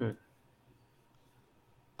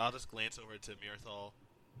 I'll just glance over to Mirthal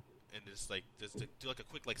and just do like a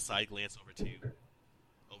quick like side glance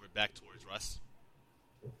over back towards Russ.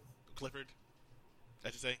 Clifford,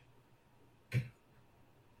 that you say?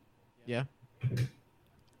 Yeah.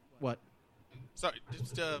 What? Sorry,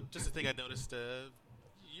 just a thing I noticed.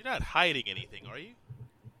 You're not hiding anything, are you?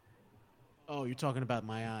 Oh, you're talking about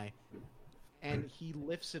my eye. And he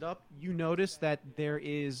lifts it up. You notice that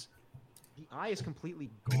the eye is completely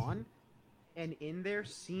gone, and in there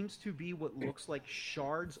seems to be what looks like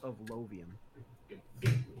shards of lovium.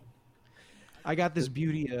 I got this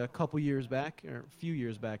beauty a couple years back, or a few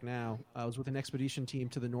years back now. I was with an expedition team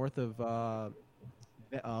to the north of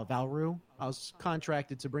Valru. I was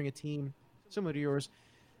contracted to bring a team similar to yours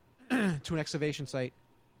to an excavation site.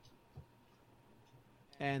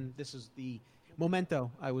 And this is the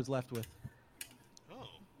memento I was left with. Oh.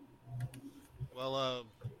 Well,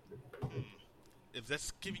 if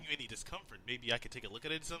that's giving you any discomfort, maybe I could take a look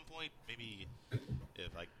at it at some point. Maybe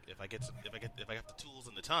if I have the tools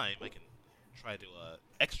and the time, I can try to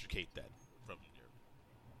extricate that from your...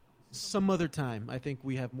 Some other time. I think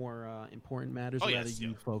we have more important matters. Oh, Rather yes, you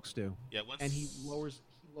yeah. folks do. Yeah, once... And he lowers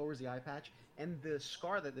the eye patch, and the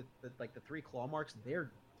scar that the 3 claw marks. They're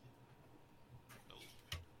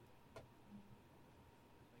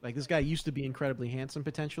like, this guy used to be incredibly handsome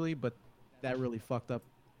potentially, but that really fucked up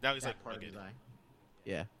Now he's that like part of rugged. his eye.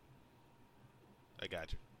 Yeah. I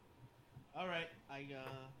got you. All right, I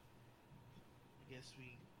guess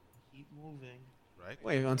we keep moving. Right?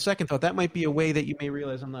 Wait, on second thought, that might be a way that you may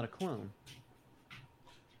realize I'm not a clone.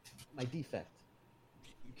 My defect.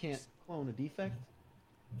 You can't clone a defect?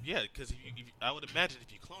 Yeah, because I would imagine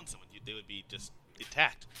if you clone someone, they would be just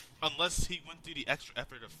intact. Unless he went through the extra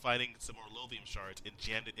effort of finding some more Lovium shards and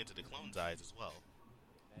jammed it into the clone's eyes as well.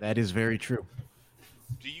 That is very true.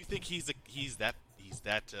 Do you think he's that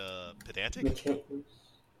pedantic?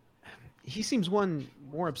 He seems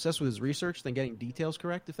more obsessed with his research than getting details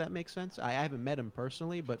correct, if that makes sense. I haven't met him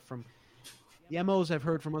personally, but from the MOs I've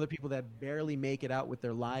heard from other people that barely make it out with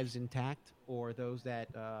their lives intact, or those that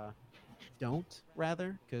don't,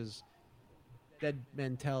 rather, because dead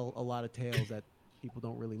men tell a lot of tales that people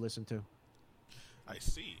don't really listen to. I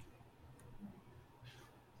see.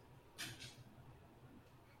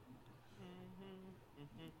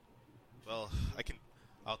 Well,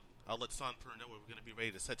 I'll let Sanpur know we're going to be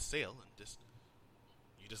ready to set sail, and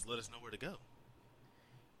you just let us know where to go.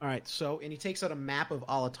 All right, and he takes out a map of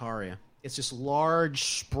Alitaria. It's this large,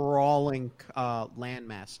 sprawling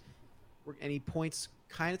landmass, and he points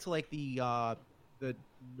kind of to like the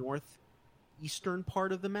northeastern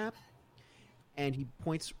part of the map, and he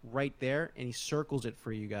points right there, and he circles it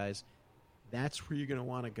for you guys. That's where you're going to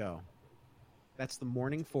want to go. That's the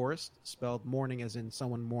Mourning Forest, spelled mourning as in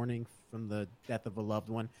someone mourning from the death of a loved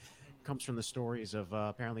one. It comes from the stories of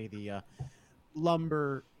apparently the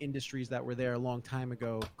lumber industries that were there a long time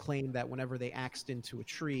ago claimed that whenever they axed into a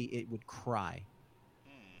tree, it would cry.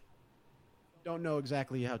 Don't know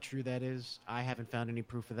exactly how true that is. I haven't found any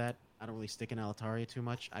proof of that. I don't really stick in Alitaria too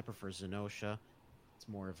much. I prefer Zenosha. It's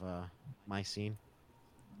more of my scene.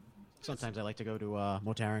 Sometimes I like to go to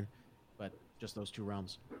Motaran, but just those 2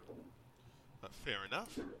 realms. Fair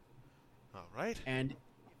enough. All right. And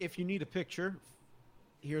if you need a picture,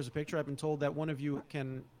 here's a picture. I've been told that one of you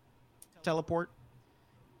can teleport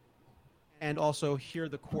and also hear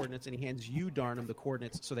the coordinates, and he hands you, Darnum, the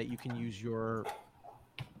coordinates so that you can use your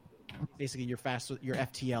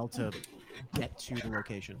FTL to get to the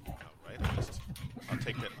location. All right. I'll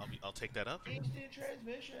take that. I'll take that up. Instant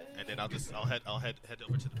transmission. And then I'll head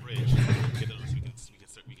over to the bridge. Get those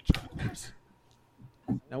so we can chart the course.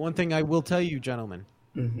 Now, one thing I will tell you, gentlemen.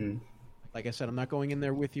 Mm-hmm. Like I said, I'm not going in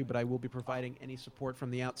there with you, but I will be providing any support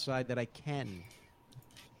from the outside that I can.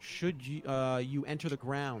 Should you enter the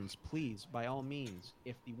grounds, please, by all means,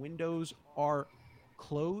 if the windows are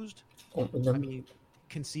closed,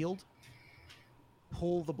 concealed,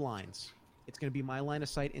 pull the blinds. It's going to be my line of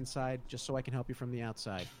sight inside, just so I can help you from the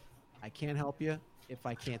outside. I can't help you if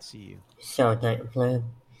I can't see you. Sounds like a plan.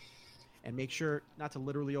 And make sure not to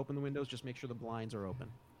literally open the windows, just make sure the blinds are open.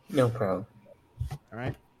 No problem. All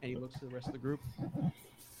right? And he looks to the rest of the group.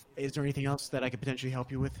 Is there anything else that I could potentially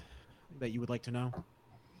help you with that you would like to know?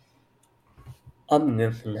 I'm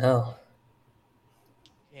good for now.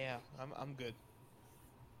 Yeah, I'm good.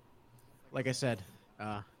 Like I said,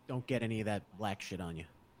 don't get any of that black shit on you.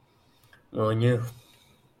 Well, you.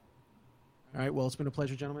 All right, well, it's been a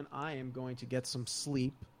pleasure, gentlemen. I am going to get some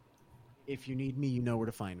sleep. If you need me, you know where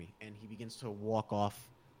to find me. And he begins to walk off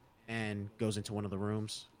and goes into one of the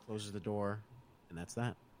rooms, closes the door, and that's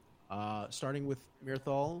that. Starting with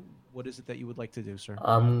Mirthal, what is it that you would like to do, sir?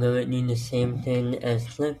 I'm gonna do the same thing as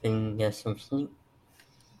sleeping, get some sleep.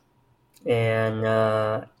 And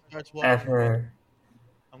Starts walking. after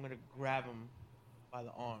I'm gonna grab him by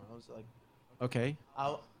the arm. I was like, Okay.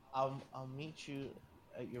 I'll meet you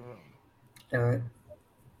at your room. alright.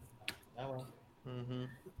 I will. Mm-hmm.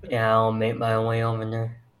 Yeah, I'll make my way over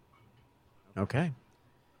there. Okay.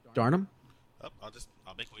 Darnum? I'll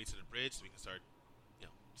make my way to the bridge so we can start,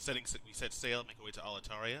 we set sail, make our way to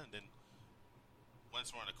Alitaria, and then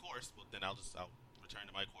once we're on a course, then I'll return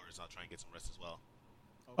to my quarters. I'll try and get some rest as well.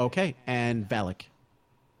 Okay. And Valak?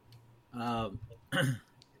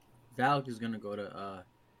 Valak is gonna go to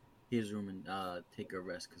his room and take a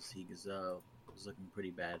rest because he was looking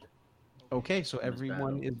pretty bad. Okay, so in this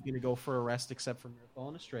everyone battle. is going to go for a rest except for Mirthal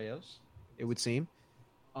and Estrellos, it would seem.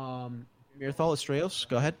 Mirthal, Estrellos,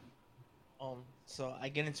 go ahead. So I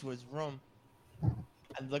get into his room.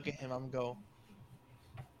 I look at him. I'm gonna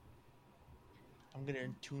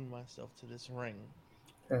attune myself to this ring.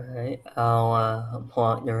 Alright, I'll pull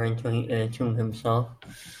out the ring to attune himself.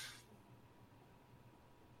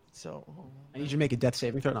 So I need you to make a death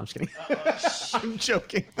saving throw. No, I'm just kidding. I'm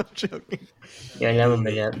joking. I'm joking. Yeah, never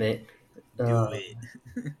been that bit. Do it.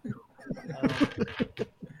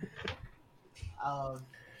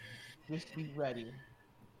 just be ready.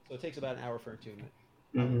 So it takes about an hour for attunement.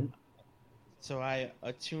 Mm-hmm. So I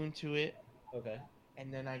attune to it, Okay.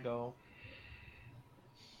 and then I go.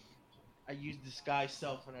 I use disguise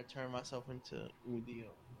self when I turn myself into Udil.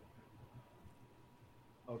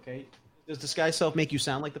 Okay. Does disguise self make you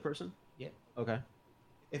sound like the person? Yeah. Okay.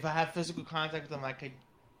 If I have physical contact with them, I could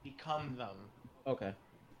become them. Okay.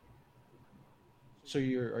 So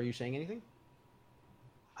are you saying anything?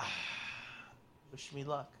 Wish me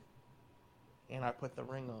luck. And I put the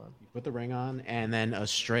ring on. You put the ring on, and then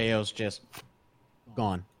Astraeo's just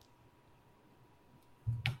gone.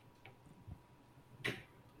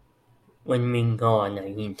 What do you mean gone? I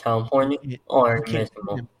mean teleported or You can't see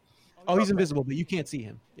invisible? him. Oh, he's invisible, but you can't see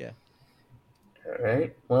him. Yeah.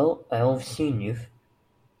 Alright, well, I've seen you.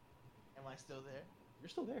 Am I still there? You're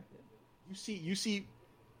still there. Yeah. You see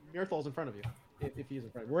Mirthal's in front of you. If he is in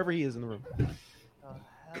front of you. Wherever he is in the room. Oh,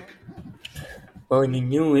 hell. Well, you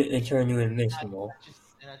knew it turned you invisible.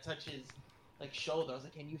 And I touch his shoulder. I was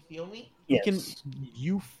like, "Can you feel me?" Yes.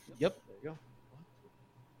 Yep. There you go.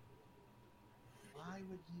 Why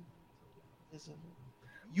would you be invisible?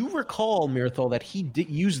 You recall, Mirthal, that he did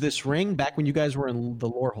use this ring back when you guys were in the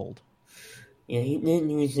lore hold. Yeah, he didn't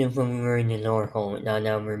use it when we were in the lower hole. Now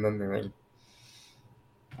I'm remembering.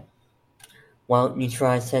 Why don't you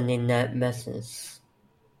try sending that message?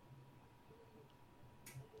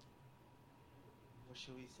 What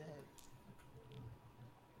should we say?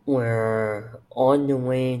 We're on the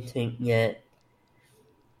way to get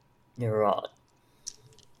the rod.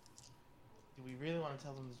 Do we really want to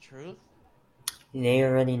tell them the truth? They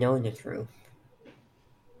already know the truth.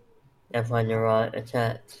 That's why the rod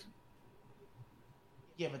attacked.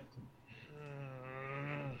 Yeah, but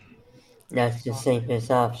That's the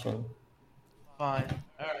safest option. fine.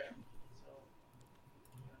 All right. So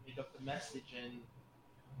make up the message and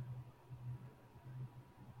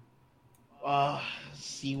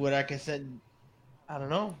see what I can send. I don't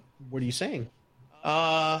know. What are you saying?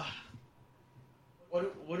 What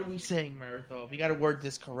are we saying, Marathon? We got to word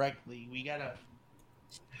this correctly. We gotta.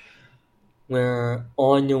 We're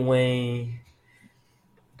on the way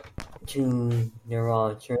to the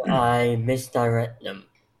rod. Should I misdirect them?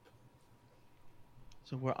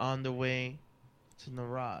 So we're on the way to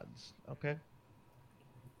Narods. Okay.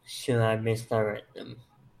 Should I misdirect them?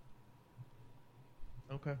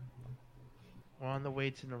 Okay. We're on the way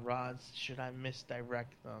to Narods. Should I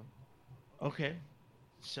misdirect them? Okay.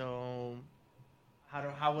 So,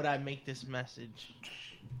 how would I make this message?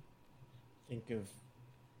 Think of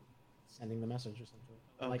sending the message or something.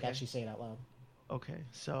 Like Okay. actually say it out loud. Okay.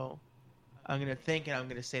 So, I'm gonna think and I'm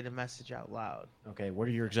gonna say the message out loud. Okay, what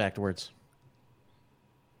are your exact words?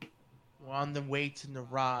 We're on the way to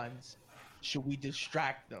Narods. Should we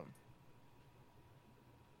distract them?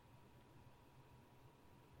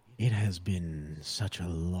 It has been such a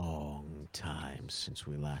long time since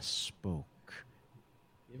we last spoke.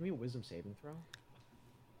 Give me a wisdom saving throw.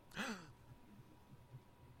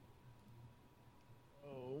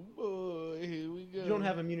 Oh boy, here we go. You don't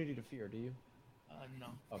have immunity to fear, do you? No.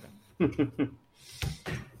 Okay.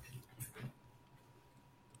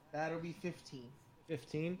 That'll be 15.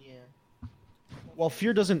 15. Yeah. While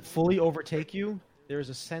fear doesn't fully overtake you, there is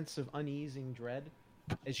a sense of uneasing dread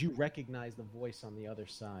as you recognize the voice on the other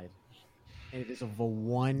side. And it is of the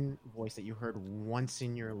one voice that you heard once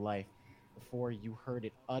in your life before you heard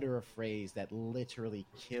it utter a phrase that literally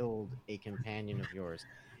killed a companion of yours.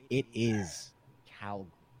 It is Kalgrim.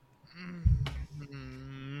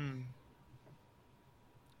 Mm-hmm.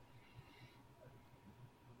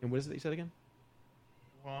 And what is it that you said again?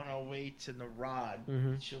 We're on our way to Narod.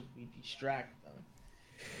 Mhm. Should we distract them?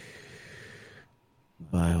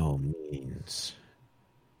 By all means,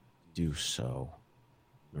 do so.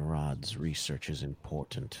 Narod's research is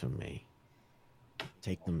important to me.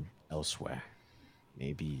 Take them elsewhere.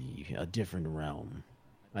 Maybe a different realm.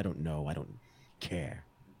 I don't know. I don't care.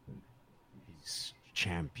 These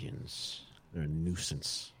champions, they're a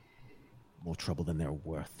nuisance. More trouble than they're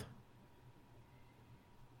worth.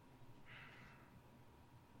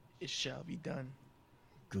 It shall be done.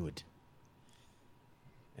 Good.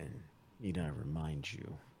 And need I remind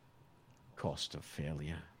you, cost of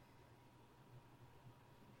failure.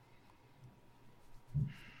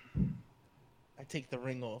 I take the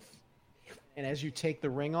ring off. And as you take the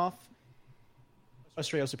ring off,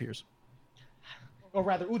 Astraeos appears. Or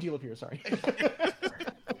rather, Udil appears, sorry.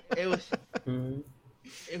 It was Mhm.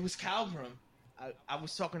 Kalgrim. I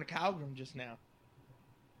was talking to Kalgrim just now.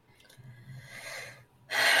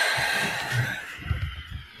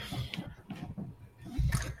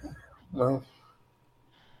 Well,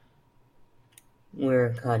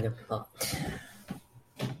 we're kind of fucked.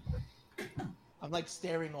 I'm like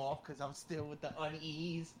staring off because I'm still with the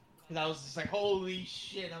unease. Because I was just like, holy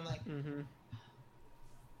shit. I'm like, Mm-hmm.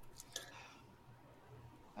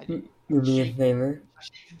 I Do me a shake favor.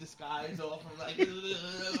 the disguise off. I'm like,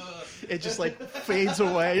 It just like fades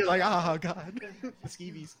away. You're like, oh god, the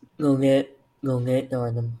skeevies. Go get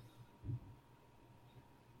Darnum.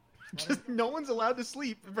 Just no one's allowed to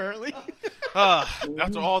sleep apparently.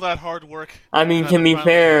 After all that hard work. I mean, to be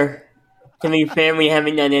fair, we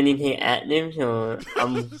haven't done anything active, so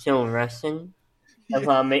I'm still resting. That's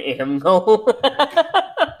why I'm making him go.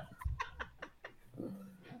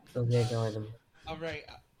 Go get Darnum. all right.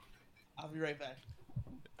 I'll be right back.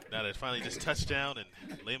 Now that I finally just touched down and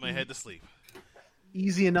lay my head to sleep.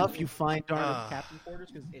 Easy enough. You find Darnum's captain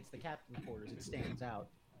quarters because it's the captain quarters. It stands out.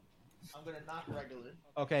 I'm gonna knock regular.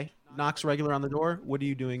 Okay, knocks regular on the door. What are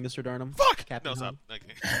you doing, Mr. Darnum? Fuck! Captain No, stop. Han?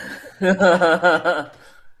 Okay.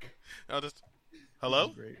 I'll just. Hello?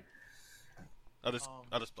 Great. I'll just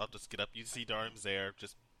get up. You see Darnum's there,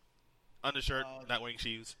 just undershirt, not wearing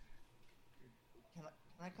shoes. Can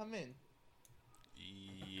I come in?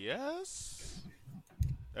 Yes.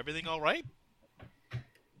 Everything all right?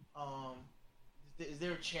 Is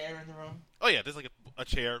there a chair in the room? Oh yeah, there's like a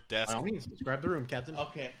chair, desk. By all means, describe the room, Captain.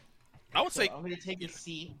 Okay. I would So say. I'm gonna take a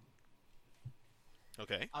seat.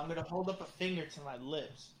 Okay. I'm gonna hold up a finger to my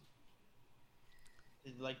lips.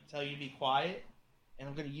 To, like, tell you to be quiet, and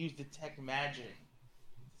I'm gonna use detect magic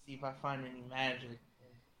to see if I find any magic,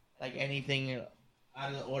 like anything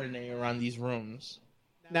out of the ordinary around these rooms.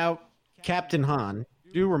 Now, Captain Han,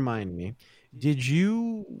 do remind me, did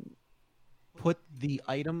you put the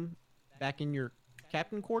item back in your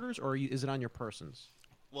captain quarters, or is it on your persons?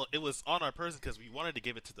 Well, it was on our person because we wanted to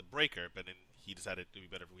give it to the breaker, but then he decided it would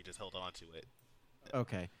be better if we just held on to it.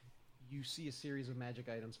 Okay. You see a series of magic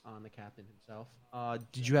items on the captain himself.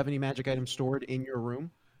 Did you have any magic items stored in your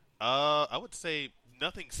room? I would say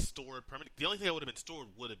nothing stored permanent. The only thing that would have been stored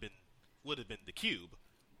would have been the cube,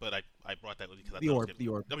 but I brought that with me because I thought it was the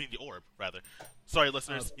orb. I mean the orb rather. Sorry,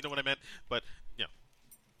 listeners, you know what I meant, but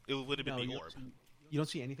it would have been the orb. You don't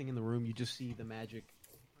see anything in the room. You just see the magic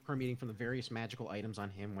permeating from the various magical items on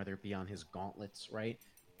him, whether it be on his gauntlets, right,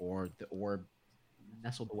 or the orb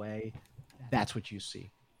nestled away. That's what you see,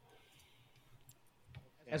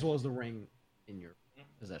 as well as the ring in your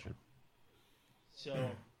possession. So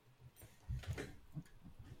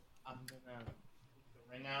I'm gonna take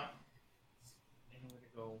the ring out, and I'm gonna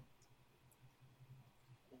go.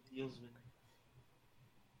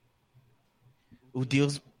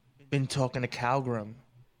 Udil's been talking to Kalgrim.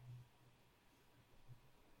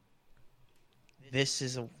 This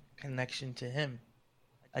is a connection to him.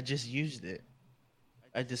 I just used it.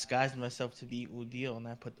 I disguised myself to be Udil, and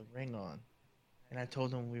I put the ring on. And I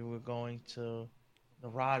told him we were going to the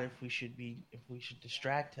rod if we should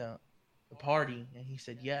distract him, the party, and he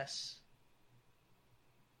said yes.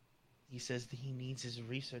 He says that he needs his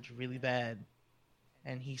research really bad,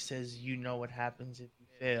 and he says you know what happens if you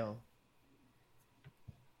fail.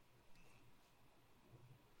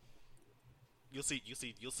 You'll see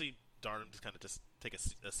Darnum just kind of just take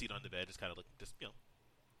a seat on the bed, just kind of look, just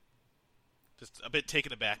a bit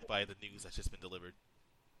taken aback by the news that's just been delivered.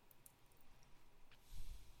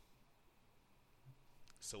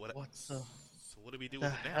 So what do we do The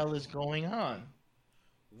with it now? hell is going on?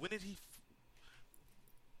 When did he?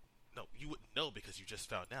 No, you wouldn't know because you just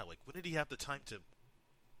found out. Like, when did he have the time to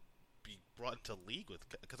be brought into league with?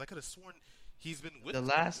 Because I could have sworn he's been with. The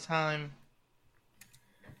last time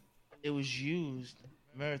it was used,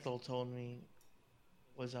 Marathol told me,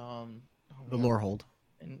 was The lore hold.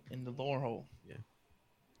 in the lore hole. Yeah.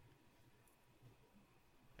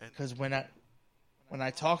 Because when I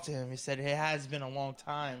talked to him, he said it has been a long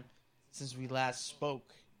time since we last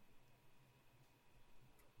spoke.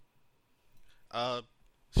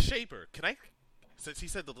 Shaper, can I? Since he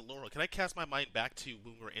said the lore hold, can I cast my mind back to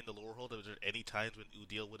when we were in the lore hold? Was there any times when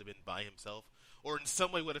Udil would have been by himself, or in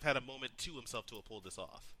some way would have had a moment to himself to have pulled this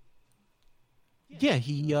off? Yeah,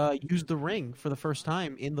 he used the ring for the first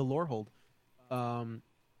time in the lore hold.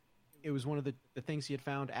 It was one of the things he had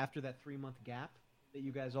found after that 3-month gap that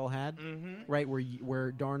you guys all had, right?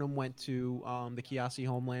 Where Darnum went to the Chiasi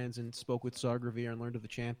homelands and spoke with Sargravir and learned of the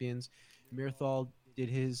champions. Mirthal did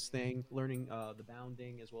his thing, learning the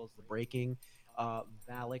bounding as well as the breaking.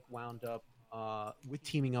 Valak wound up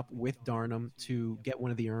teaming up with Darnum to get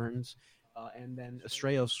one of the urns. And then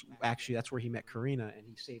Astraeos, actually, that's where he met Karina, and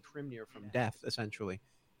he saved Hrimnir from death, essentially.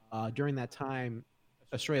 During that time,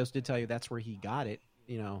 Astraeos did tell you that's where he got it,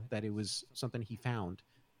 that it was something he found.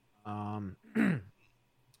 And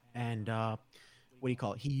what do you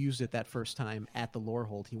call it? He used it that first time at the lore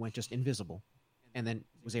hold. He went just invisible, and then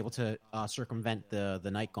was able to circumvent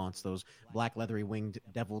the night gaunts, those black leathery winged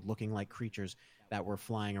devil looking like creatures that were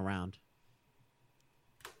flying around.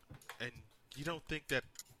 And you don't think that?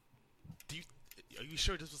 Are you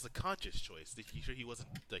sure this was a conscious choice? Are you sure he wasn't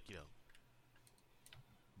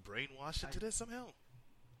brainwashed into this somehow?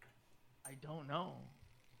 I don't know.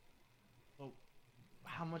 But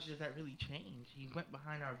how much does that really change? He went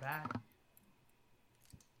behind our back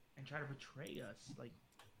and tried to betray us. Like,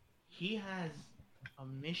 he has a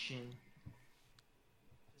mission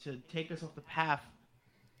to take us off the path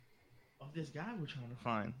of this guy we're trying to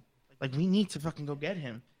find. Like, we need to fucking go get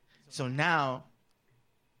him. So now,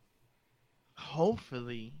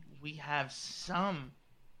 hopefully, we have some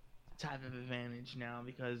type of advantage now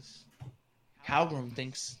because Kalgrim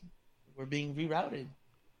thinks we're being rerouted.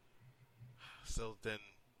 So then,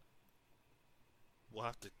 we'll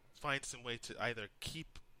have to find some way to either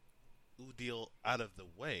keep Udil out of the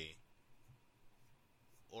way,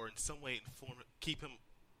 or in some way keep him,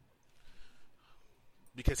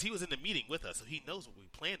 because he was in the meeting with us, so he knows what we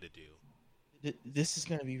plan to do. This is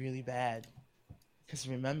going to be really bad. Because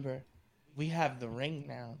remember, we have the ring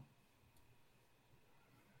now.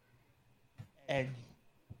 And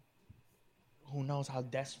who knows how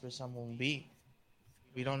desperate someone will be.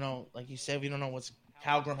 We don't know, like you said, we don't know what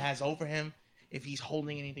Kalgrim has over him. If he's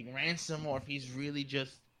holding anything ransom or if he's really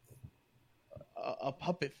just a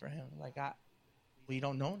puppet for him. We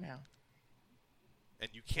don't know now.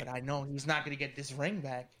 And you can't. But I know he's not going to get this ring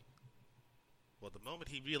back. Well, the moment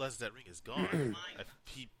he realizes that ring is gone,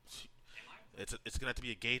 it's going to have to be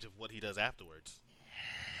a gauge of what he does afterwards.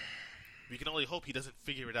 We can only hope he doesn't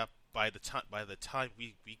figure it out by the time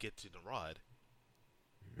we get to the rod.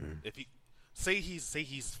 If he say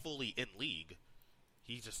he's fully in league,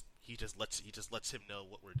 he just lets him know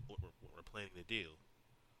what we're planning to do.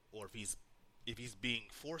 Or if he's being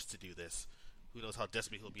forced to do this, who knows how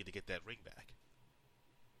desperate he'll be to get that ring back.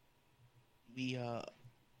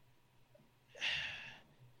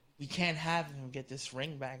 We can't have him get this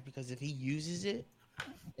ring back because if he uses it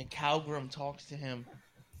and Kalgrim talks to him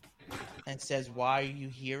and says, "Why are you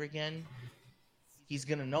here again?" he's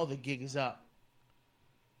gonna know the gig is up.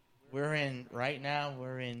 Right now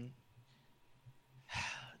we're in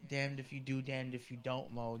damned if you do, damned if you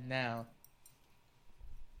don't mode now.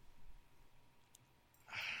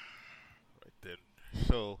 Right then.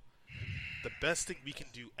 So the best thing we can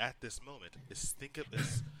do at this moment is think of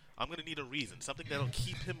this. I'm going to need a reason, something that'll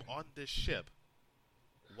keep him on this ship,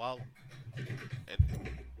 and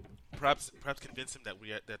perhaps convince him that we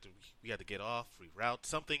had to get off, reroute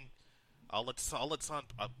something. I'll let San.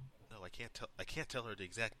 No, I can't tell her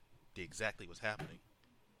exactly what's happening.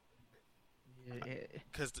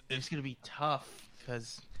 Because it's gonna be tough.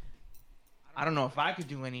 Because I don't know if I could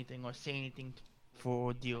do anything or say anything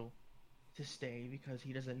for Ordeal to stay because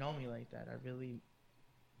he doesn't know me like that. I really.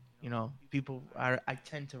 I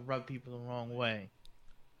tend to rub people the wrong way.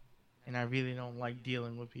 And I really don't like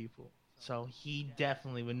dealing with people. So he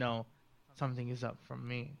definitely would know something is up from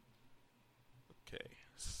me. Okay.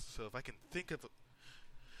 So if I can think of a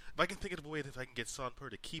way that I can get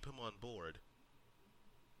Sonper to keep him on board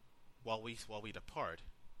while we depart.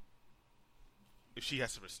 If she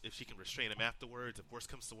can restrain him afterwards, if worst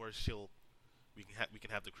comes to worst, we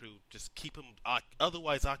can have the crew just keep him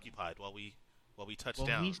otherwise occupied while we touch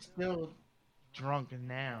down. He's still drunk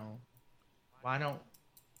now. Why don't...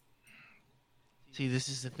 See, this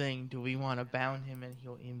is the thing. Do we want to bound him and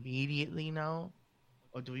he'll immediately know?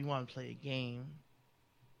 Or do we want to play a game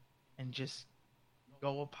and just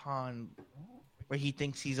go upon where he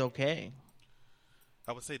thinks he's okay?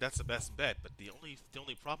 I would say that's the best bet, but the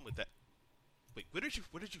only problem with that... Wait, where did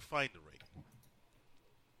you find the ring?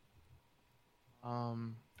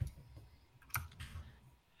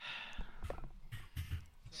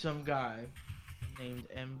 Some guy named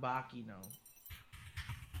Mbakino.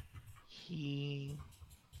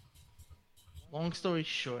 Long story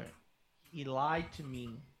short, he lied to me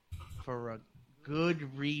for a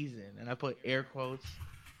good reason, and I put air quotes,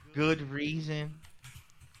 good reason,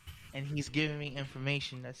 and he's giving me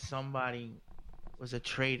information that somebody was a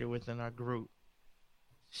traitor within our group.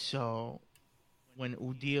 So, when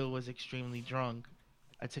Udil was extremely drunk,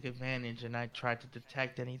 I took advantage and I tried to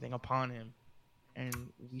detect anything upon him.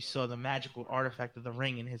 And we saw the magical artifact of the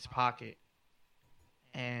ring in his pocket.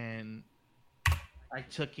 And I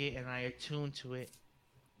took it and I attuned to it.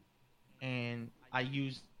 And I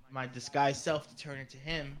used my disguised self to turn into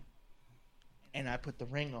him. And I put the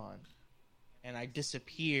ring on. And I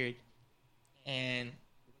disappeared. and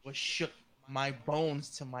what shook my bones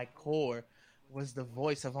to my core was the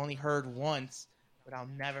voice I've only heard once, but I'll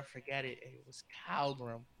never forget it. It was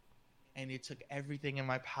Kalgrim, and it took everything in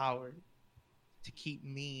my power to keep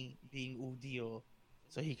me being Udil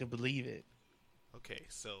so he could believe it. Okay,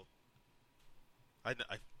 so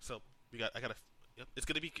so I gotta. Yep, it's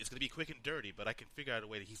gonna be quick and dirty, but I can figure out a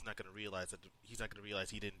way that he's not gonna realize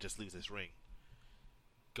he didn't just lose his ring.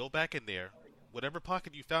 Go back in there, whatever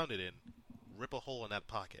pocket you found it in, rip a hole in that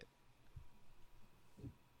pocket.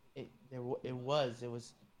 It was.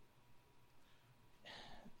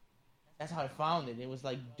 That's how I found it. It was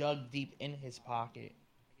like dug deep in his pocket.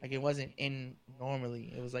 Like it wasn't in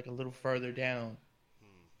normally. It was like a little further down.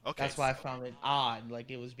 Okay. That's why I found it odd.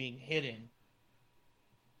 Like it was being hidden.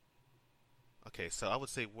 Okay, so I would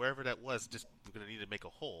say wherever that was, just we're gonna need to make a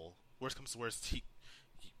hole. Worst comes to worst, he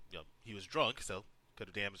was drunk, so could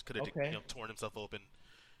have damaged, torn himself open.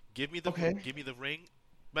 Give me the ring.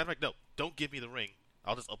 Matter of fact, no, don't give me the ring.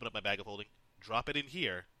 I'll just open up my bag of holding, drop it in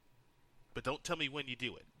here, but don't tell me when you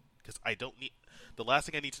do it, because I don't need. The last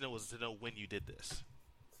thing I need to know is to know when you did this.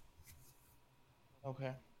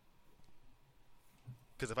 Okay.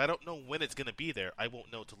 Because if I don't know when it's gonna be there, I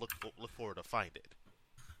won't know to look forward to find it.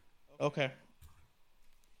 Okay.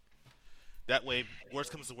 That way,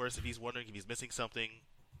 worst comes to worst, if he's wondering if he's missing something,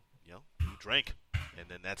 you drank, and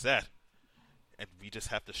then that's that. And we just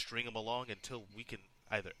have to string him along until we can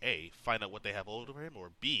either A, find out what they have over him,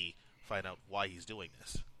 or B, find out why he's doing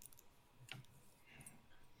this.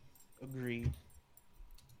 Agreed.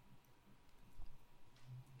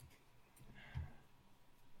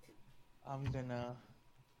 I'm gonna...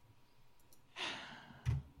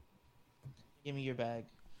 Give me your bag.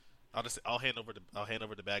 I'll hand over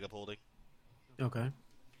the bag of holding. Okay.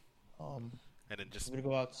 And then just I'm gonna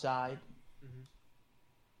go outside,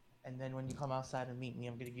 and then when you come outside and meet me,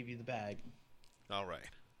 I'm gonna give you the bag. All right.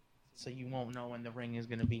 So you won't know when the ring is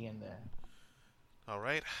gonna be in there. All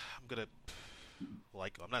right.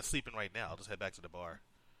 I'm not sleeping right now. I'll just head back to the bar.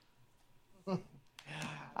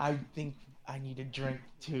 I think I need a drink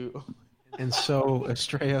too. And so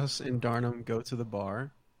Estrellas and Darnum go to the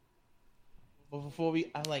bar. But before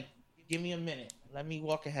give me a minute. Let me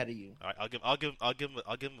walk ahead of you. All right, I'll give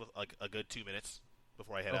him like a good 2 minutes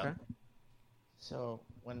before I head out. So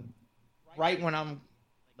when I'm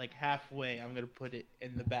like halfway, I'm gonna put it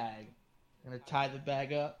in the bag. I'm gonna tie the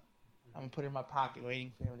bag up. I'm gonna put it in my pocket,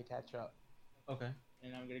 waiting for him to catch up. Okay.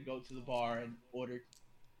 And I'm gonna go to the bar and order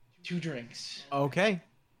 2 drinks. Okay.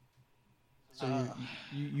 So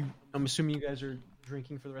I'm assuming you guys are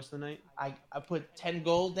drinking for the rest of the night? I put 10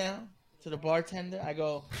 gold down to the bartender. I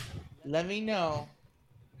go, let me know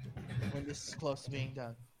when this is close to being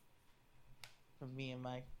done. From me and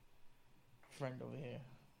my friend over here.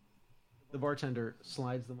 The bartender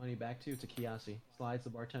slides the money back to you. To Chiasi. Slides the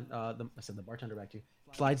bartender back to you.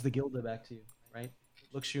 Slides the gilda back to you, right?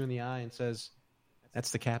 Looks you in the eye and says,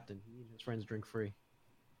 "That's the captain. He and his friends drink free."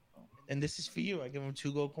 And this is for you. I give him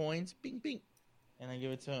 2 gold coins. Bing, bing. And I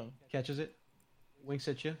give it to him. Catches it. Winks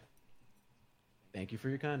at you. Thank you for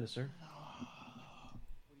your kindness, sir.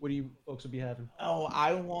 What do you folks will be having? Oh,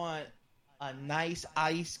 I want a nice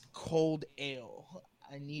ice cold ale.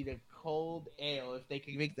 I need a cold ale. If they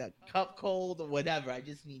can make the cup cold or whatever, I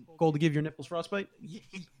just need Cold to give your nipples frostbite?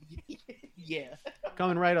 Yeah.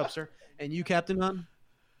 Coming right up, sir. And you, Captain Hun?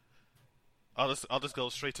 I'll just go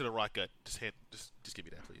straight to the rock gut. Just give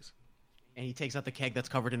me that, please. And he takes out the keg that's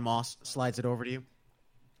covered in moss, slides it over to you.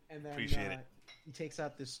 And then Appreciate it. He takes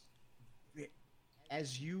out this.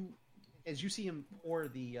 As you see him pour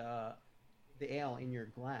the ale in your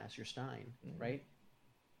glass, your stein, right?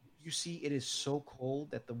 You see it is so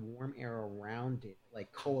cold that the warm air around it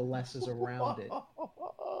coalesces around it,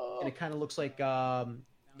 and it kind of looks like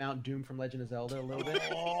Mount Doom from Legend of Zelda a little bit.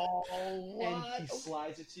 And he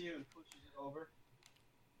slides it to you and pushes it over.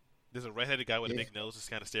 There's a redheaded guy with a big nose just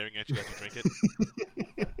kind of staring at you as you drink it.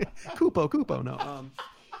 Koopo, no.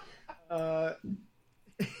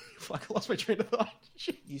 Fuck, I lost my train of thought.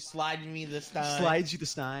 You slide me the stein. Slides you the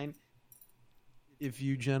stein. If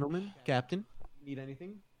you gentlemen, Captain, need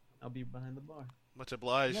anything, I'll be behind the bar. Much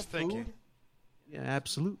obliged. Thank you. Yeah,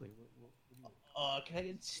 absolutely. Can I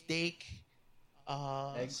get steak?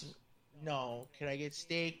 Eggs? No. Can I get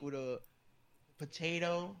steak with a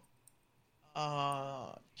potato,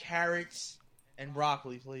 carrots, and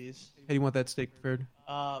broccoli, please? How do you want that steak prepared?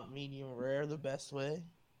 Medium rare, the best way.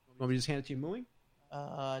 Want me to just hand it to you mooing?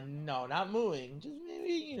 No, not mooing. Just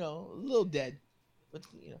maybe, a little dead. But,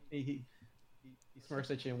 He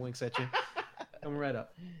smirks at you and winks at you. Coming right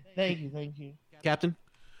up. Thank you. You Captain?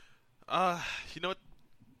 know what?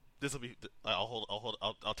 This will be.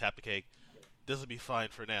 I'll tap the keg. This will be fine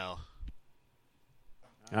for now.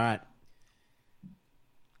 All right.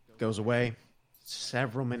 Goes away.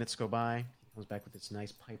 Several minutes go by. He comes back with this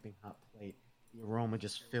nice piping hot plate. The aroma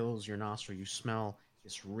just fills your nostril. You smell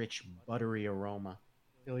this rich, buttery aroma.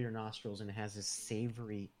 Fill your nostrils, and it has this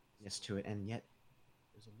savoriness to it, and yet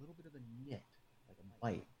there's a little bit of a nit, like a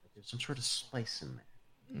bite. Like there's some sort of spice in there.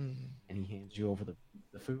 And he hands you over the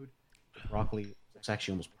food. The broccoli looks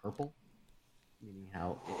actually almost purple, meaning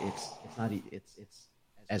how it's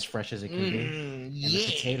as fresh as it can be. And the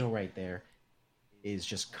potato right there is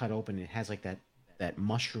just cut open. It has like that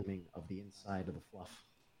mushrooming of the inside of the fluff.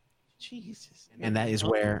 Jesus. And that is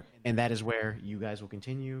where you guys will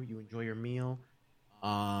continue. You enjoy your meal,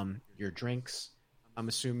 your drinks. I'm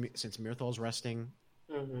assuming since Mirthal's resting,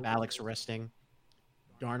 Alec's resting,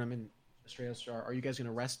 Darnum and Astraeus are you guys going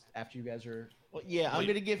to rest after you guys are? Well, yeah, I'm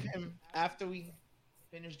going to give him, after we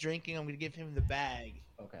finish drinking, I'm going to give him the bag.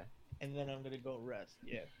 Okay. And then I'm going to go rest.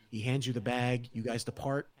 Yeah. He hands you the bag. You guys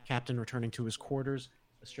depart. Captain returning to his quarters.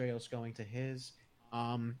 Astraeus going to his.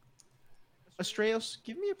 Astraeus,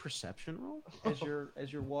 give me a perception roll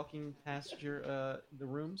as you're walking past your the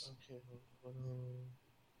rooms. Okay.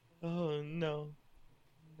 Oh no.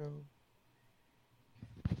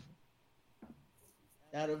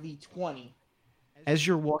 That'll be 20. As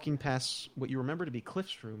you're walking past what you remember to be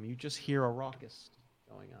Cliff's room, you just hear a raucous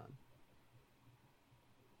going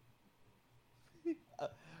on.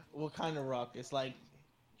 What kind of rock? It's like,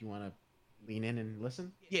 Do you want to lean in and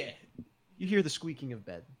listen? yeah. You hear the squeaking of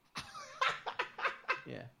bed.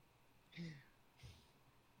 Yeah.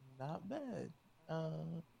 Not bad.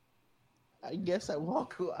 I guess I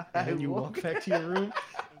walk. And then you walk back to your room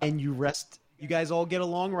and you rest. You guys all get a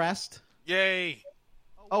long rest. Yay!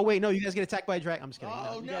 Oh wait, no, you guys get attacked by a dragon. I'm just kidding.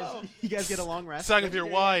 Oh, No, you guys get a long rest. Song of your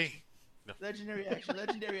why. Legendary action.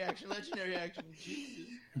 Jesus.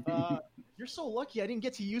 You're so lucky. I didn't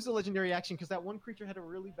get to use the legendary action because that one creature had a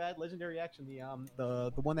really bad legendary action.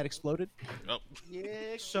 The one that exploded. Oh.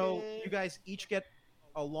 Yeah. So you guys each get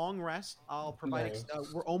a long rest. I'll provide. Nice.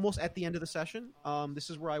 We're almost at the end of the session. This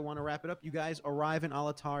is where I want to wrap it up. You guys arrive in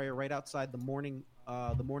Alataria right outside the morning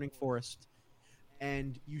forest,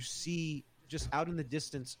 and you see just out in the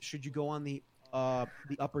distance. Should you go on the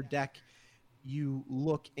upper deck, you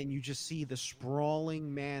look and you just see the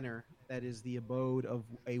sprawling manor that is the abode of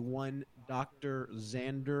a one Dr.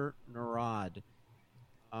 Xander Narad.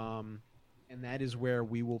 And that is where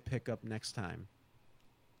we will pick up next time.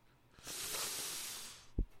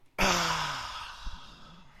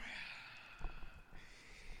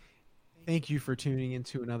 Thank you for tuning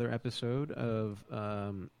into another episode of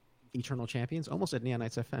Eternal Champions, almost at Neon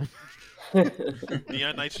Knights FM.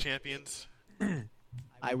 Neon Knights Champions.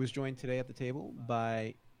 I was joined today at the table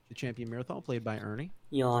by the champion Mirthal, played by Ernie.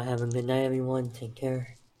 Y'all have a good night, everyone. Take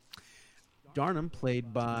care. Darnum,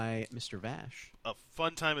 played by Mr. Vash. A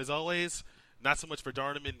fun time as always. Not so much for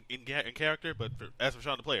Darnum in character, but as for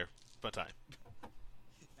Sean the player, fun time.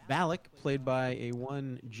 Valak, played by a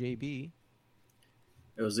one JB.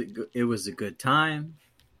 It was a good time.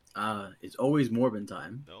 It's always Morbin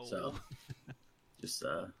time. No. So just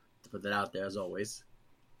to put that out there as always.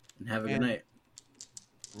 And have a good night.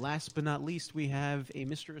 Last but not least, we have a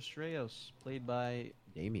Mr. Astraeus, played by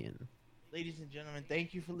Damien. Ladies and gentlemen,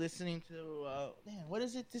 thank you for listening to. Man, what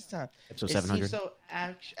is it this time? Episode It 700. seems so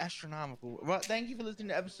astronomical. Well, thank you for listening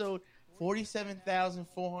to episode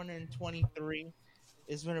 47,423.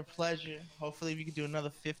 It's been a pleasure. Hopefully, we can do another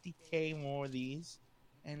 50K more of these.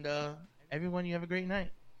 And everyone, you have a great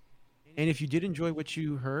night. And if you did enjoy what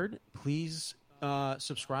you heard, please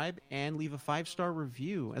subscribe and leave a 5-star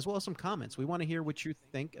review, as well as some comments. We want to hear what you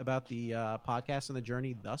think about the podcast and the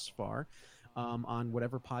journey thus far on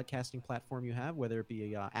whatever podcasting platform you have, whether it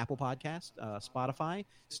be Apple Podcast, Spotify,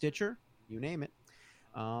 Stitcher, you name it.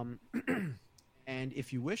 And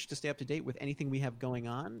if you wish to stay up to date with anything we have going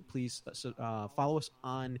on, please follow us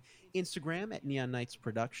on Instagram at Neon Knights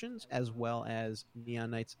Productions, as well as Neon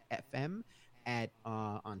Knights FM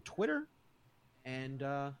on Twitter. And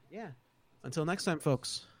yeah, until next time,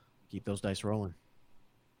 folks, keep those dice rolling.